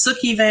at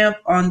SookieVamp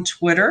on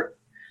Twitter.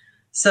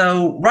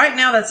 So right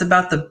now, that's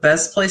about the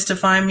best place to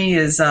find me.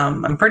 Is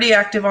I'm pretty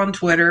active on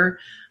Twitter.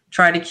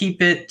 Try to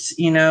keep it,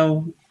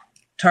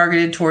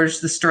 targeted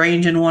towards the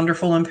strange and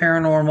wonderful and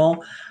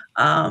paranormal.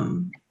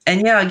 And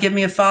yeah, give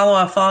me a follow.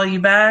 I'll follow you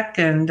back.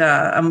 And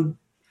I'm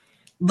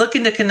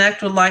looking to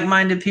connect with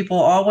like-minded people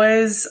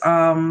always.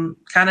 I'm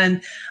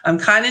kind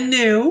of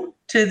new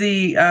to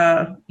the,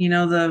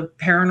 the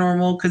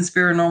paranormal,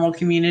 conspiranormal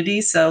community.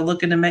 So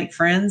looking to make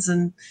friends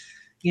and,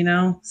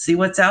 see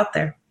what's out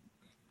there.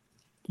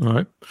 All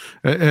right.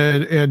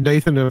 And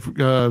Nathan,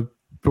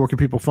 where can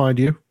people find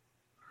you?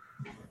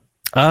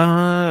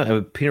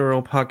 A Peter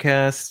Roll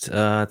podcast.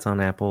 It's on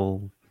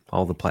Apple,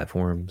 all the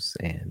platforms,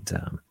 and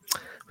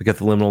we got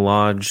the Liminal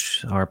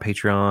Lodge, our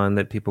Patreon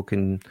that people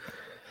can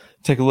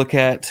take a look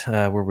at,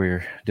 where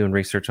we're doing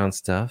research on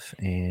stuff.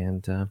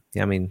 And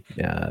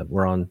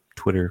we're on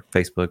Twitter,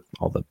 Facebook,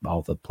 all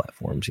the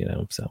platforms,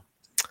 So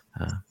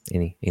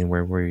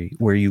anywhere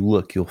where you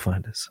look, you'll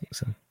find us.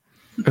 So.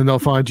 And they'll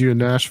find you in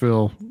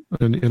Nashville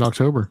in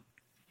October.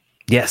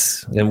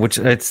 Yes, and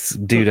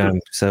dude,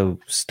 I'm so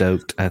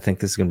stoked. I think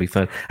this is gonna be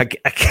fun. I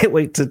can't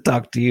wait to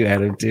talk to you,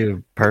 Adam, too,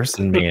 in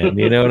person, man.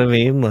 You know what I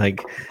mean?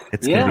 Like,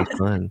 it's gonna be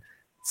fun.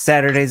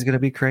 Saturday's gonna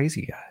be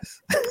crazy,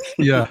 guys.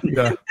 Yeah.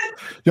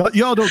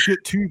 Y'all don't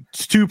get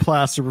too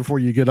plastered before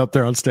you get up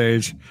there on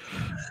stage.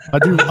 I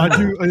do.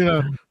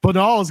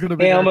 Banal is gonna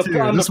be there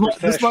too.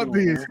 This might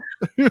be.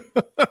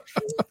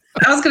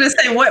 I was going to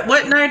say, what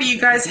night are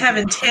you guys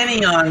having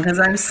Tenny on? Because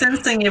I'm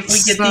sensing if we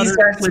get these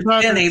guys with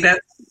Tenny, that's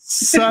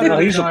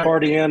Saturday he's night. A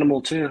party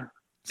animal too.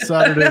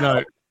 Saturday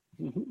night.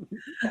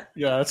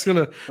 Yeah, it's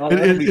gonna.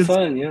 It'll be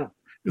fun. Yeah,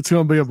 it's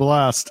gonna be a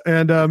blast.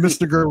 And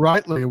Mr. Gert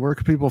Rightly, where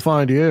can people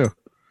find you?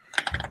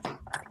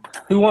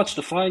 Who wants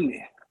to find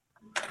me?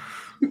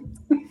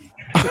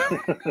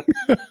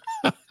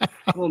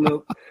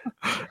 Well,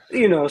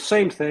 no,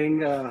 same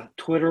thing.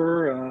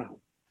 Twitter,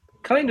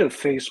 kind of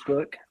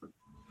Facebook.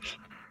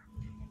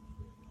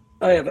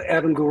 I have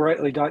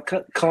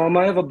AdamGoRightly.com.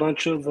 I have a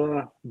bunch of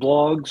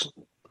blogs,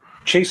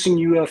 Chasing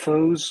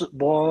UFOs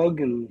blog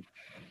and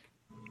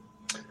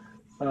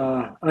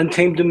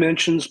Untamed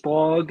Dimensions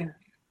blog.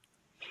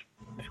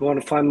 If you want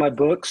to find my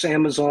books,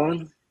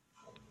 Amazon.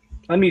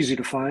 I'm easy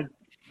to find.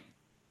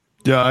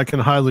 Yeah, I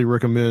can highly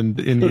recommend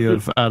any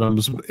of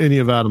Adam's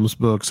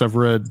books. I've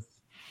read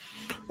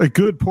a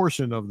good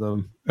portion of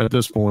them at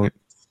this point.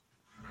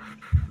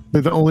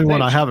 The only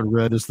one I haven't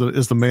read is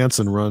the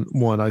Manson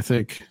one, I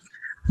think.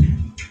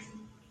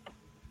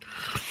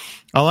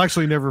 I'll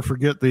actually never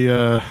forget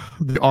the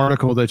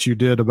article that you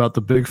did about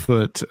the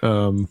Bigfoot,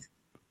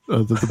 the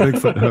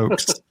Bigfoot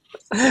hoax.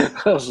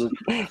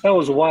 That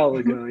was a while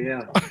ago.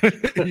 Yeah.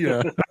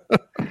 Yeah.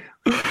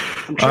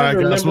 I'm trying to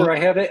remember.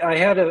 Guys, I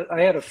had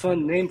a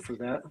fun name for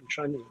that. I'm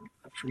trying to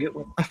forget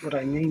what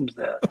I named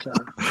that.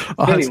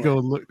 I'll have to go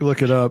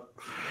look it up.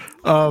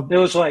 It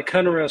was like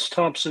Hunter S.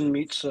 Thompson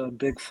meets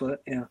Bigfoot.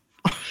 Yeah.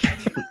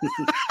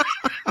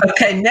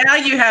 Okay, now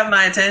you have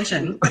my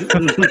attention.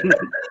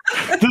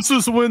 This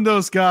was when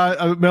those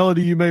guys,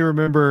 Melody, you may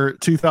remember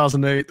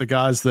 2008, the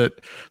guys that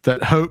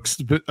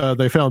hoaxed,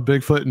 they found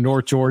Bigfoot in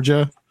North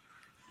Georgia.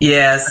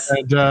 Yes.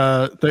 And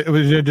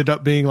it ended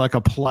up being like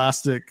a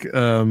plastic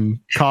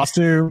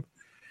costume.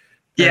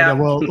 Yeah.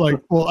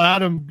 And,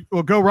 Adam,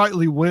 Go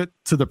Rightly went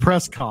to the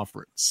press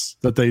conference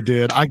that they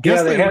did. I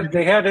guess they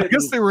had it. I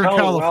guess they were in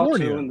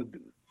California.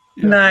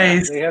 Yeah.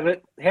 Nice. They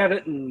had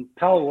it in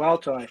Palo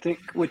Alto, I think,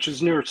 which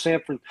is near San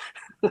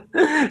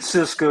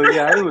Francisco.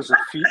 Yeah, it was a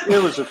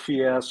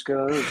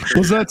fiasco.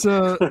 Was that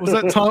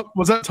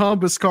Tom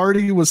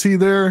Biscardi? Was he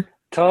there?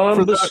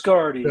 Tom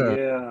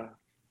Biscardi.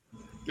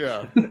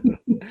 Yeah.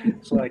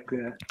 It's like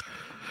that.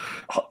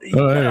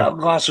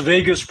 Las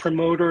Vegas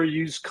promoter,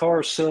 used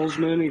car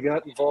salesman. He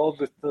got involved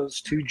with those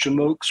two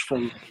jamokes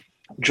from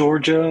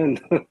Georgia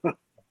and.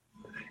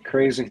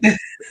 Crazy.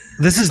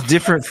 This is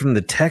different from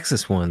the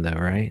Texas one, though,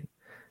 right?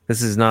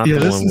 This is not the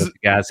one with the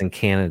guys in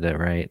Canada,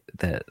 right?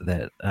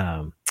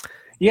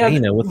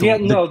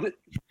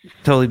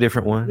 Totally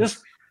different one.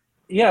 This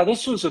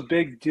was a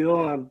big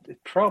deal.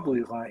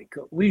 Probably like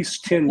at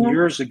least 10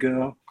 years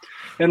ago.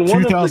 And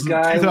one of the guys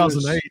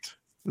 2008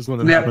 is when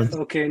it happened.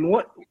 Okay, and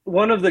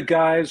one of the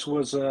guys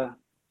was a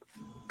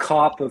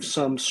cop of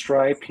some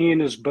stripe. He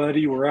and his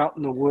buddy were out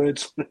in the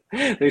woods.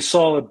 They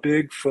saw a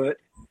Bigfoot.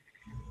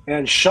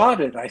 And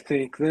shot it, I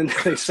think. Then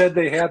they said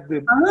they had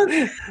the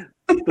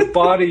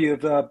body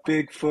of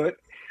Bigfoot,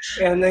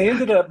 and they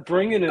ended up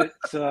bringing it.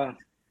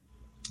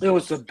 It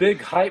was a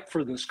big hype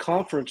for this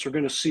conference. We're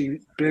going to see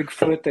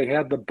Bigfoot. They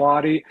had the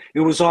body. It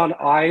was on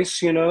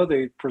ice,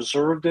 they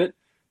preserved it,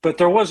 but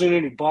there wasn't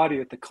any body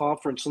at the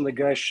conference. And the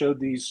guy showed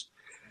these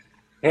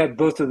had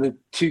both of the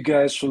two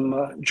guys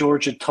from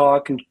Georgia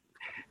talk, and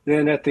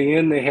then at the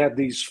end they had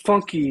these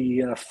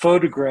funky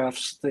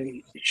photographs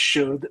they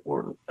showed that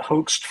were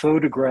hoaxed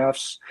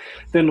photographs.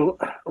 Then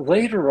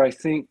later, I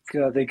think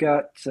they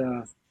got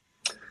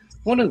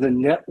one of the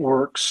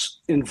networks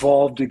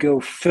involved to go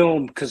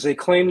film because they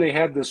claimed they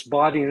had this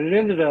body, and it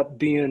ended up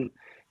being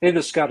they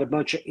just got a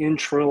bunch of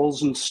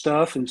entrails and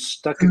stuff and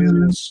stuck it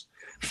in this.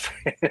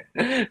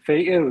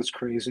 It was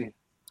crazy.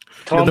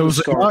 Tom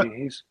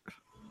Biscardi,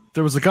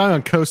 there was a guy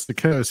on Coast to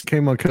Coast,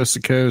 came on Coast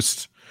to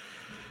Coast,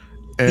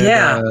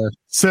 and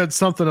said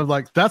something of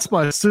like, "That's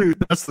my suit.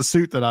 That's the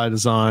suit that I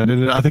designed."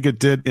 And I think it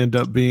did end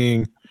up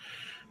being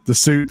the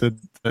suit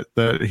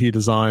that he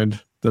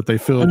designed that they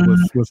filled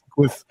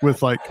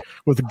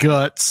with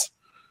guts.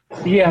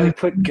 Yeah, they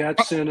put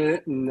guts in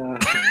it, and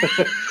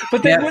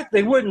but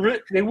they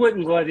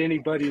wouldn't let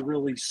anybody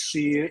really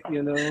see it,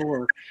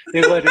 or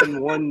they let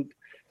in one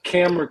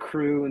camera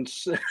crew, and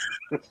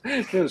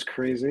it was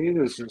crazy. It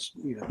was just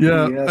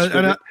BS,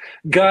 and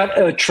got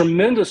a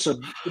tremendous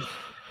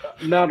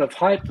amount of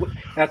hype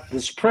at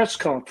this press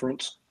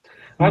conference.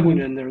 I went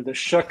in there, the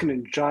shucking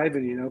and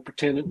jiving,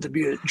 pretending to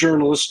be a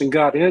journalist, and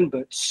got in,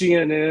 but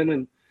CNN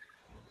and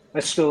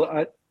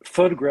I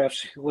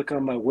photographs. You look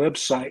on my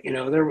website,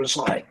 there was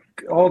like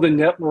all the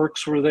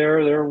networks were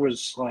there. There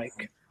was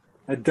like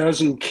a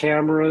dozen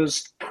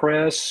cameras,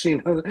 press,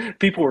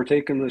 people were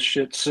taking this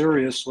shit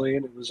seriously,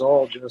 and it was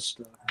all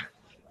just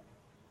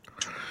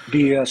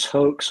BS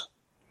hoax.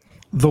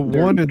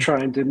 They're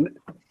trying to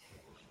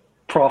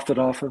profit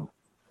off of.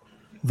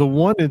 The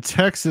one in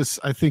Texas,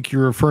 I think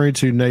you're referring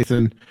to,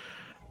 Nathan.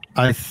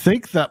 I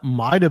think that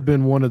might have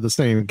been one of the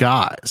same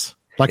guys.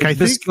 Like I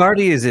think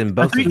Biscardi is in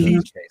both of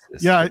these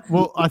cases. Yeah,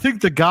 well, I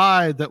think the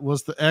guy that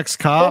was the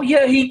ex-cop. Oh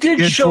yeah, he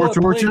did show up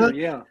later.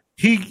 Yeah,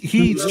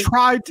 he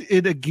tried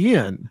it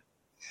again.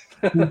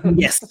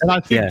 Yes, and I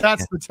think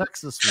that's the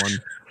Texas one.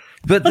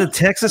 But the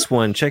Texas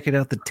one, check it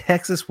out. The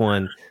Texas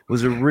one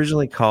was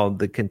originally called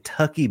the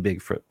Kentucky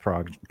Bigfoot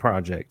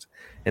Project,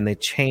 and they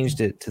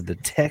changed it to the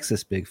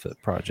Texas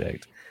Bigfoot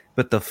Project.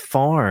 But the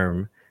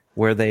farm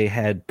where they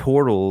had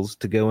portals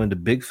to go into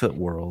Bigfoot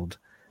World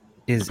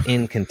is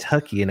in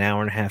Kentucky, an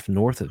hour and a half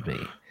north of me,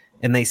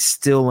 and they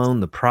still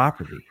own the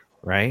property,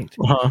 right?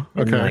 Okay.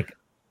 And like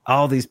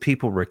all these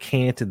people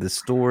recanted the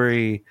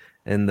story,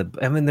 and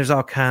there's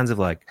all kinds of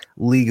like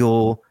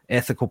legal,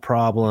 ethical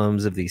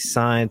problems of these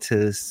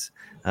scientists.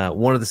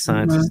 One of the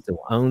scientists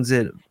still owns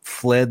it,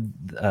 fled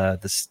the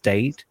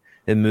state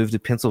and moved to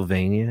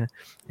Pennsylvania,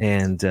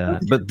 and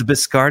but the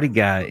Biscardi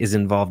guy is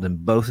involved in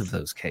both of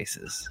those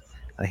cases.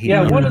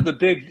 One of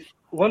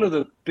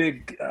the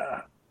big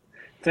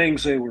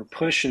things they were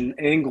pushing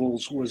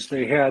angles was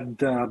they had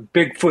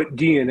Bigfoot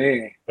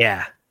DNA.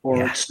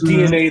 It's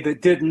DNA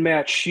that didn't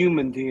match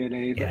human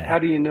DNA. But how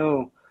do you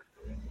know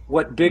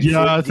what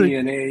Bigfoot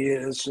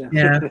DNA is?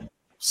 Yeah.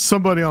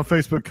 Somebody on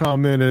Facebook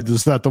commented,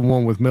 "Is that the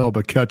one with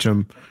Melba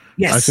Ketchum?"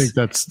 Yes, I think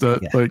that's the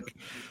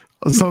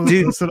So,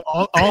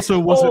 also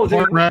was it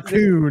part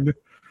raccoon?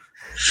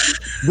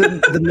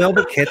 The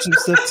Melba Ketchum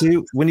stuff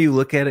too. When you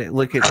look at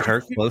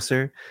her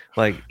closer,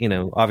 like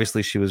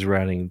obviously she was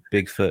writing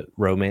Bigfoot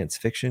romance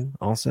fiction,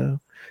 also.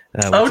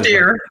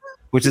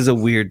 Which is a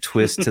weird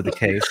twist to the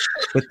case.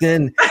 But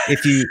then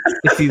if you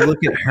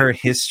look at her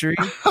history,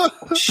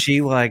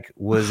 she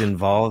was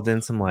involved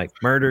in some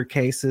murder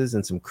cases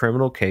and some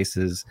criminal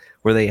cases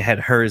where they had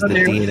her as the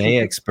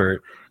DNA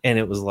expert, and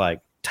it was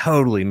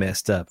totally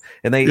messed up.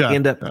 And they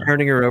end up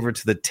turning her over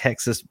to the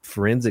Texas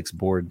Forensics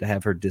Board to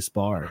have her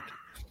disbarred.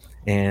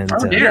 And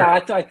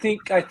I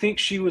think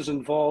she was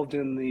involved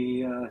in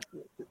the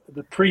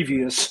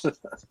previous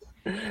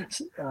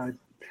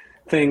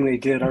thing they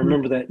did. I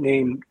remember that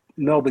name,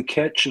 Melba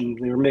Ketchum.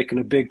 They were making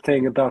a big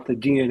thing about the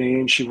DNA,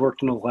 and she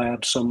worked in a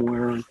lab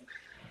somewhere. And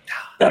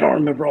I don't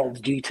remember all the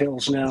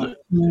details now.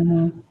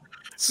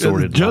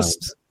 Sorted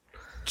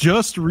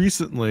just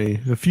recently,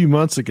 a few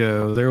months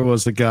ago, there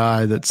was a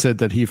guy that said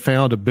that he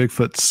found a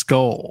Bigfoot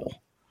skull.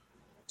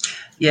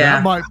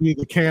 Yeah,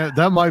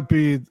 that might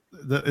be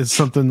it's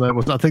something that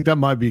was. I think that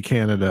might be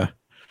Canada,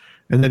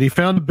 and that he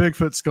found a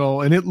Bigfoot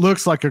skull, and it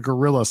looks like a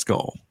gorilla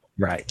skull.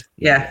 Right.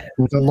 Yeah,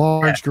 with a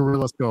large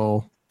gorilla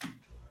skull.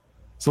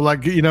 So,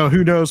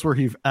 who knows where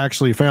he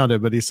actually found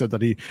it? But he said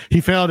that he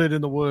found it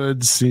in the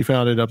woods. He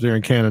found it up there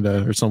in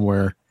Canada or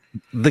somewhere.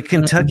 The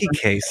Kentucky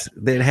case,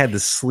 they had the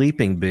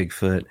sleeping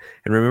Bigfoot,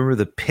 and remember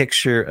the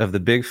picture of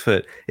the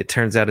Bigfoot. It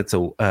turns out it's a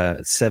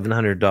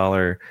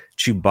 $700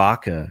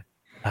 Chewbacca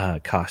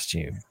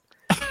costume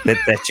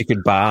that you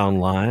could buy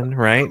online,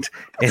 right?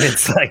 And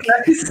it's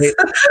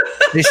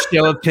they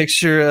show a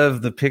picture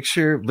of the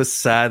picture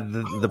beside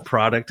the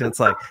product, and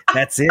it's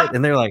that's it.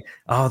 And they're like,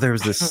 oh, there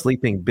was this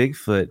sleeping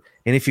Bigfoot,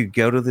 and if you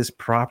go to this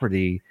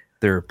property,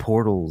 there are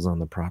portals on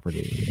the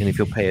property, and if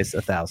you'll pay us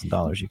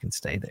 $1,000, you can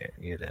stay there.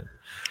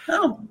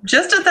 Oh,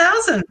 just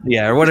 1,000?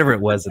 Yeah, or whatever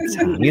it was at the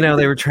time.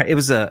 They were trying. It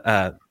was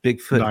a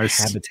Bigfoot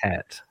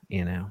habitat.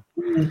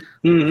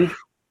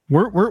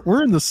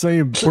 We're in the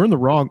same. We're in the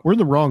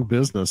wrong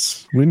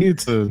business. We need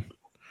to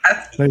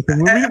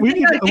Nathan, we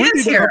need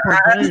to up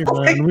our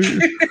game, man.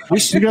 We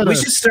should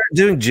start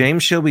doing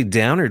James Shelby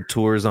Downard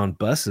tours on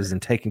buses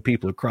and taking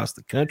people across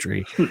the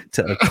country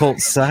to occult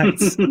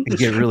sites and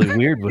get really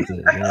weird with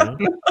it. You know?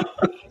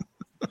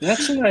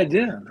 That's an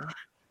idea.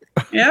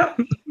 Yep.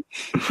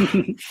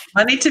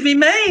 Money to be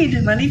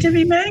made. Money to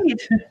be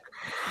made.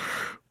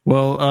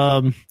 Well,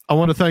 I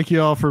want to thank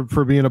you all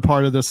for being a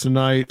part of this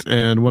tonight,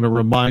 and want to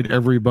remind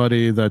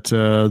everybody that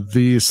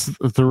these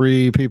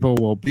three people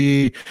will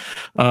be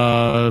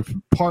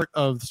part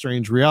of the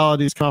Strange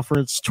Realities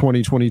Conference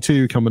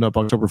 2022 coming up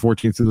October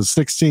 14th through the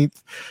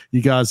 16th.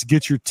 You guys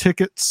get your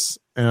tickets.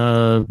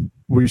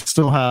 We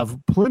still have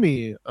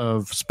plenty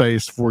of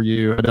space for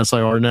you at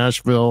SIR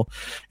Nashville.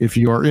 If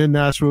you are in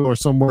Nashville or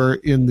somewhere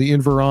in the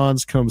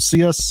environs, come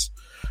see us.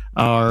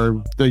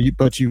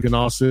 But you can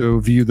also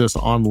view this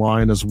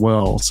online as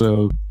well.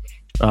 So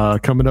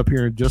coming up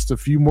here in just a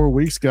few more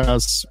weeks,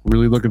 guys.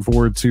 Really looking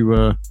forward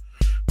to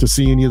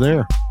seeing you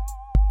there.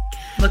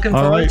 Looking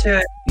forward to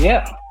it.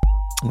 Yeah.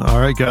 All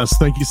right, guys.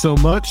 Thank you so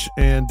much,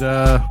 and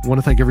want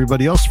to thank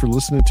everybody else for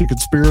listening to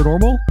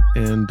Conspiranormal.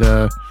 And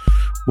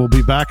we'll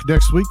be back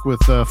next week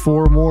with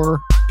 4 more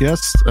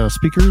guest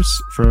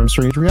speakers from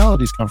Strange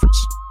Realities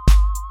Conference.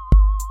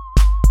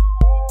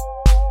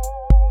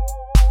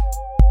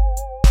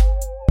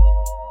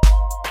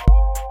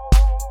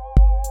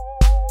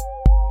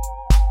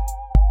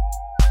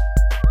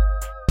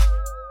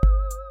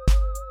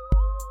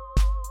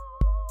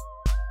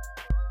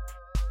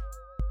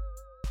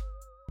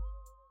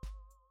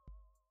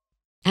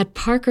 At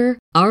Parker,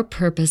 our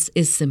purpose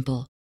is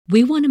simple.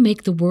 We want to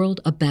make the world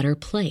a better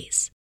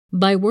place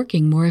by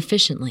working more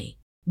efficiently,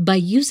 by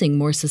using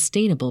more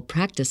sustainable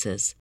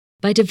practices,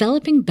 by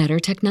developing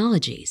better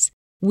technologies.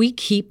 We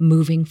keep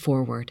moving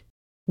forward.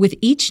 With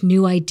each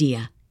new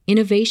idea,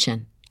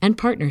 innovation, and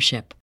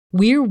partnership,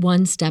 we're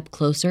one step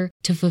closer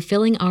to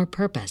fulfilling our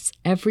purpose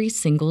every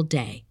single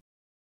day.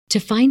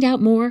 To find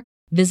out more,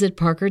 visit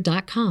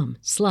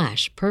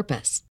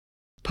parker.com/purpose.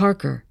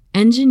 Parker,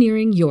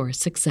 engineering your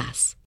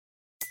success.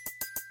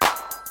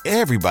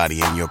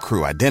 Everybody in your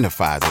crew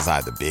identifies as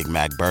either Big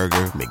Mac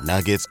Burger,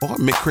 McNuggets, or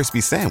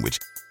McCrispy Sandwich.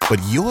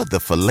 But you're the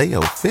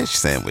Filet-O-Fish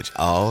Sandwich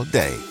all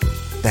day.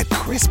 That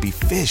crispy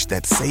fish,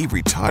 that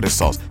savory tartar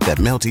sauce, that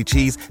melty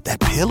cheese,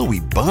 that pillowy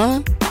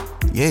bun.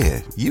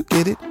 Yeah, you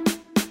get it.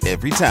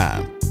 Every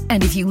time.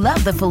 And if you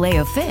love the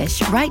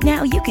Filet-O-Fish, right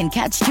now you can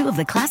catch 2 of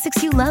the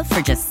classics you love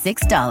for just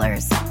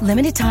 $6.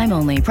 Limited time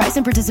only. Price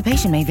and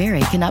participation may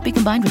vary. Cannot be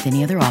combined with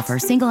any other offer.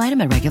 Single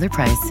item at regular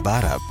price.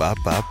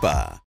 Ba-da-ba-ba-ba.